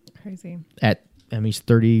 Crazy. He's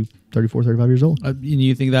 34, 35 years old.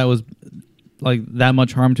 You think that was like that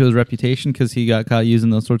much harm to his reputation because he got caught using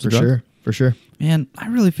those sorts of drugs? For sure. Man, I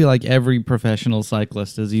really feel like every professional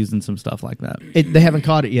cyclist is using some stuff like that. They haven't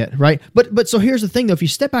caught it yet, right? But so here's the thing, though. If you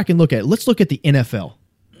step back and look at it, let's look at the NFL.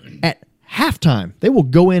 At halftime, they will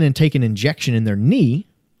go in and take an injection in their knee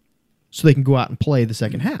so they can go out and play the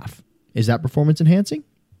second half. Is that performance enhancing?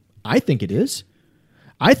 I think it is.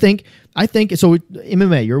 I think so.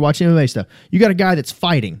 MMA, you're watching MMA stuff. You got a guy that's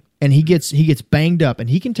fighting and he gets banged up,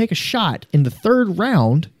 and he can take a shot in the third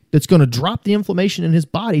round that's going to drop the inflammation in his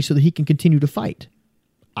body so that he can continue to fight.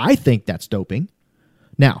 I think that's doping.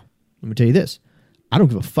 Now, let me tell you this. I don't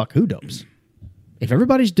give a fuck who dopes. If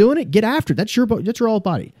everybody's doing it, get after it. That's your whole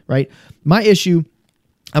body, right? My issue,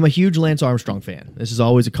 I'm a huge Lance Armstrong fan. This is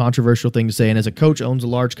always a controversial thing to say, and as a coach who owns a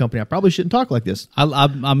large company, I probably shouldn't talk like this.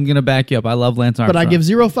 I'm going to back you up. I love Lance Armstrong. But I give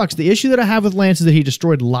zero fucks. The issue that I have with Lance is that he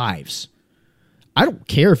destroyed lives. I don't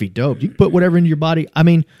care if he doped. You can put whatever into your body. I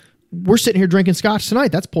mean, we're sitting here drinking scotch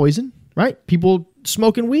tonight. That's poison, right? People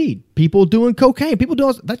smoking weed, people doing cocaine, people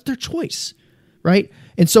doing, that's their choice, right?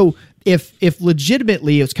 And so if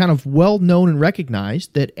legitimately it's kind of well known and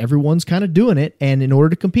recognized that everyone's kind of doing it, and in order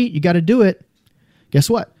to compete, you got to do it. Guess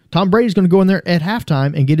what? Tom Brady's going to go in there at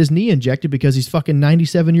halftime and get his knee injected because he's fucking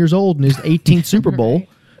 97 years old in his 18th Super Bowl,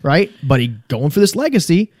 right? But he's going for this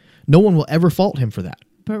legacy. No one will ever fault him for that.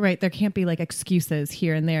 But right, there can't be like excuses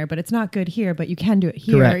here and there, but it's not good here, but you can do it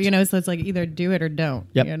here. Correct. So it's like either do it or don't.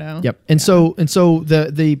 Yep. Yep. And so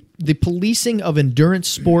the policing of endurance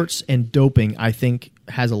sports and doping, I think,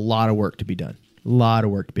 has a lot of work to be done.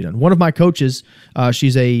 One of my coaches,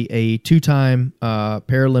 she's a two-time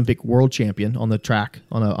Paralympic world champion on the track,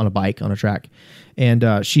 on a bike, on a track.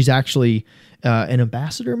 And she's actually an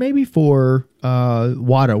ambassador maybe for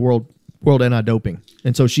WADA, World Anti-Doping.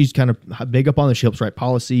 And so she's kind of big up on this. She helps write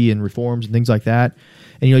policy and reforms and things like that.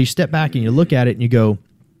 And, you step back and you look at it and you go,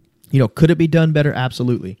 could it be done better?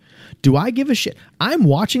 Absolutely. Do I give a shit? I'm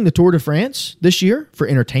watching the Tour de France this year for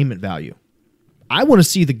entertainment value. I want to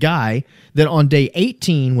see the guy that on day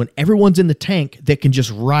 18, when everyone's in the tank, that can just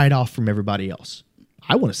ride off from everybody else.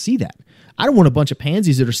 I want to see that. I don't want a bunch of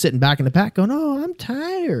pansies that are sitting back in the pack going, oh, I'm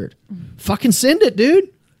tired. Fucking send it, dude.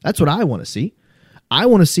 That's what I want to see. I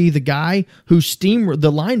want to see the guy the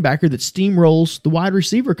linebacker that steamrolls the wide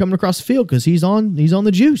receiver coming across the field because he's on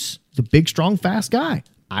the juice. He's a big, strong, fast guy.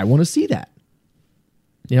 I want to see that.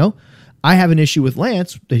 I have an issue with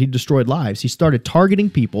Lance that he destroyed lives. He started targeting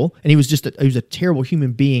people, and he was a terrible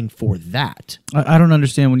human being for that. I don't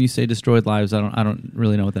understand when you say destroyed lives. I don't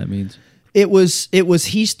really know what that means.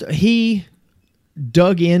 He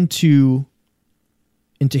dug into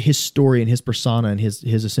his story and his persona and his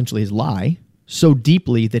essentially his lie so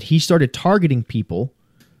deeply that he started targeting people,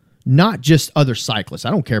 not just other cyclists.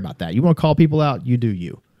 I don't care about that. You want to call people out, you do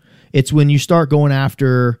you. It's when you start going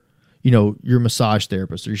after your massage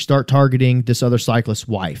therapist, or you start targeting this other cyclist's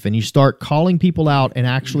wife, and you start calling people out and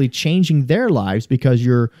actually changing their lives because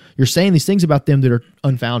you're saying these things about them that are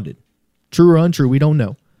unfounded. True or untrue, we don't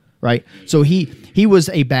know, right? So he was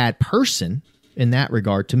a bad person in that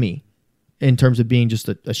regard to me, in terms of being just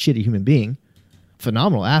a shitty human being.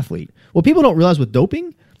 Phenomenal athlete. What people don't realize with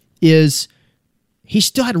doping is he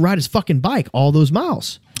still had to ride his fucking bike all those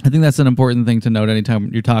miles. I think that's an important thing to note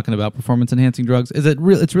anytime you're talking about performance-enhancing drugs, is that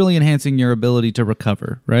it's really enhancing your ability to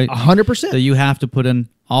recover, right? 100%. So you have to put in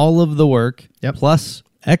all of the work, plus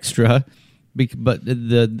extra, but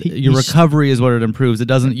your recovery is what it improves. It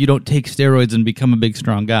doesn't. You don't take steroids and become a big,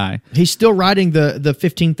 strong guy. He's still riding the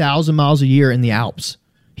 15,000 miles a year in the Alps.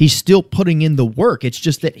 He's still putting in the work. It's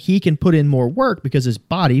just that he can put in more work because his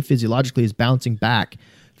body physiologically is bouncing back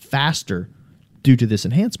faster due to this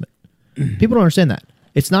enhancement. People don't understand that.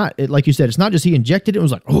 It's not, like you said, it's not just he injected it and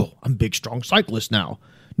was like, oh, I'm a big, strong cyclist now.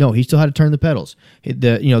 No, he still had to turn the pedals.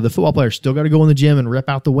 The football player still got to go in the gym and rep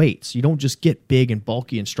out the weights. You don't just get big and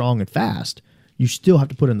bulky and strong and fast. You still have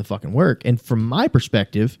to put in the fucking work. And from my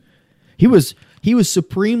perspective, he was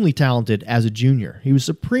supremely talented as a junior. He was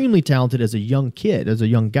supremely talented as a young kid, as a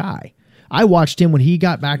young guy. I watched him when he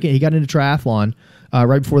got into triathlon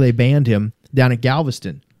right before they banned him down at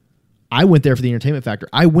Galveston. I went there for the entertainment factor.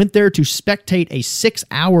 I went there to spectate a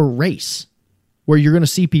 6-hour race where you're going to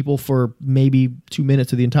see people for maybe 2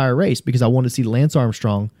 minutes of the entire race because I wanted to see Lance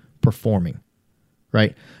Armstrong performing,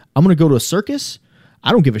 right? I'm going to go to a circus.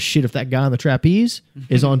 I don't give a shit if that guy on the trapeze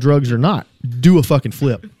is on drugs or not. Do a fucking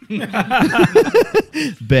flip. Bet,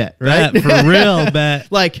 right? Bet, for real,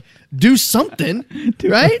 bet. Like, do something,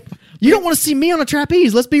 right? You don't want to see me on a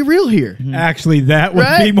trapeze. Let's be real here. Actually, that would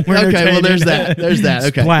be more entertaining. Okay, well, there's that. There's that.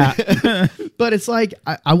 Okay. Splat. But it's like,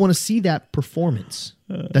 I want to see that performance.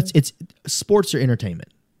 Sports are entertainment.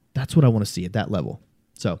 That's what I want to see at that level.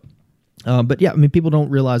 So, but yeah, I mean, people don't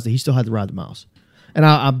realize that he still had to ride the miles. And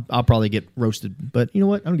I'll probably get roasted, but you know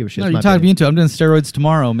what? I don't give a shit. No, you talked me into it. I'm doing steroids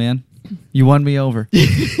tomorrow, man. You won me over.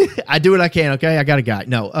 I do what I can, okay? I got a guy.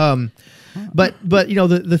 No. But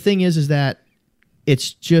the thing is that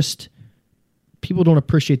it's just people don't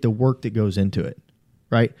appreciate the work that goes into it,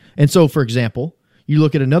 right? And so, for example, you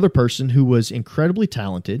look at another person who was incredibly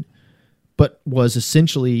talented, but was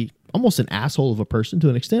essentially almost an asshole of a person to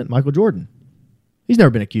an extent, Michael Jordan. He's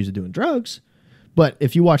never been accused of doing drugs. But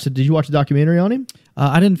if you did you watch the documentary on him?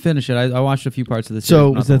 I didn't finish it. I watched a few parts of this.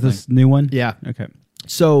 So is that this new one? Yeah. Okay.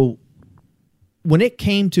 So when it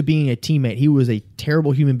came to being a teammate, he was a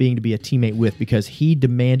terrible human being to be a teammate with because he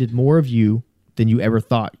demanded more of you than you ever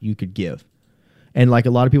thought you could give. And like a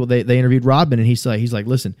lot of people, they interviewed Rodman, and he's like,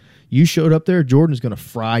 listen, you showed up there, Jordan is going to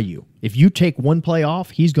fry you. If you take one play off,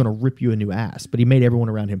 he's going to rip you a new ass. But he made everyone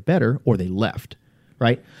around him better, or they left,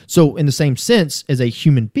 right? So in the same sense, as a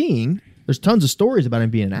human being, there's tons of stories about him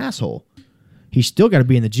being an asshole. He's still got to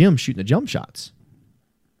be in the gym shooting the jump shots.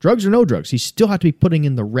 Drugs or no drugs, he still has to be putting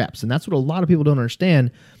in the reps. And that's what a lot of people don't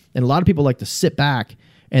understand. And a lot of people like to sit back,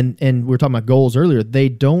 and we were talking about goals earlier. They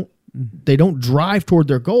don't drive toward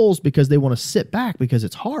their goals because they want to sit back because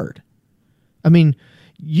it's hard. I mean,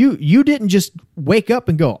 you didn't just wake up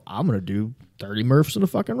and go, I'm going to do 30 Murphs in a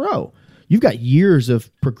fucking row. You've got years of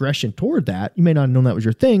progression toward that. You may not have known that was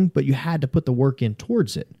your thing, but you had to put the work in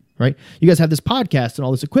towards it, right? You guys have this podcast and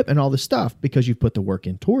all this equipment and all this stuff because you've put the work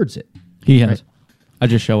in towards it. He has. Right? I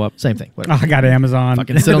just show up. Same thing. I got Amazon.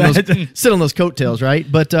 Fucking sit on those coattails,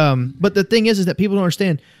 right? But the thing is that people don't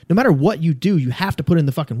understand. No matter what you do, you have to put in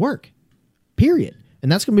the fucking work. Period.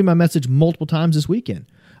 And that's going to be my message multiple times this weekend.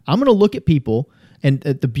 I'm going to look at people, and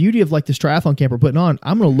the beauty of like this triathlon camp we're putting on,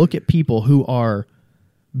 I'm going to look at people who are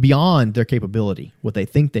beyond their capability, what they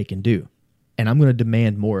think they can do, and I'm going to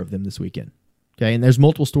demand more of them this weekend. Okay, and there's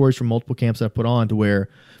multiple stories from multiple camps that I put on to where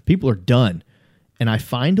people are done, and I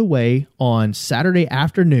find a way on Saturday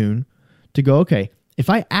afternoon to go, okay, if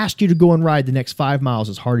I asked you to go and ride the next 5 miles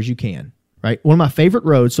as hard as you can, right? One of my favorite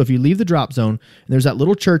roads. So if you leave the drop zone, and there's that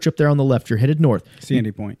little church up there on the left, you're headed north.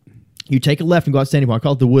 Sandy Point. You take a left and go out Sandy Point. I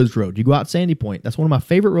call it the Woods Road. You go out Sandy Point. That's one of my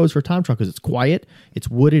favorite roads for a time trial because it's quiet, it's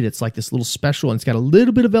wooded, it's like this little special, and it's got a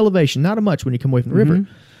little bit of elevation, not much when you come away from the river.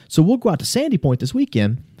 So we'll go out to Sandy Point this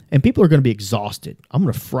weekend, and people are going to be exhausted. I'm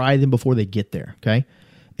going to fry them before they get there, okay?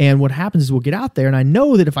 And what happens is we'll get out there, and I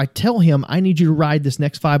know that if I tell him I need you to ride this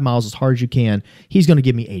next 5 miles as hard as you can, he's going to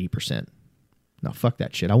give me 80%. Now, fuck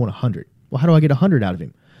that shit. I want 100. Well, how do I get 100 out of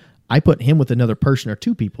him? I put him with another person or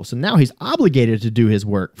two people. So now he's obligated to do his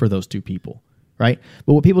work for those two people, right?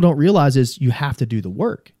 But what people don't realize is you have to do the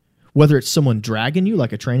work. Whether it's someone dragging you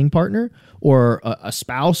like a training partner or a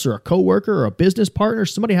spouse or a coworker or a business partner,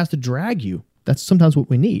 somebody has to drag you. That's sometimes what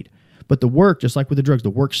we need. But the work, just like with the drugs, the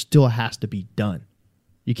work still has to be done.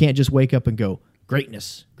 You can't just wake up and go,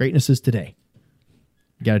 greatness. Greatness is today.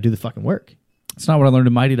 You got to do the fucking work. It's not what I learned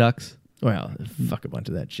in Mighty Ducks. Well, fuck a bunch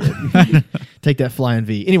of that shit. Take that flying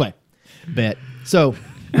V. Anyway, bet. So,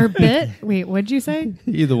 Or bit? Wait, what'd you say?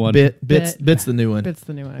 Either one. bit's the new one. Bit's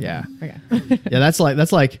the new one. Okay. Yeah. Okay. Yeah, that's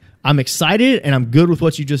like I'm excited and I'm good with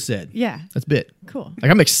what you just said. Yeah. That's bit. Cool.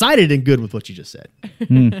 Like I'm excited and good with what you just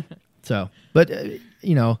said. So, but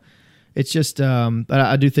it's just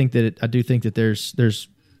I do think that there's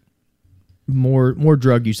more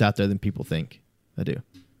drug use out there than people think. I do.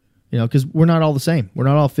 Because we're not all the same. We're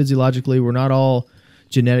not all physiologically, we're not all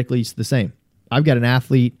genetically the same. I've got an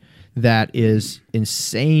athlete that is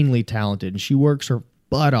insanely talented, and she works her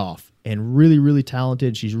butt off and really, really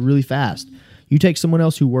talented. She's really fast. You take someone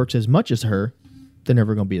else who works as much as her, they're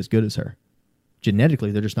never going to be as good as her.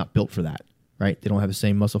 Genetically, they're just not built for that, right? They don't have the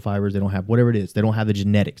same muscle fibers. They don't have whatever it is. They don't have the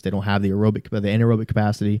genetics. They don't have the anaerobic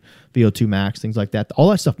capacity, VO2 max, things like that. All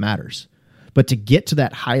that stuff matters. But to get to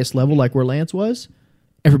that highest level like where Lance was,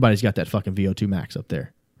 everybody's got that fucking VO2 max up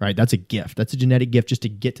there, right? That's a gift. That's a genetic gift just to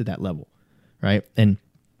get to that level, right? And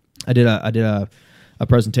I did a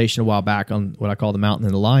presentation a while back on what I call the mountain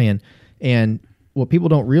and the lion. And what people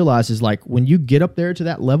don't realize is like when you get up there to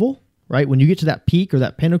that level, right? When you get to that peak or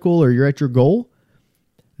that pinnacle or you're at your goal,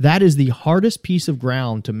 that is the hardest piece of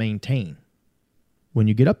ground to maintain when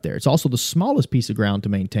you get up there. It's also the smallest piece of ground to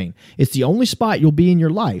maintain. It's the only spot you'll be in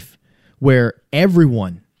your life where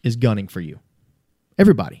everyone is gunning for you.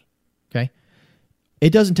 Everybody, okay?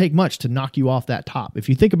 It doesn't take much to knock you off that top. If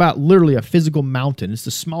you think about literally a physical mountain, it's the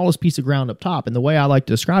smallest piece of ground up top. And the way I like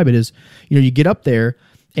to describe it is, you get up there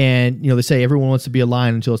and, they say everyone wants to be a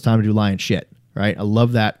lion until it's time to do lion shit, right? I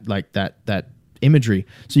love that, like that imagery.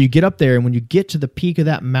 So you get up there, and when you get to the peak of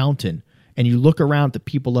that mountain and you look around at the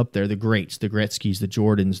people up there, the greats, the Gretzkys, the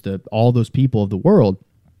Jordans, all those people of the world,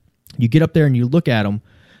 you get up there and you look at them,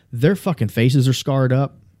 their fucking faces are scarred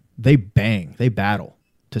up. They bang, they battle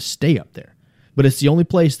to stay up there. But it's the only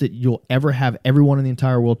place that you'll ever have everyone in the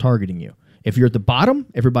entire world targeting you. If you're at the bottom,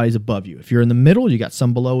 everybody's above you. If you're in the middle, you got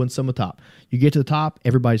some below and some at the top. You get to the top,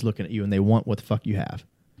 everybody's looking at you and they want what the fuck you have.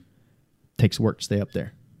 Takes work to stay up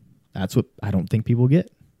there. That's what I don't think people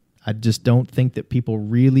get. I just don't think that people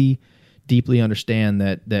really deeply understand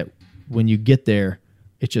that when you get there,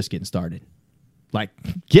 it's just getting started. Like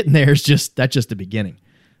getting there is that's just the beginning.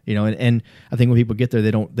 And I think when people get there,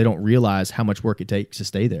 they don't realize how much work it takes to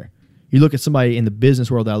stay there. You look at somebody in the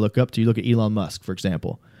business world that I look up to. You look at Elon Musk, for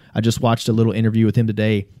example. I just watched a little interview with him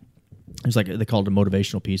today. It was like they called it a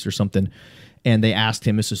motivational piece or something. And they asked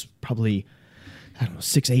him, this is probably,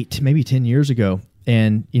 6, 8, maybe 10 years ago.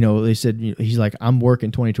 And, they said, he's like, I'm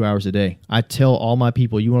working 22 hours a day. I tell all my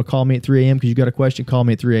people, you want to call me at 3 a.m. because you got a question? Call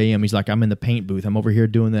me at 3 a.m. He's like, I'm in the paint booth. I'm over here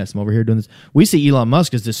doing this. I'm over here doing this. We see Elon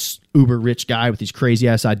Musk as this uber rich guy with these crazy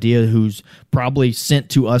ass idea who's probably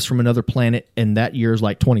sent to us from another planet. And that year is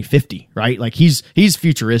like 2050, right? Like he's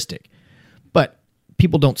futuristic. But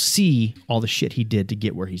people don't see all the shit he did to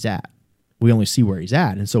get where he's at. We only see where he's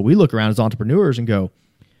at. And so we look around as entrepreneurs and go,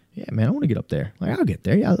 yeah, man, I want to get up there. Like, I'll get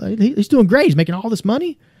there. Yeah, he's doing great. He's making all this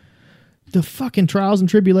money. The fucking trials and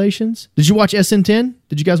tribulations. Did you watch SN10?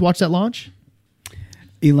 Did you guys watch that launch?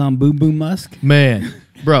 Elon Boom Boom Musk. Man,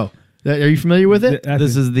 bro, are you familiar with it?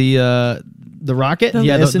 This is the rocket?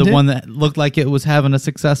 the one that looked like it was having a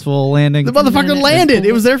successful landing. The motherfucker landed.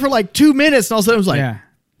 It was there for like 2 minutes, and all of a sudden it was like, Yeah.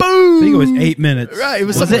 boom. I think it was 8 minutes. Right. It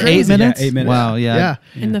was Was something it 8 crazy. minutes? Yeah, 8 minutes. Wow, yeah.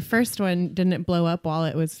 Yeah. And the first one, didn't it blow up while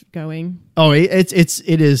it was going? Oh, it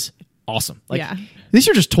is awesome. Like, Yeah. these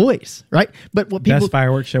are just toys, right? But what people Best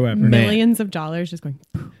fireworks show ever. Millions of dollars just going.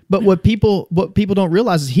 But what people don't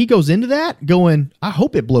realize is he goes into that going, I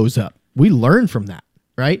hope it blows up. We learn from that,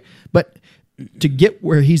 right? But to get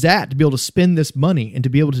where he's at, to be able to spend this money and to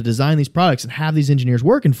be able to design these products and have these engineers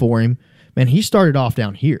working for him, man, he started off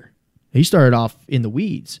down here. He started off in the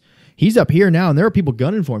weeds. He's up here now, and there are people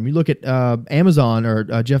gunning for him. You look at Amazon, or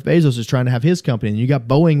Jeff Bezos is trying to have his company, and you got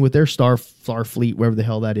Boeing with their Starfleet, wherever the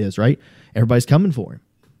hell that is, right? Everybody's coming for him.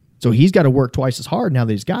 So he's got to work twice as hard now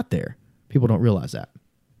that he's got there. People don't realize that.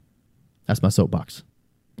 That's my soapbox.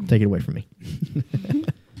 Take it away from me.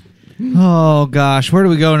 Oh gosh, where do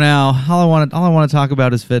we go now? All I want to talk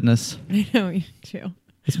about is fitness. I know, you too.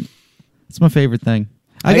 It's my favorite thing.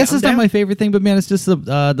 I guess it's not my favorite thing, but man, it's just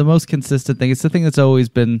the most consistent thing. It's the thing that's always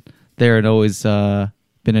been there and always been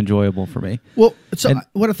enjoyable for me. Well, so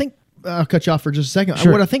what I think, I'll cut you off for just a second.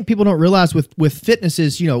 Sure. What I think people don't realize with fitness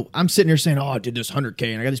is, I'm sitting here saying, oh, I did this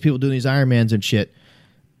 100K and I got these people doing these Ironmans and shit.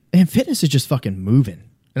 And fitness is just fucking moving.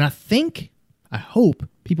 And I hope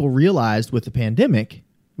people realized with the pandemic,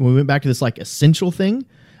 when we went back to this like essential thing,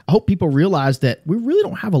 I hope people realized that we really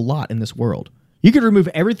don't have a lot in this world. You could remove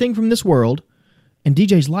everything from this world and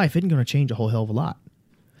DJ's life isn't going to change a whole hell of a lot.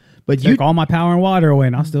 But Take all my power and water away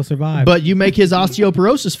and I'll still survive. But you make his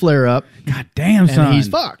osteoporosis flare up. God damn, son. And he's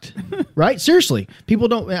fucked. Right? Seriously. People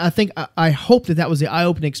don't, I hope that was the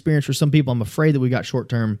eye-opening experience for some people. I'm afraid that we got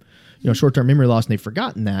short-term memory loss and they've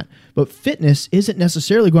forgotten that. But fitness isn't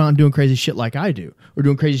necessarily going out and doing crazy shit like I do, or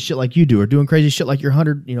doing crazy shit like you do, or doing crazy shit like your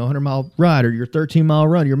 100-mile ride, or your 13-mile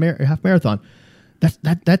run, your half marathon.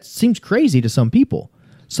 That seems crazy to some people.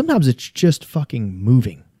 Sometimes it's just fucking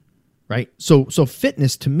moving. Right? So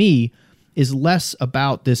fitness to me is less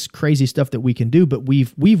about this crazy stuff that we can do, but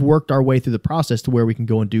we've worked our way through the process to where we can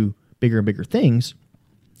go and do bigger and bigger things.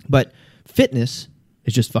 But fitness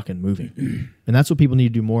is just fucking moving. And that's what people need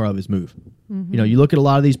to do more of, is move. Mm-hmm. You look at a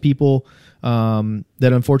lot of these people that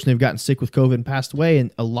unfortunately have gotten sick with COVID and passed away,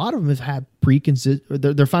 and a lot of them have had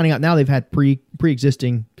they're finding out now they've had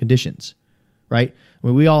pre-existing conditions, right? I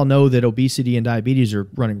mean, we all know that obesity and diabetes are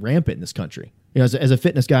running rampant in this country. As a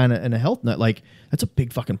fitness guy and a health nut, like, that's a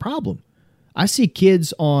big fucking problem. I see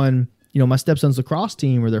kids on, my stepson's lacrosse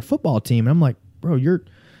team or their football team, and I'm like, bro, your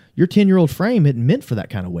 10-year-old frame isn't meant for that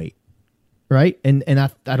kind of weight, right? And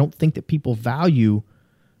I don't think that people value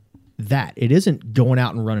that. It isn't going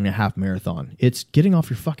out and running a half marathon. It's getting off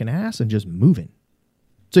your fucking ass and just moving.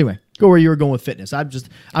 So anyway, go where you were going with fitness.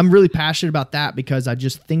 I'm really passionate about that because I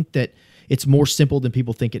just think that it's more simple than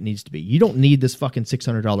people think it needs to be. You don't need this fucking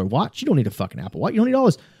 $600 watch. You don't need a fucking Apple Watch. You don't need all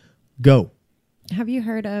this. Go. Have you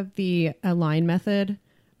heard of the Align method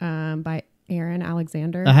by Aaron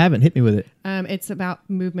Alexander? I haven't. Hit me with it. It's about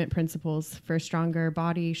movement principles for a stronger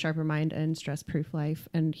body, sharper mind, and stress-proof life.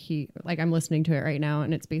 And I'm listening to it right now,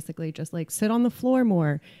 and it's basically just like, sit on the floor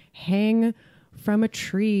more, hang from a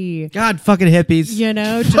tree. God, fucking hippies.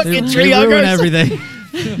 Just fucking tree ruin everything.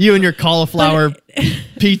 You and your cauliflower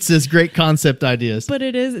pizza's great concept ideas. But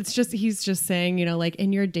it's just, he's just saying, like,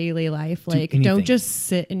 in your daily life, like, don't just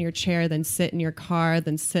sit in your chair, then sit in your car,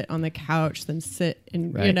 then sit on the couch, then sit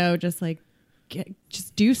in, just like,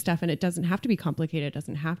 just do stuff. And it doesn't have to be complicated. It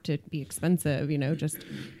doesn't have to be expensive, just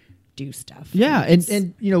do stuff. Yeah.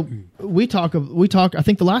 And we talk, I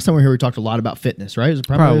think the last time we were here, we talked a lot about fitness, right? It was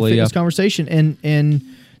probably a fitness conversation. And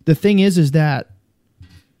the thing is that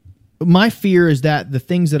my fear is that the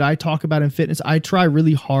things that I talk about in fitness, I try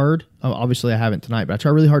really hard. Obviously I haven't tonight, but I try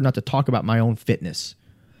really hard not to talk about my own fitness,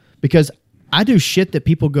 because I do shit that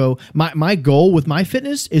people go, my goal with my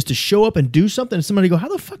fitness is to show up and do something and somebody go, how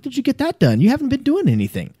the fuck did you get that done? You haven't been doing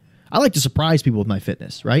anything. I like to surprise people with my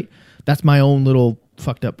fitness, right? That's my own little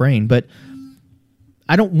fucked up brain, but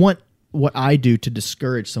I don't want what I do to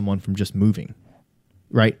discourage someone from just moving,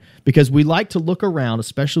 right? Because we like to look around,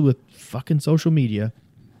 especially with fucking social media.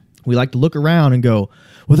 We like to look around and go,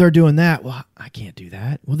 well, they're doing that. Well, I can't do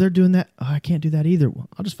that. Well, they're doing that. Oh, I can't do that either. Well,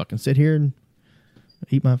 I'll just fucking sit here and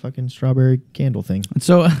eat my fucking strawberry candle thing.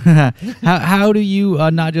 So how do you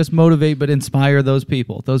not just motivate but inspire those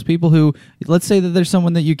people? Those people who, let's say that there's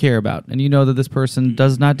someone that you care about and you know that this person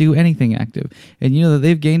does not do anything active, and you know that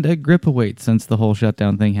they've gained a grip of weight since the whole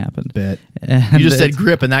shutdown thing happened. Bet. You just said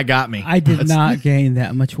grip and that got me. I did not gain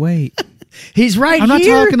that much weight. He's right. I'm not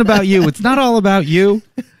talking about you. It's not all about you.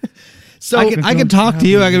 So I can talk to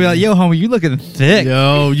you. I can be like, yo, homie, you looking thick.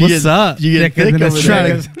 Yo, what's up? You get thick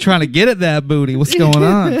over trying to get at that booty. What's going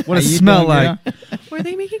on? What does it smell like? Were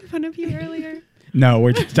they making fun of you earlier? No,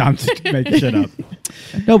 I'm just making shit up.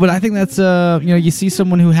 No, but I think that's you see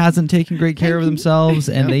someone who hasn't taken great care of themselves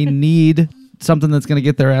and they need something that's going to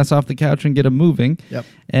get their ass off the couch and get them moving. Yep.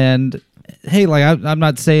 And hey, like I'm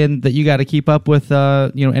not saying that you got to keep up with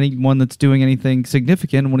anyone that's doing anything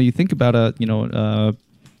significant when you think about a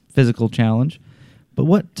physical challenge, but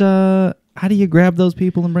how do you grab those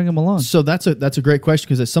people and bring them along? So that's a great question,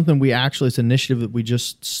 because it's something it's an initiative that we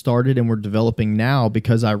just started and we're developing now,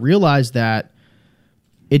 because I realized that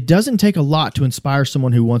it doesn't take a lot to inspire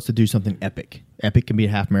someone who wants to do something epic. Epic can be a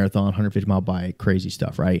half marathon, 150-mile bike, crazy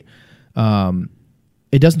stuff, right?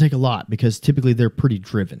 It doesn't take a lot because typically they're pretty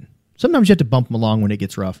driven. Sometimes you have to bump them along when it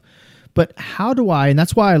gets rough. But how do I, and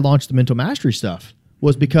that's why I launched the mental mastery stuff,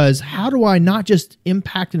 was because how do I not just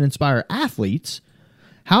impact and inspire athletes?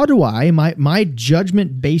 How do I, my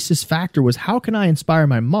judgment basis factor was, how can I inspire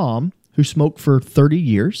my mom who smoked for 30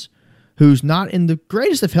 years, who's not in the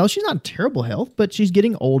greatest of health? She's not in terrible health, but she's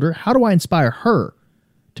getting older. How do I inspire her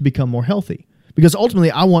to become more healthy? Because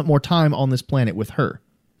ultimately I want more time on this planet with her.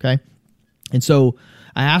 Okay. And so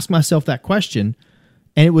I asked myself that question,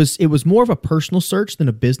 and it was more of a personal search than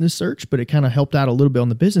a business search, but it kind of helped out a little bit on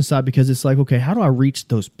the business side, because it's like, okay, how do I reach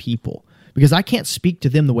those people? Because I can't speak to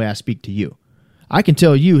them the way I speak to you. I can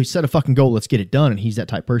tell you, set a fucking goal, let's get it done. And he's that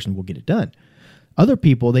type of person, we'll get it done. Other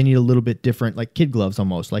people, they need a little bit different, like kid gloves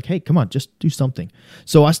almost. Like, hey, come on, just do something.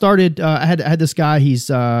 So I started, I had this guy, he's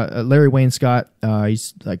Larry Wayne Scott.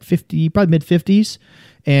 He's like 50, probably mid-50s.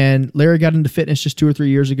 And Larry got into fitness just 2 or 3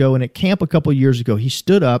 years ago. And at camp a couple of years ago, he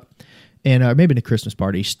stood up, and maybe in a Christmas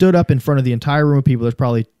party, he stood up in front of the entire room of people. There's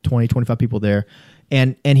probably 20, 25 people there.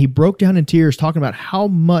 And he broke down in tears talking about how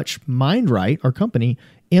much MindRight, our company,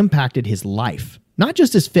 impacted his life. Not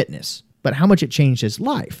just his fitness, but how much it changed his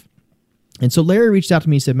life. And so Larry reached out to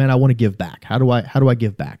me and said, man, I want to give back. How do I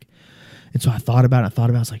give back? And so I thought about it.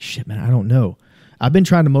 I was like, shit, man, I don't know. I've been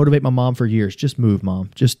trying to motivate my mom for years. Just move,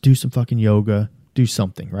 Mom. Just do some fucking yoga. Do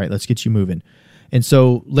something, right? Let's get you moving. And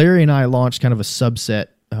so Larry and I launched kind of a subset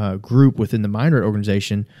group within the MindRight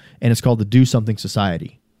organization, and it's called the Do Something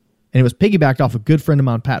Society. And it was piggybacked off a good friend of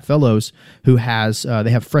mine, Pat Fellows, who has, they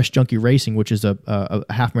have Fresh Junkie Racing, which is a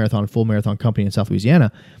half marathon, full marathon company in South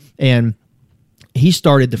Louisiana. And he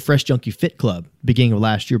started the Fresh Junkie Fit Club beginning of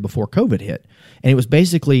last year before COVID hit. And it was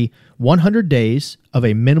basically 100 days of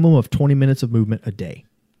a minimum of 20 minutes of movement a day.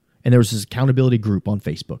 And there was this accountability group on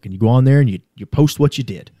Facebook, and you go on there and you post what you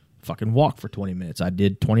did. Fucking walk for 20 minutes. I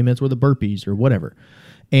did 20 minutes worth of burpees or whatever.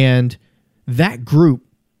 And that group,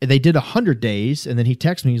 they did 100 days, and then he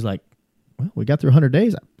texted me. He's like, well, we got through 100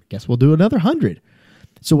 days. I guess we'll do another 100.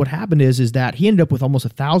 So what happened is that he ended up with almost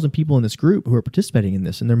 1,000 people in this group who are participating in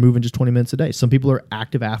this, and they're moving just 20 minutes a day. Some people are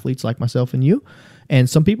active athletes like myself and you, and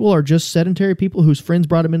some people are just sedentary people whose friends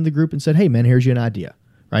brought them into the group and said, hey, man, here's you an idea,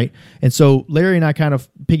 right? And so Larry and I kind of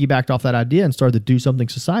piggybacked off that idea and started the Do Something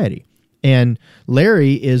Society. And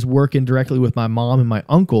Larry is working directly with my mom and my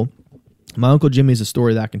uncle. My Uncle Jimmy is a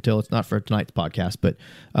story that I can tell. It's not for tonight's podcast, but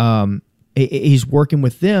he's working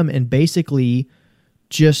with them and basically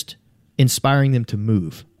just inspiring them to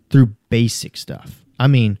move through basic stuff. I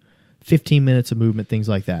mean, 15 minutes of movement, things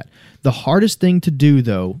like that. The hardest thing to do,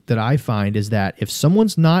 though, that I find is that if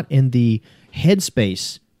someone's not in the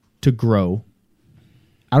headspace to grow,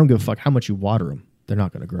 I don't give a fuck how much you water them. They're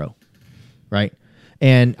not going to grow, right?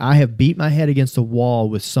 And I have beat my head against the wall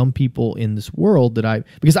with some people in this world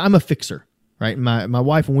because I'm a fixer, right? My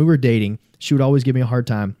wife, when we were dating, she would always give me a hard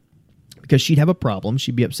time because she'd have a problem.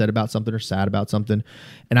 She'd be upset about something or sad about something.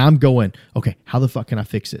 And I'm going, okay, how the fuck can I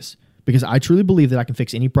fix this? Because I truly believe that I can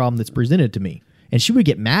fix any problem that's presented to me. And she would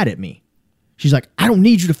get mad at me. She's like, I don't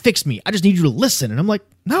need you to fix me. I just need you to listen. And I'm like,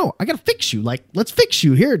 no, I got to fix you. Like, let's fix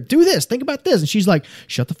you. Here, do this. Think about this. And she's like,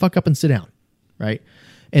 shut the fuck up and sit down, right?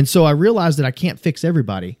 And so I realized that I can't fix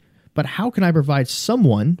everybody, but how can I provide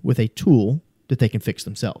someone with a tool that they can fix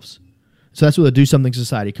themselves? So that's where the Do Something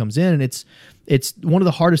Society comes in. And it's one of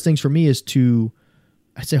the hardest things for me is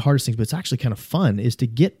I say hardest things, but it's actually kind of fun, is to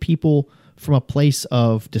get people from a place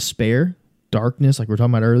of despair, darkness, like we were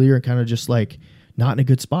talking about earlier, and kind of just like not in a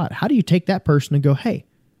good spot. How do you take that person and go, hey,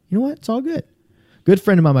 you know what? It's all good. Good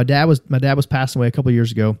friend of mine, my dad was passing away a couple of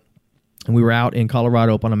years ago, and we were out in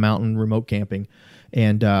Colorado up on a mountain remote camping.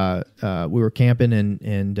 And we were camping,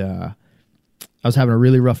 and I was having a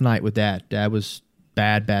really rough night with Dad. Dad was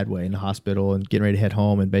bad way in the hospital and getting ready to head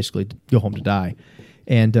home and basically go home to die.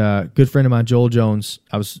 And good friend of mine, Joel Jones,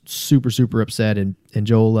 I was super, super upset. And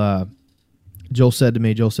Joel said to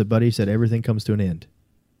me, buddy, he said, everything comes to an end.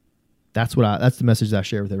 That's the message that I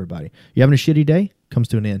share with everybody. You having a shitty day? Comes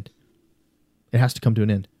to an end. It has to come to an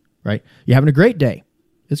end, right? You having a great day?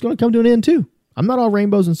 It's going to come to an end too. I'm not all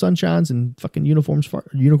rainbows and sunshines and fucking unicorns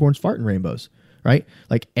farting rainbows, right?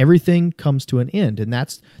 Like everything comes to an end. And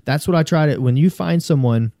that's what I try to, when you find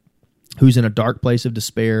someone who's in a dark place of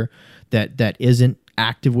despair that isn't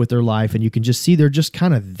active with their life, and you can just see they're just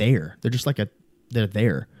kind of there. They're just like they're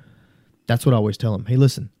there. That's what I always tell them. Hey,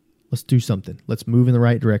 listen, let's do something. Let's move in the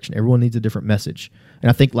right direction. Everyone needs a different message. And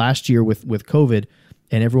I think last year with COVID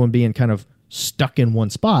and everyone being kind of stuck in one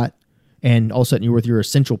spot, and all of a sudden you're with your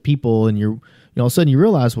essential people, and all of a sudden you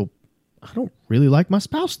realize, well, I don't really like my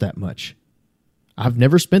spouse that much. I've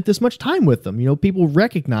never spent this much time with them. People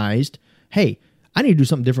recognized, hey, I need to do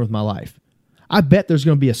something different with my life. I bet there's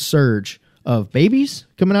going to be a surge of babies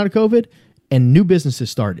coming out of COVID and new businesses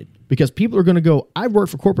started because people are going to go, I've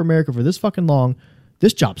worked for corporate America for this fucking long.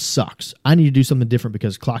 This job sucks. I need to do something different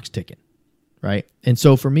because the clock's ticking, right? And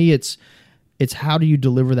so for me, it's how do you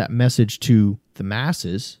deliver that message to the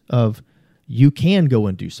masses of you can go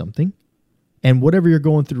and do something, and whatever you're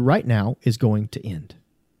going through right now is going to end.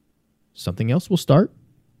 Something else will start,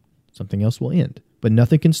 something else will end, but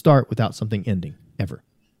nothing can start without something ending, ever,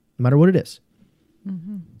 no matter what it is.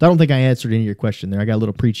 Mm-hmm. I don't think I answered any of your question there. I got a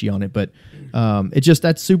little preachy on it, but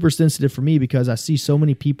that's super sensitive for me because I see so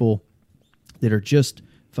many people that are just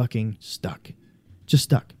fucking stuck. Just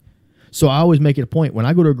stuck. So I always make it a point. When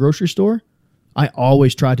I go to a grocery store, I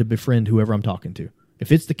always try to befriend whoever I'm talking to.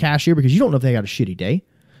 If it's the cashier, because you don't know if they got a shitty day.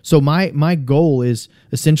 So my goal is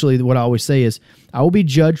essentially what I always say is I will be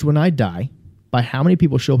judged when I die by how many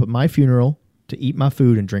people show up at my funeral to eat my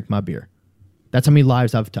food and drink my beer. That's how many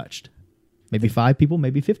lives I've touched. Maybe 5 people,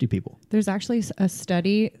 maybe 50 people. There's actually a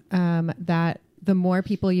study that the more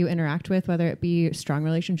people you interact with, whether it be strong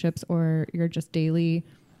relationships or you're just daily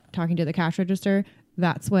talking to the cash register,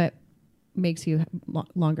 that's what makes you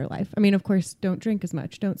longer life. I mean, of course, don't drink as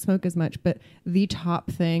much, don't smoke as much, but the top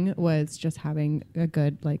thing was just having a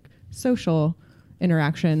good social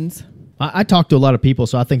interactions. I talk to a lot of people,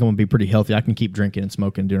 so I think I'm going to be pretty healthy. I can keep drinking and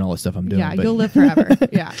smoking and doing all the stuff I'm doing. Yeah, you'll live forever.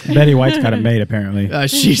 Yeah. Betty White's got it made, apparently.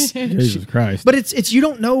 Jesus Christ. But it's you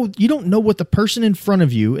don't know what the person in front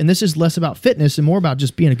of you, and this is less about fitness and more about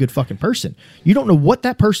just being a good fucking person. You don't know what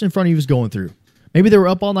that person in front of you is going through. Maybe they were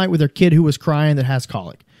up all night with their kid who was crying that has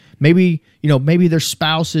colic. Maybe their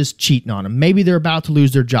spouse is cheating on them. Maybe they're about to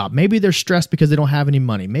lose their job. Maybe they're stressed because they don't have any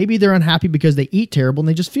money. Maybe they're unhappy because they eat terrible and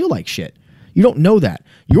they just feel like shit. You don't know that.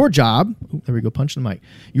 Your job, there we go, punching the mic.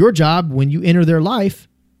 Your job when you enter their life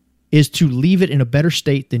is to leave it in a better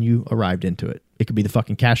state than you arrived into it. It could be the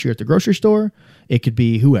fucking cashier at the grocery store. It could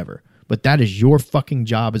be whoever. But that is your fucking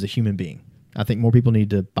job as a human being. I think more people need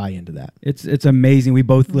to buy into that. It's amazing. We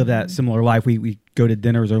both live that similar life. We go to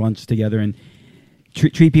dinners or lunches together and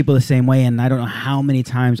treat people the same way. And I don't know how many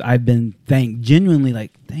times I've been genuinely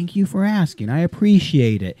thank you for asking. I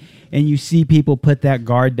appreciate it. And you see people put that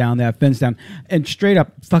guard down, that fence down, and straight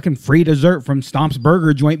up fucking free dessert from Stomp's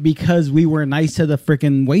Burger Joint because we were nice to the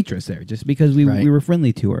freaking waitress there, just because we were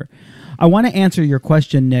friendly to her. I want to answer your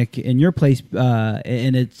question, Nick, in your place,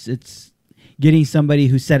 and it's getting somebody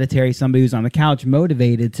who's sedentary, somebody who's on the couch,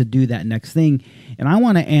 motivated to do that next thing. And I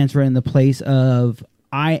want to answer in the place of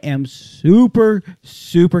I am super,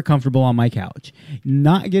 super comfortable on my couch.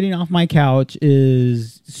 Not getting off my couch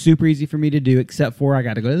is super easy for me to do, except for I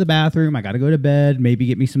got to go to the bathroom, I got to go to bed, maybe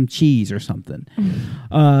get me some cheese or something.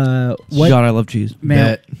 God, I love cheese.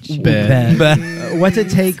 Man, Bet. What's it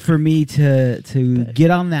take for me to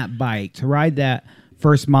get on that bike, to ride that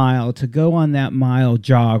first mile, to go on that mile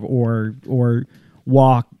jog or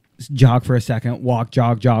walk, jog for a second, walk,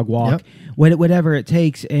 jog, walk, yep. Whatever it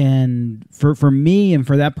takes. And for me and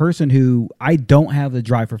for that person who I don't have the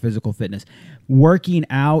drive for physical fitness, working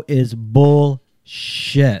out is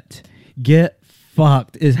bullshit. Get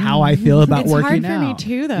fucked is how I feel about working out. It's hard for me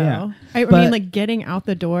too, though. Yeah. I mean, getting out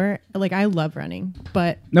the door, I love running,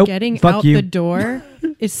 but getting out the door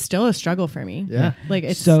is still a struggle for me. Yeah.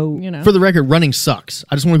 It's so, For the record, running sucks.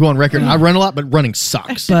 I just want to go on record. I run a lot, but running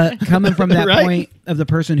sucks. But coming from that point of the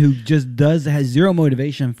person who just has zero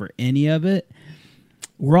motivation for any of it,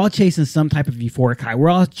 we're all chasing some type of euphoric high.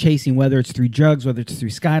 We're all chasing, whether it's through drugs, whether it's through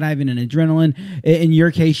skydiving and adrenaline. In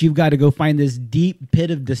your case, you've got to go find this deep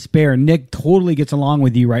pit of despair. Nick totally gets along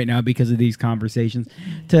with you right now because of these conversations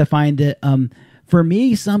to find it. For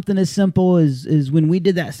me, something as simple as when we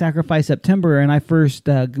did that Sacrifice September and I first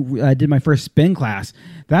did my first spin class.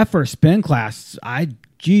 That first spin class,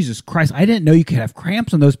 Jesus Christ, I didn't know you could have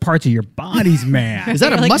cramps on those parts of your bodies, man. Is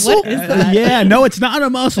that a muscle? What is that? Yeah, no, it's not a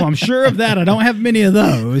muscle. I'm sure of that. I don't have many of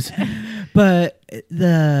those. But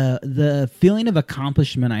the feeling of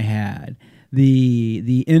accomplishment I had,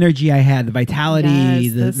 the energy I had, the vitality,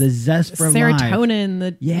 the zest for serotonin,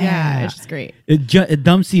 life. It's just great. It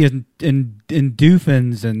dumps you in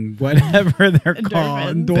endorphins and whatever they're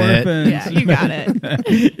called. Endorphins. Yeah, you got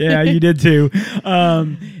it. Yeah, you did too.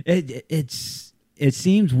 It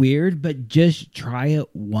seems weird, but just try it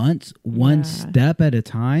once, one step at a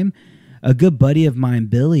time. a good buddy of mine,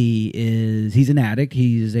 Billy, he's an addict.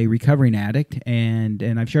 He's a recovering addict, and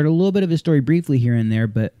I've shared a little bit of his story briefly here and there,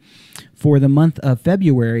 but for the month of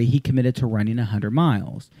February, he committed to running 100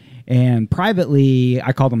 miles. And privately,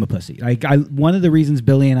 I called him a pussy. One of the reasons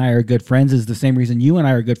Billy and I are good friends is the same reason you and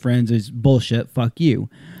I are good friends is bullshit, fuck you.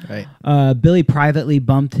 Right. Billy privately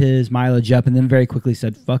bumped his mileage up and then very quickly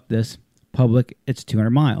said, fuck this. Public, it's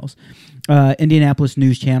 200 miles. Indianapolis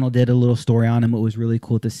News Channel did a little story on him. It was really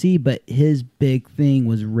cool to see, but his big thing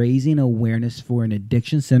was raising awareness for an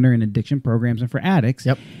addiction center and addiction programs and for addicts.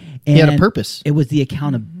 Yep. And he had a purpose. It was the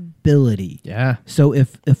accountability. Yeah. So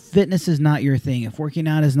if fitness is not your thing, if working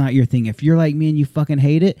out is not your thing, if you're like me and you fucking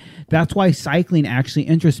hate it, that's why cycling actually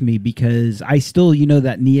interests me, because I still,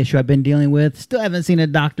 that knee issue I've been dealing with, still haven't seen a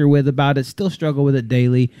doctor with about it, still struggle with it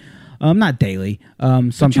daily. Not daily.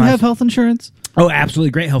 Sometimes. Don't you have health insurance? Oh, absolutely.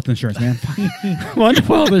 Great health insurance, man.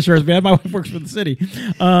 Wonderful health insurance, man. My wife works for the city.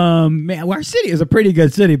 Man, our city is a pretty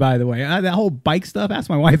good city, by the way. That whole bike stuff, ask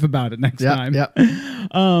my wife about it next time. Yep.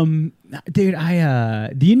 Dude,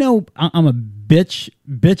 do you know I'm a bitch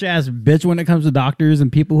ass bitch when it comes to doctors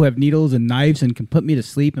and people who have needles and knives and can put me to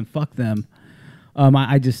sleep, and fuck them.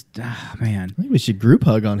 I just, man. I think we should group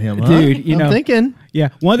hug on him, huh? Dude, I'm thinking. Yeah,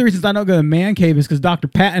 one of the reasons I don't go to the man cave is because Dr.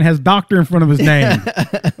 Patton has doctor in front of his name.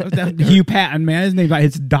 Hugh Patton, man. His name's like,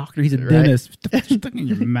 it's doctor. He's a dentist. Stuck in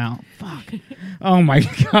your mouth. Fuck. Oh, my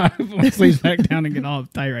God. I want to sleep back down and get all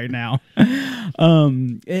uptight right now.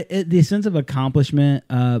 The sense of accomplishment,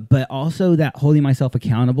 but also that holding myself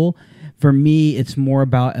accountable. For me, it's more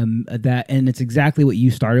about that, and it's exactly what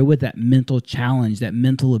you started with, that mental challenge, that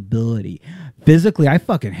mental ability. Physically, I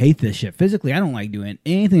fucking hate this shit. Physically, I don't like doing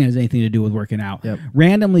anything that has anything to do with working out. Yep.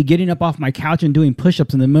 Randomly getting up off my couch and doing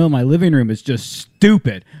push-ups in the middle of my living room is just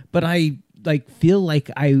stupid. But I feel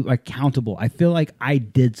like I'm accountable. I feel like I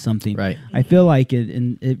did something. Right. I feel like it,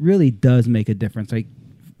 and it really does make a difference. Like,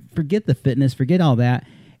 forget the fitness, forget all that.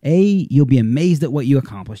 You'll be amazed at what you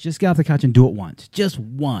accomplished. Just get off the couch and do it once. Just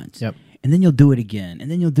once. Yep. And then you'll do it again.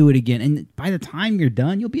 And then you'll do it again. And by the time you're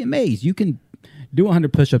done, you'll be amazed. You can do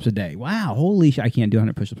 100 push-ups a day. Wow. Holy shit. I can't do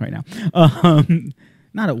 100 push-ups right now.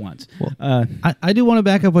 Not at once. Well, I do want to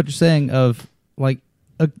back up what you're saying of, like,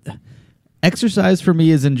 exercise for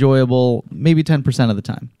me is enjoyable maybe 10% of the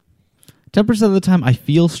time. 10% of the time, I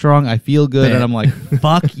feel strong, I feel good, and I'm like,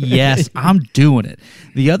 fuck yes, I'm doing it.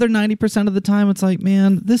 The other 90% of the time, it's like,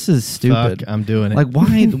 man, this is stupid. Fuck, I'm doing it. Like,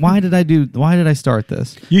 why did I start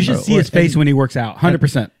this? You should see his face when he works out.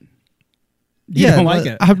 100%. You don't like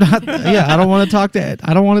it. I'm not. Yeah, I don't want to talk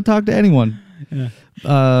to anyone. Yeah.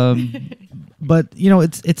 But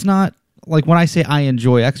it's not like when I say I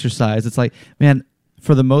enjoy exercise. It's like, man,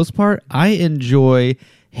 for the most part, I enjoy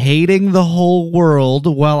hating the whole world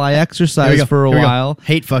while I exercise for a while.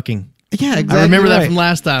 Hate fucking. Yeah, exactly. I remember that from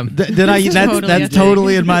last time. Did I? That's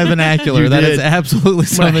totally in my vernacular. That is absolutely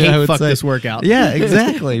something I would fuck say. This workout. Yeah,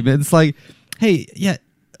 exactly. But it's like, hey, yeah.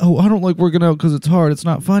 Oh, I don't like working out because it's hard. It's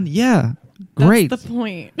not fun. Yeah, great. That's the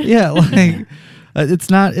point. Yeah, like it's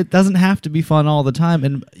not. It doesn't have to be fun all the time.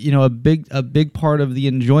 And a big part of the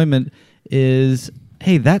enjoyment is,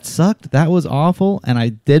 hey, that sucked. That was awful, and I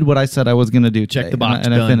did what I said I was going to do. Check today, the box,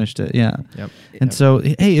 and I finished it. Yeah. Yep. And so,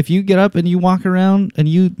 hey, if you get up and you walk around and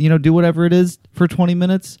you do whatever it is for 20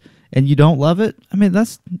 minutes and you don't love it, I mean,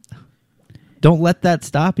 don't let that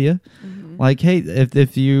stop you. Mm-hmm. Like, hey,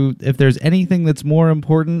 if there's anything that's more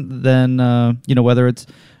important than whether it's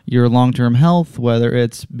your long-term health, whether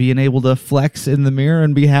it's being able to flex in the mirror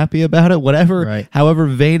and be happy about it, whatever, right. However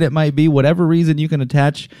vain it might be, whatever reason you can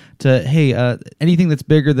attach to, hey, anything that's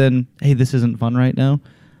bigger than, hey, this isn't fun right now,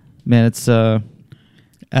 man, it's,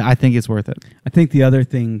 I think it's worth it. I think the other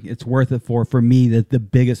thing it's worth it for me, that the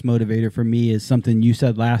biggest motivator for me is something you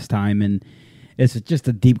said last time, and it's just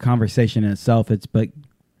a deep conversation in itself. But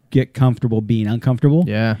get comfortable being uncomfortable.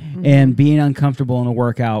 Yeah. Mm-hmm. And being uncomfortable in a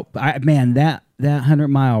workout. That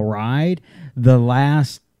 100-mile ride, the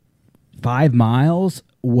last 5 miles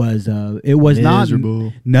was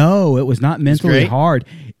miserable. It was not mentally hard,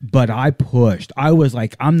 but I pushed. I was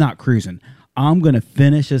like, I'm not cruising. I'm going to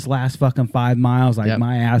finish this last fucking 5 miles. Like,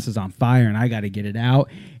 my ass is on fire and I got to get it out.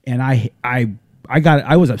 And I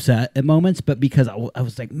was upset at moments, but because I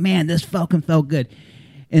was like, man, this fucking felt good.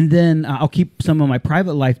 And then I'll keep some of my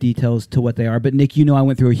private life details to what they are. But Nick, I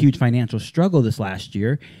went through a huge financial struggle this last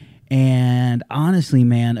year. And honestly,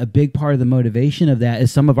 man, a big part of the motivation of that is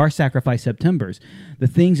some of our sacrifice Septembers. The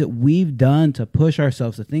things that we've done to push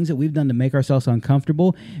ourselves, the things that we've done to make ourselves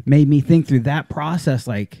uncomfortable made me think through that process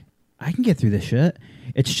like, I can get through this shit.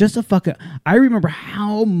 It's just I remember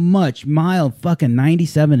how much mile fucking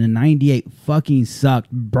 97 and 98 fucking sucked.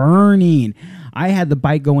 Burning. I had the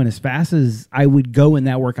bike going as fast as I would go in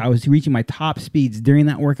that workout. I was reaching my top speeds during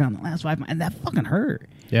that workout on the last 5 miles, and that fucking hurt.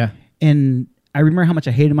 Yeah. And I remember how much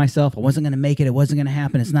I hated myself. I wasn't going to make it. It wasn't going to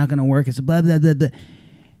happen. It's not going to work. It's blah, blah, blah, blah.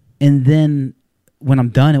 And then when I'm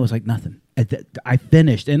done, it was like nothing. I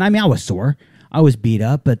finished. And I mean, I was sore. I was beat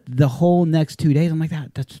up. But the whole next 2 days, I'm like,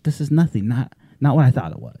 this is nothing. Not what I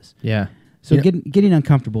thought it was. Yeah. So getting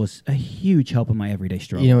uncomfortable is a huge help in my everyday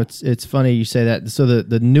struggle. You know, it's funny you say that. So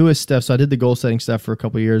the newest stuff, so I did the goal setting stuff for a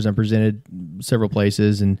couple of years. I presented several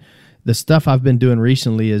places. And the stuff I've been doing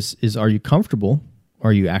recently is are you comfortable? Or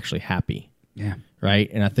are you actually happy? Yeah. Right.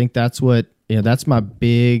 And I think that's what, that's my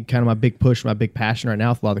big push, my big passion right now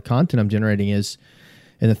with a lot of the content I'm generating is,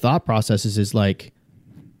 and the thought processes is like,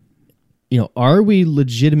 are we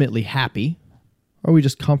legitimately happy? Or are we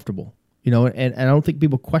just comfortable? And I don't think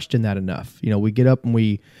people question that enough. We get up and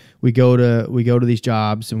we go to these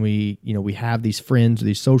jobs and we have these friends or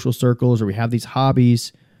these social circles or we have these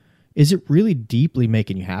hobbies. Is it really deeply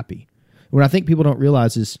making you happy? What I think people don't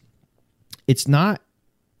realize is it's not.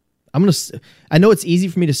 I know it's easy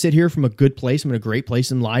for me to sit here from a good place. I'm in a great place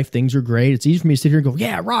in life. Things are great. It's easy for me to sit here and go,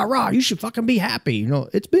 yeah, rah, you should fucking be happy.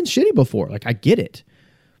 It's been shitty before. Like, I get it.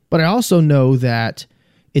 But I also know that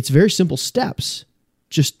it's very simple steps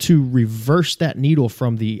just to reverse that needle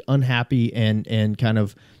from the unhappy and kind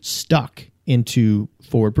of stuck into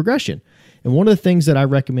forward progression. And one of the things that I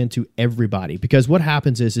recommend to everybody, because what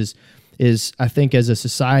happens is I think as a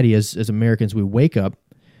society, as Americans, we wake up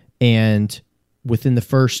and within the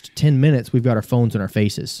first 10 minutes, we've got our phones in our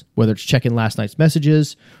faces, whether it's checking last night's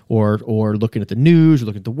messages or looking at the news or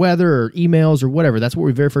looking at the weather or emails or whatever. That's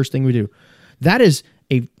what very first thing we do. That is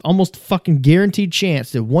a almost fucking guaranteed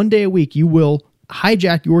chance that one day a week you will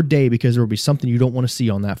hijack your day because there will be something you don't want to see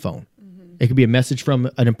on that phone. Mm-hmm. It could be a message from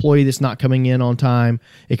an employee that's not coming in on time.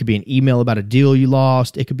 It could be an email about a deal you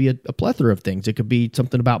lost. It could be a plethora of things. It could be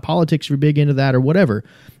something about politics if you're big into that or whatever.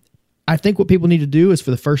 I think what people need to do is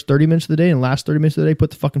for the first 30 minutes of the day and the last 30 minutes of the day,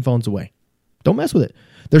 put the fucking phones away. Don't mess with it.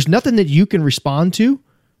 There's nothing that you can respond to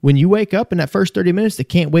when you wake up in that first 30 minutes that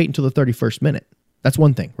can't wait until the 31st minute. That's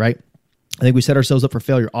one thing, right? I think we set ourselves up for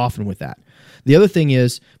failure often with that. The other thing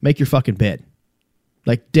is make your fucking bed.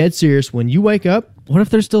 Like, dead serious, when you wake up. What if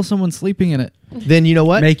there's still someone sleeping in it? Then you know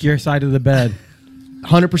what? Make your side of the bed.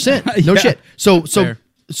 100%. No shit.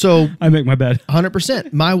 So I make my bed.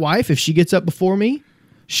 100%. My wife, if she gets up before me,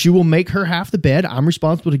 she will make her half the bed. I'm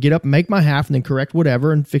responsible to get up and make my half and then correct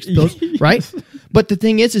whatever and fix those, right? But the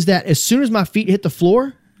thing is that as soon as my feet hit the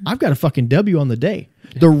floor, I've got a fucking W on the day.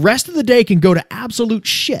 The rest of the day can go to absolute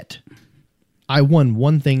shit. I won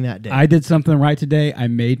one thing that day. I did something right today. I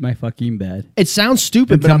made my fucking bed. It sounds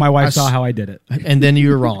stupid, until my wife saw how I did it. And then you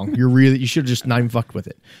were wrong. You should have just not even fucked with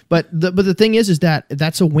it. But the thing is that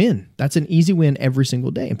that's a win. That's an easy win every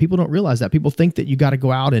single day. And people don't realize that. People think that you got to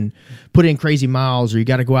go out and put in crazy miles or you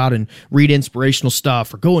got to go out and read inspirational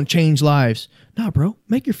stuff or go and change lives. Nah, bro.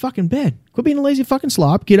 Make your fucking bed. Quit being a lazy fucking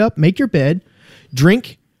slob. Get up, make your bed,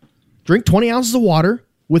 drink 20 ounces of water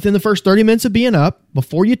within the first 30 minutes of being up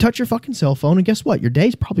before you touch your fucking cell phone. And guess what? Your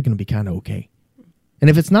day's probably going to be kind of okay. And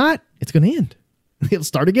if it's not, it's going to end. It'll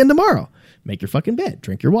start again tomorrow. Make your fucking bed.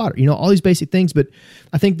 Drink your water. All these basic things. But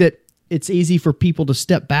I think that it's easy for people to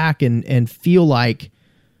step back and feel like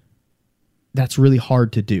that's really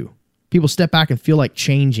hard to do. People step back and feel like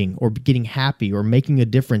changing or getting happy or making a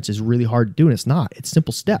difference is really hard to do. And it's not. It's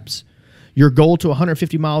simple steps. Your goal to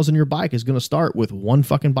 150 miles on your bike is going to start with one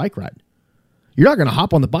fucking bike ride. You're not going to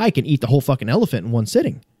hop on the bike and eat the whole fucking elephant in one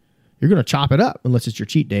sitting. You're going to chop it up unless it's your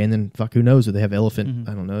cheat day. And then fuck, who knows if they have elephant. Mm-hmm.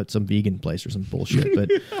 I don't know. It's some vegan place or some bullshit. But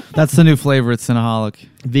that's the new flavor at Cinnaholic.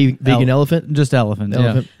 Vegan elephant? Just elephant.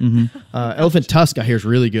 Elephant. Yeah. Mm-hmm. Elephant tusk I hear is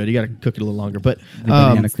really good. You got to cook it a little longer. But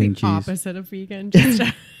banana cream cheese. Opposite of vegan. Just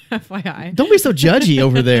FYI. Don't be so judgy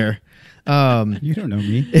over there. You don't know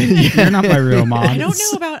me. You're not my real mom. I don't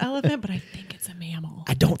know about elephant, but I think it's a mammal.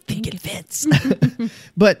 I don't think it fits.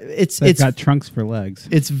 But it's got trunks for legs.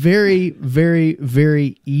 It's very, very,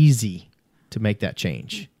 very easy to make that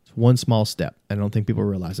change. It's one small step. I don't think people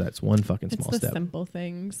realize that. It's one fucking small step. It's the simple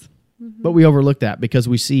things. Mm-hmm. But we overlook that because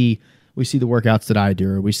we see the workouts that I do,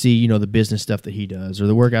 or we see, the business stuff that he does, or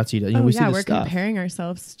the workouts he does. We see the we're stuff. Comparing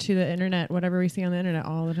ourselves to the internet, whatever we see on the internet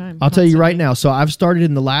all the time. I'll tell you right now. So I've started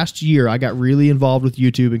in the last year, I got really involved with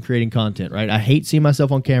YouTube and creating content, right? I hate seeing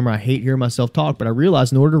myself on camera. I hate hearing myself talk, but I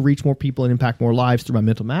realized in order to reach more people and impact more lives through my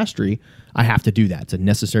mental mastery, I have to do that. It's a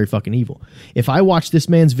necessary fucking evil. If I watched this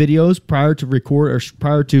man's videos prior to record or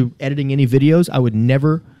prior to editing any videos, I would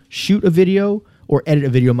never shoot a video or edit a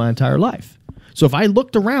video my entire life. So if I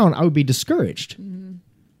looked around, I would be discouraged,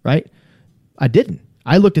 right? I didn't.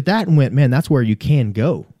 I looked at that and went, man, that's where you can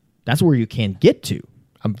go. That's where you can get to.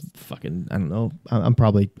 I don't know. I'm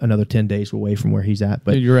probably another 10 days away from where he's at,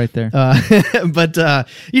 but Dude, you're right there. but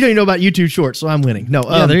you don't know about YouTube Shorts, so I'm winning. No,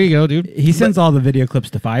 yeah, there you go, dude. He sends all the video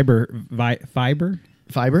clips to Fiverr,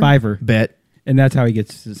 Bet. and that's how he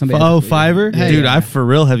gets somebody. Fiverr? Hey, dude, I for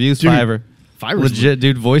real have used Fiverr. Fiverr's Legit,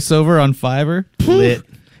 dude, voiceover on Fiverr. lit.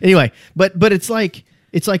 Anyway, but it's like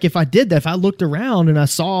if I did that, if I looked around and I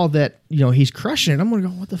saw that, he's crushing it, I'm gonna go,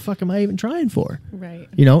 what the fuck am I even trying for? Right.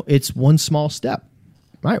 It's one small step.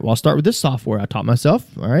 All right, well, I'll start with this software. I taught myself.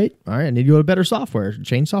 All right, I need to go to better software.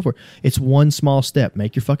 Change software. It's one small step.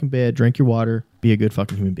 Make your fucking bed, drink your water, be a good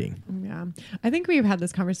fucking human being. Yeah. I think we've had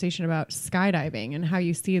this conversation about skydiving and how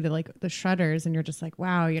you see the shredders and you're just like,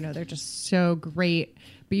 wow, they're just so great,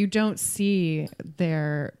 but you don't see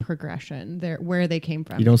their progression, where they came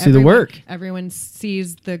from. You don't see the work. Everyone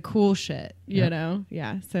sees the cool shit, you know?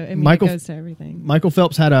 Yeah. So it goes to everything. Michael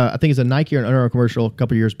Phelps had I think it's a Nike or an Under Armour commercial a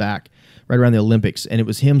couple years back, right around the Olympics, and it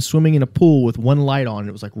was him swimming in a pool with one light on, and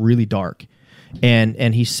it was like really dark.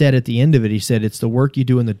 And he said at the end of it, he said, it's the work you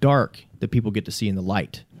do in the dark that people get to see in the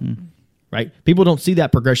light. Right? People don't see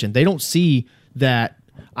that progression. They don't see that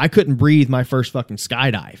I couldn't breathe my first fucking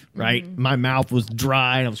skydive, right? My mouth was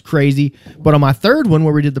dry and I was crazy. But on my third one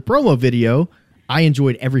where we did the promo video, I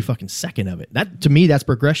enjoyed every fucking second of it. That, to me, that's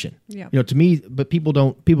progression. Yeah. To me, but people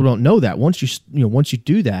don't know that. Once you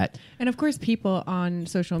do that. And of course, people on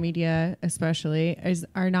social media, especially,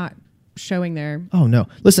 are not showing their. Oh no!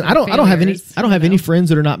 Listen, I don't have any friends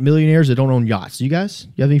that are not millionaires that don't own yachts. You guys,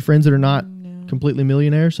 you have any friends that are not completely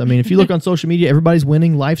millionaires? I mean, if you look on social media, everybody's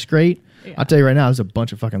winning. Life's great. Yeah. I'll tell you right now, there's a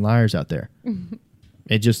bunch of fucking liars out there.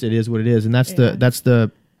 It is what it is, and that's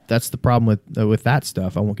the problem with that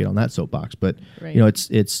stuff. I won't get on that soapbox, but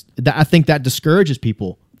it's I think that discourages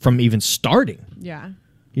people from even starting. Yeah.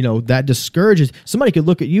 That discourages. Somebody could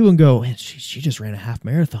look at you and go, man, she just ran a half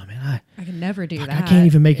marathon, man. I can never do that. I can't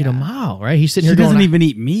even make it a mile, right? He's sitting here She going, doesn't even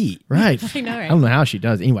eat meat. Right. I know, right? I don't know how she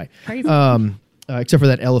does. Anyway. Crazy. Except for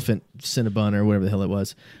that elephant Cinnabon or whatever the hell it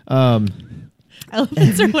was.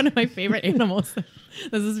 Elephants are one of my favorite animals.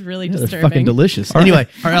 This is really disturbing. They're fucking delicious. Anyway.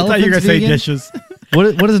 Are I thought you were elephants going to say vegan? dishes.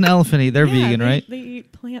 What does an elephant eat? They're Yeah, vegan, right? They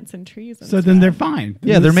eat plants and trees. And So stuff. then they're fine.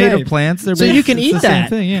 Yeah, they're made safe. of plants. They're So you can it's eat the same that.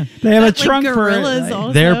 thing, yeah. They have a Like trunk for it. gorillas Like-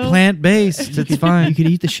 also. They're plant based. It's fine. You could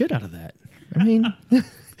eat the shit out of that. I mean,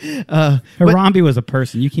 Harambe was a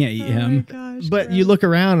person. You can't eat Oh my him. gosh, but you look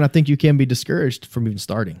around and I think you can be discouraged from even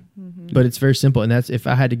starting. But it's very simple. And that's, if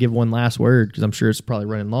I had to give one last word, because I'm sure it's probably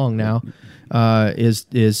running long now, is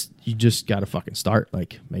you just got to fucking start.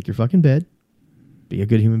 Like, make your fucking bed. Be a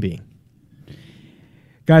good human being.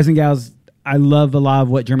 Guys and gals, I love a lot of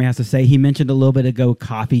what Jeremy has to say. He mentioned a little bit ago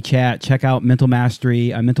coffee chat. Check out Mental Mastery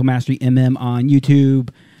MM on YouTube,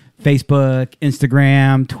 Facebook,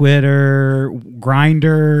 Instagram, Twitter,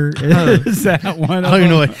 Grindr. Is that one? I don't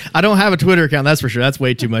even know. I don't have a Twitter account. That's for sure. That's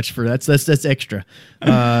way too much for that's extra.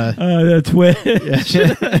 Twitch.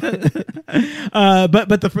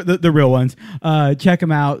 But the real ones. Check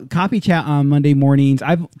them out. Coffee chat on Monday mornings.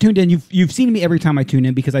 I've tuned in. You've seen me every time I tune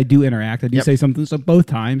in because I do interact. I do say something. So both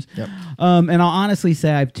times. Yep. And I'll honestly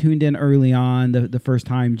say I've tuned in early on the first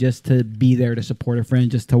time just to be there to support a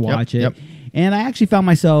friend, just to watch it. Yep. And I actually found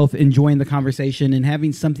myself enjoying the conversation and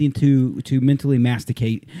having something to mentally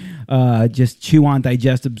masticate, just chew on,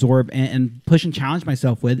 digest, absorb, and push and challenge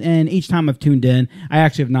myself with. And each time I've tuned in, I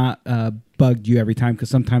actually have not bugged you every time because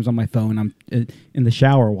sometimes on my phone I'm in the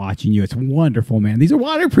shower watching you. It's wonderful, man. These are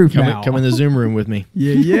waterproof now. Come in the Zoom room with me.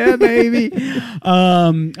 Yeah, baby.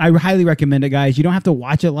 I highly recommend it, guys. You don't have to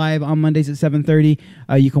watch it live on Mondays at 7:30.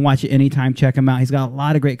 You can watch it anytime. Check him out. He's got a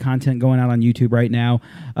lot of great content going out on YouTube right now.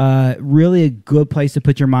 Really a good place to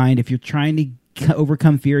put your mind if you're trying to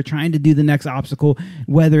overcome fear, trying to do the next obstacle,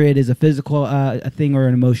 whether it is a physical a thing or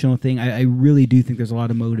an emotional thing. I really do think there's a lot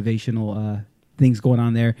of motivational things going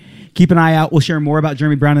on there. Keep an eye out. We'll share more about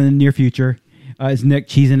Jeremy Brown in the near future. Is Nick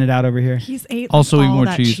cheesing it out over here? He's ate Also eat all more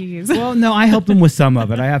that cheese. Well, no, I helped him with some of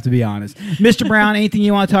it. I have to be honest. Mr. Brown, anything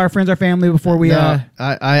you want to tell our friends, our family before we... No,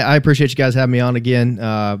 I appreciate you guys having me on again.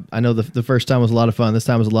 I know the first time was a lot of fun. This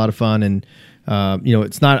time was a lot of fun. And,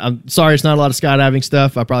 it's not... I'm sorry it's not a lot of skydiving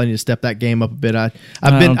stuff. I probably need to step that game up a bit.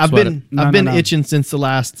 I've been itching since the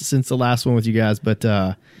last one with you guys. But,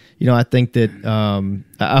 I think that...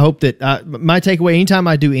 I hope that... my takeaway, anytime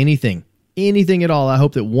I do anything at all, I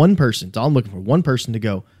hope that one person... That's all I'm looking for. One person to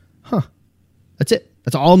go, huh, that's it.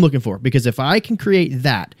 That's all I'm looking for. Because if I can create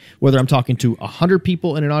that, whether I'm talking to 100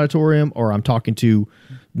 people in an auditorium or I'm talking to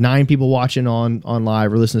 9 people watching on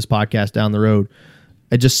live or listening to this podcast down the road,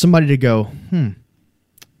 just somebody to go,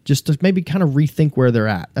 just to maybe kind of rethink where they're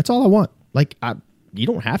at. That's all I want. Like, you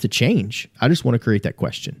don't have to change. I just want to create that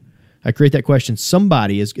question. I create that question,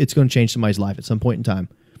 it's going to change somebody's life at some point in time.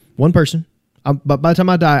 One person. But by the time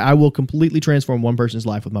I die, I will completely transform one person's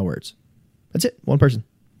life with my words. That's it. One person.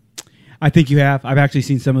 I think you have. I've actually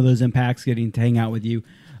seen some of those impacts getting to hang out with you.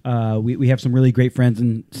 We have some really great friends,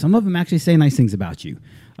 and some of them actually say nice things about you.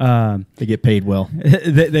 They get paid well.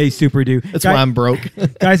 They super do. That's why I'm broke.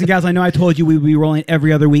 Guys and gals, I know I told you we would be rolling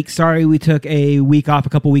every other week. Sorry we took a week off a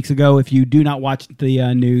couple weeks ago. If you do not watch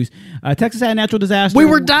the news, Texas had a natural disaster. We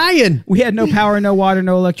were dying. We had no power, no water,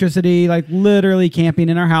 no electricity, like literally camping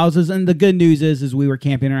in our houses. And the good news is we were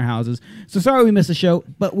camping in our houses. So sorry we missed the show,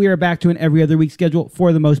 but we are back to an every other week schedule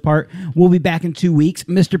for the most part. We'll be back in 2 weeks.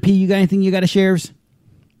 Mr. P, you got anything you got to share?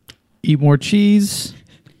 Eat more cheese.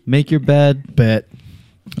 Make your bed. Bet.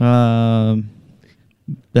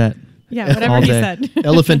 Bet. Yeah, whatever he said.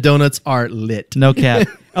 Elephant donuts are lit. No cap.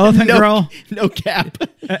 Elephant Girl. No cap.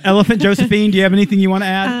 Elephant Josephine, do you have anything you want to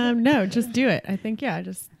add? No, just do it. I think,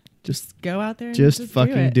 just go out there and just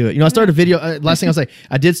fucking do it. You know, I started a video. Last thing I'll say,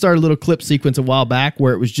 I did start a little clip sequence a while back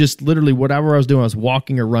where it was just literally whatever I was doing. I was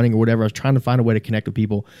walking or running or whatever. I was trying to find a way to connect with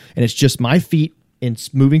people. And it's just my feet and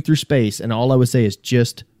moving through space. And all I would say is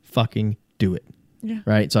just fucking do it. Yeah.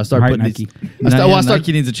 Right. So I started putting Nike. these.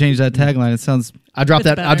 Nike needs to change that tagline. It sounds. I dropped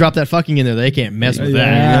It's that. I better. dropped that fucking in there. They can't mess with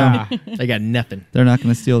Yeah. that. They got nothing. They're not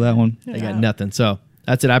going to steal that one. They got nothing. So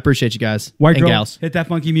that's it. I appreciate you guys. White and girl, gals. hit that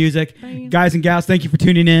funky music. Bye. Guys and gals, thank you for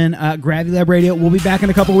tuning in. Gravity Lab Radio. We'll be back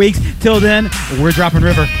in a couple weeks. Till then, we're dropping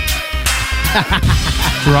River.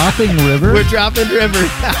 Dropping River? We're dropping River.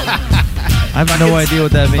 I have no idea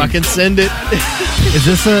what that means. Fucking send it. Is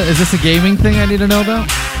this a gaming thing I need to know about?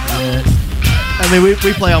 I mean, we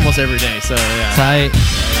play almost every day, so yeah. Tight.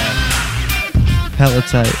 Hella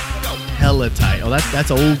tight. Hella tight. Oh, that's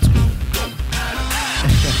old school.